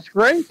 So well, that's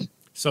great.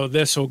 So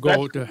this will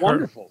go to her.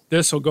 Wonderful.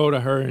 This will go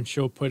to her, and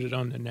she'll put it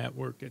on the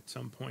network at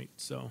some point.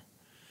 So,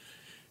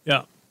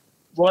 yeah.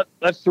 Well,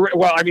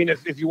 well. I mean,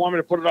 if you want me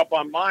to put it up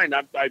on mine,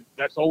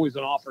 that's always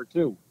an offer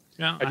too.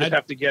 Yeah, I just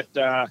have to get.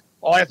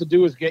 All I have to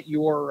do is get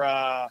your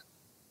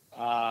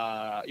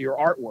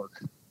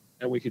artwork,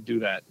 and we could do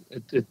that.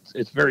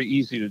 It's very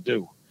easy to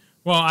do.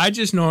 Well, I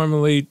just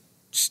normally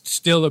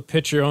steal a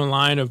picture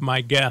online of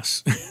my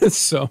guests.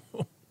 So.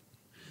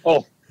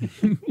 Oh.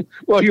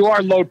 Well, you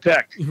are low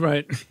tech,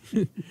 right?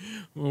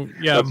 Well,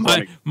 yeah.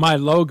 My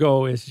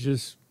logo is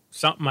just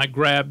something I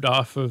grabbed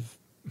off of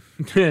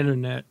the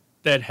internet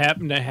that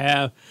happened to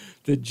have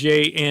the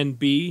J and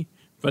B,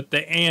 but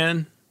the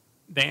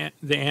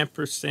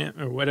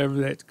ampersand or whatever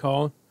that's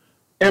called.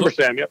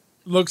 Ampersand, yep.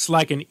 Looks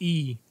like an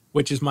E,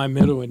 which is my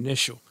middle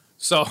initial.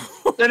 So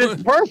then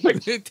it's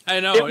perfect. I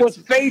know. It was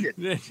faded.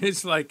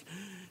 It's like,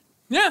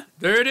 yeah,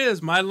 there it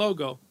is, my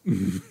logo.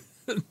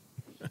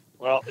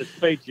 Well, it's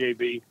fate,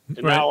 JB.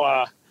 And now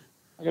I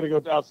got to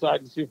go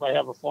outside and see if I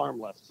have a farm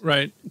left.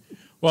 Right.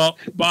 Well,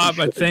 Bob,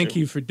 I thank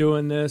you for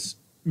doing this.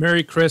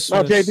 Merry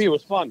Christmas. No, JB, it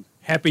was fun.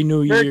 Happy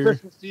New Year. Merry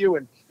Christmas to you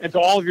and to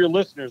all of your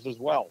listeners as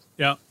well.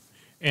 Yeah.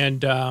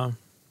 And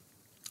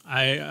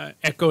I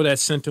echo that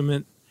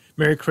sentiment.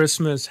 Merry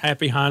Christmas,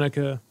 Happy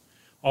Hanukkah,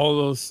 all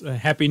those.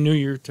 Happy New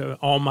Year to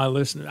all my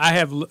listeners. I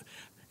have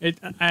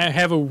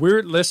a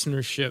weird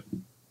listenership.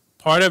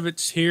 Part of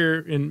it's here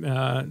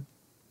in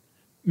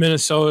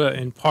Minnesota,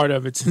 and part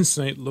of it's in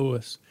St.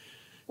 Louis.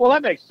 Well,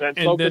 that makes sense.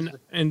 And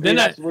then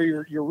that's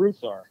where your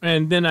roots are.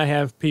 And then I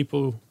have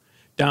people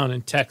down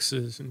in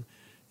Texas, and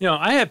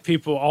I have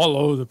people all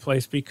over the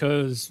place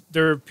because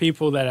there are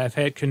people that I've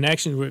had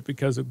connections with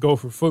because of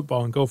Gopher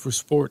football and Gopher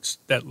sports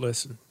that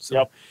listen. So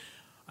yep.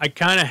 I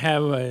kind of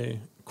have a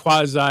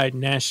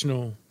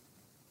quasi-national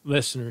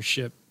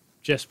listenership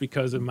just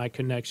because of my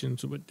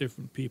connections with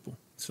different people.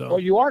 So Well,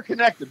 you are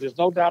connected. There's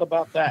no doubt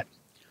about that.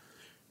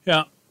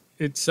 yeah,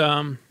 it's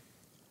every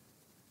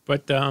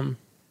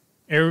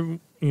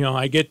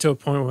I get to a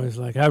point where it's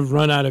like I've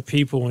run out of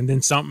people, and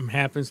then something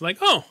happens. Like,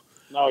 oh,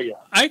 No, yeah.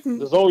 I can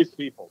There's always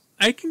people.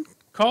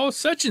 call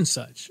such and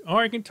such,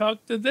 or I can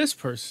talk to this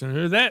person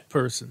or that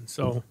person.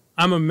 So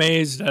I'm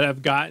amazed that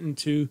I've gotten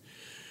to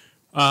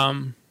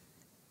the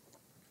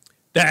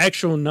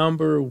actual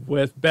number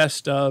with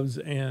best ofs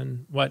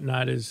and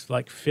whatnot is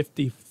like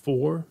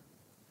 54,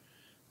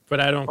 but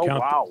I don't count.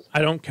 Wow.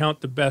 I don't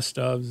count the best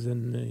ofs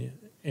and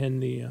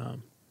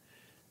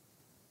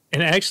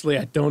actually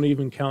I don't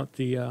even count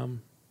the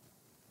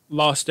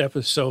lost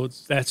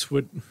episodes. That's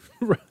what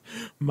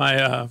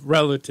my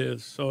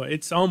relatives. So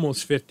it's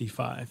almost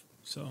 55.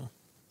 So,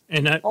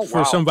 and that,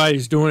 for somebody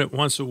who's doing it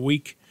once a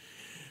week,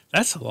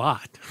 that's a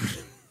lot.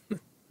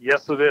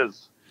 Yes, it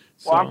is.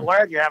 Well, I'm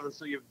glad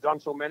you've done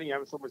so many, you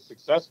having so much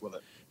success with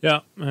it.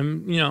 Yeah,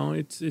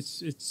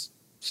 it's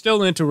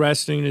still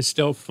interesting. It's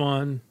still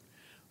fun.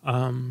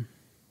 And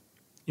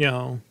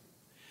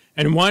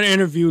one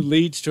interview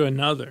leads to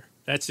another.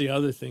 That's the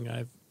other thing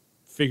I've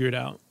figured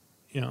out.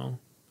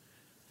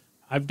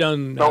 I've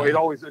done. No,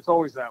 it's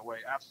always that way.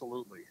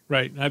 Absolutely.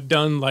 Right. I've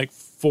done like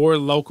 4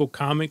 local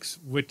comics,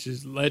 which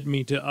has led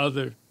me to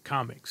other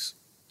comics.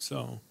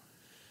 So.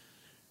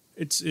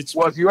 It's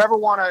well, if you ever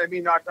want to,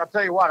 I'll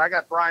tell you what, I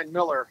got Brian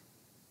Miller.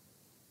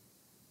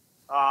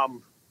 I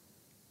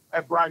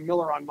have Brian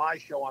Miller on my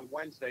show on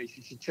Wednesdays.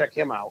 You should check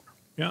him out.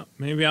 Yeah,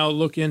 maybe I'll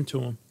look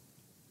into him.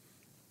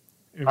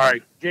 All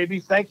right,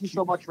 JB, thank you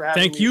so much for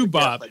having me. Thank you,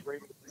 Bob.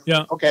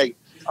 Yeah. Okay.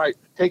 All right,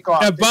 take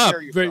off. Take Bob,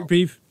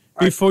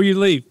 before you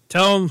leave,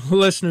 tell the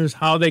listeners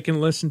how they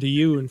can listen to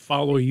you and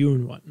follow you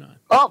and whatnot.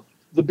 Oh,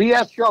 the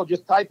BS Show.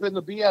 Just type in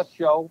the BS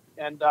Show,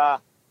 and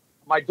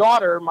my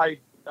daughter, my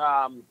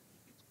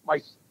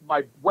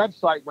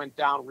website went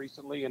down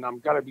recently, and I'm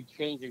going to be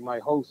changing my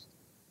host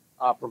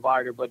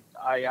provider. But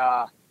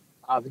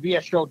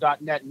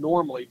thebsshow.net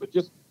normally, but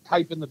just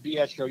type in the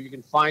BS Show. You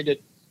can find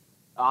it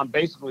on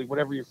basically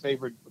whatever your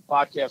favorite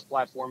podcast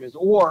platform is,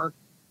 or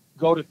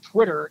go to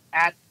Twitter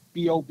at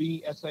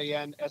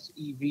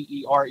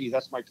BOBSANSEVERE.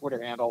 That's my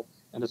Twitter handle,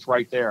 and it's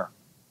right there.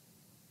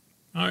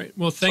 All right.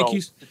 Well, thank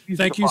you,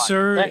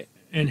 sir,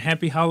 and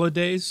happy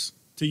holidays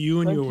to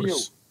you and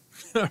yours.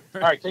 All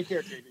right. Take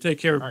care, JB. Take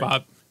care, All Bob.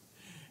 Right.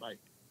 Bye.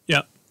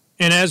 Yeah.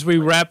 And as we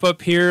wrap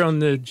up here on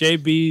the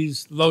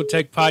Jaybees Low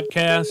Tech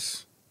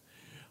Podcast,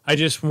 I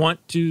just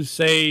want to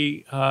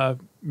say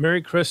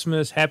Merry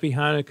Christmas, Happy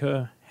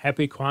Hanukkah,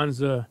 Happy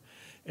Kwanzaa,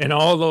 and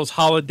all those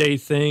holiday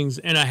things,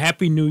 and a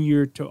Happy New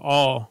Year to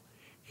all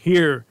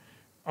here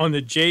on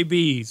the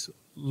Jaybees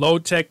Low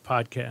Tech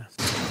Podcast.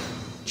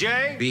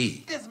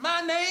 J.B. is my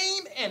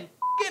name, and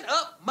f***ing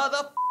up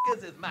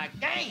motherfuckers is my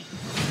game.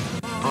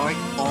 Art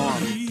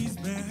on.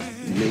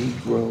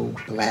 Negro,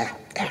 black,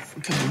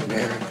 African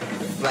American,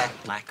 black.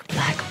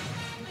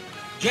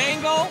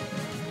 Django.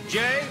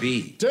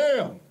 J.B.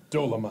 Damn,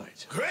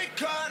 Dolomite. Great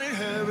God in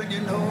heaven, you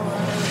know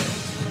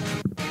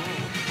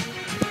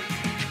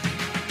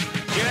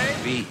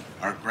J.B.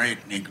 Our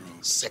great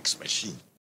Negro sex machine.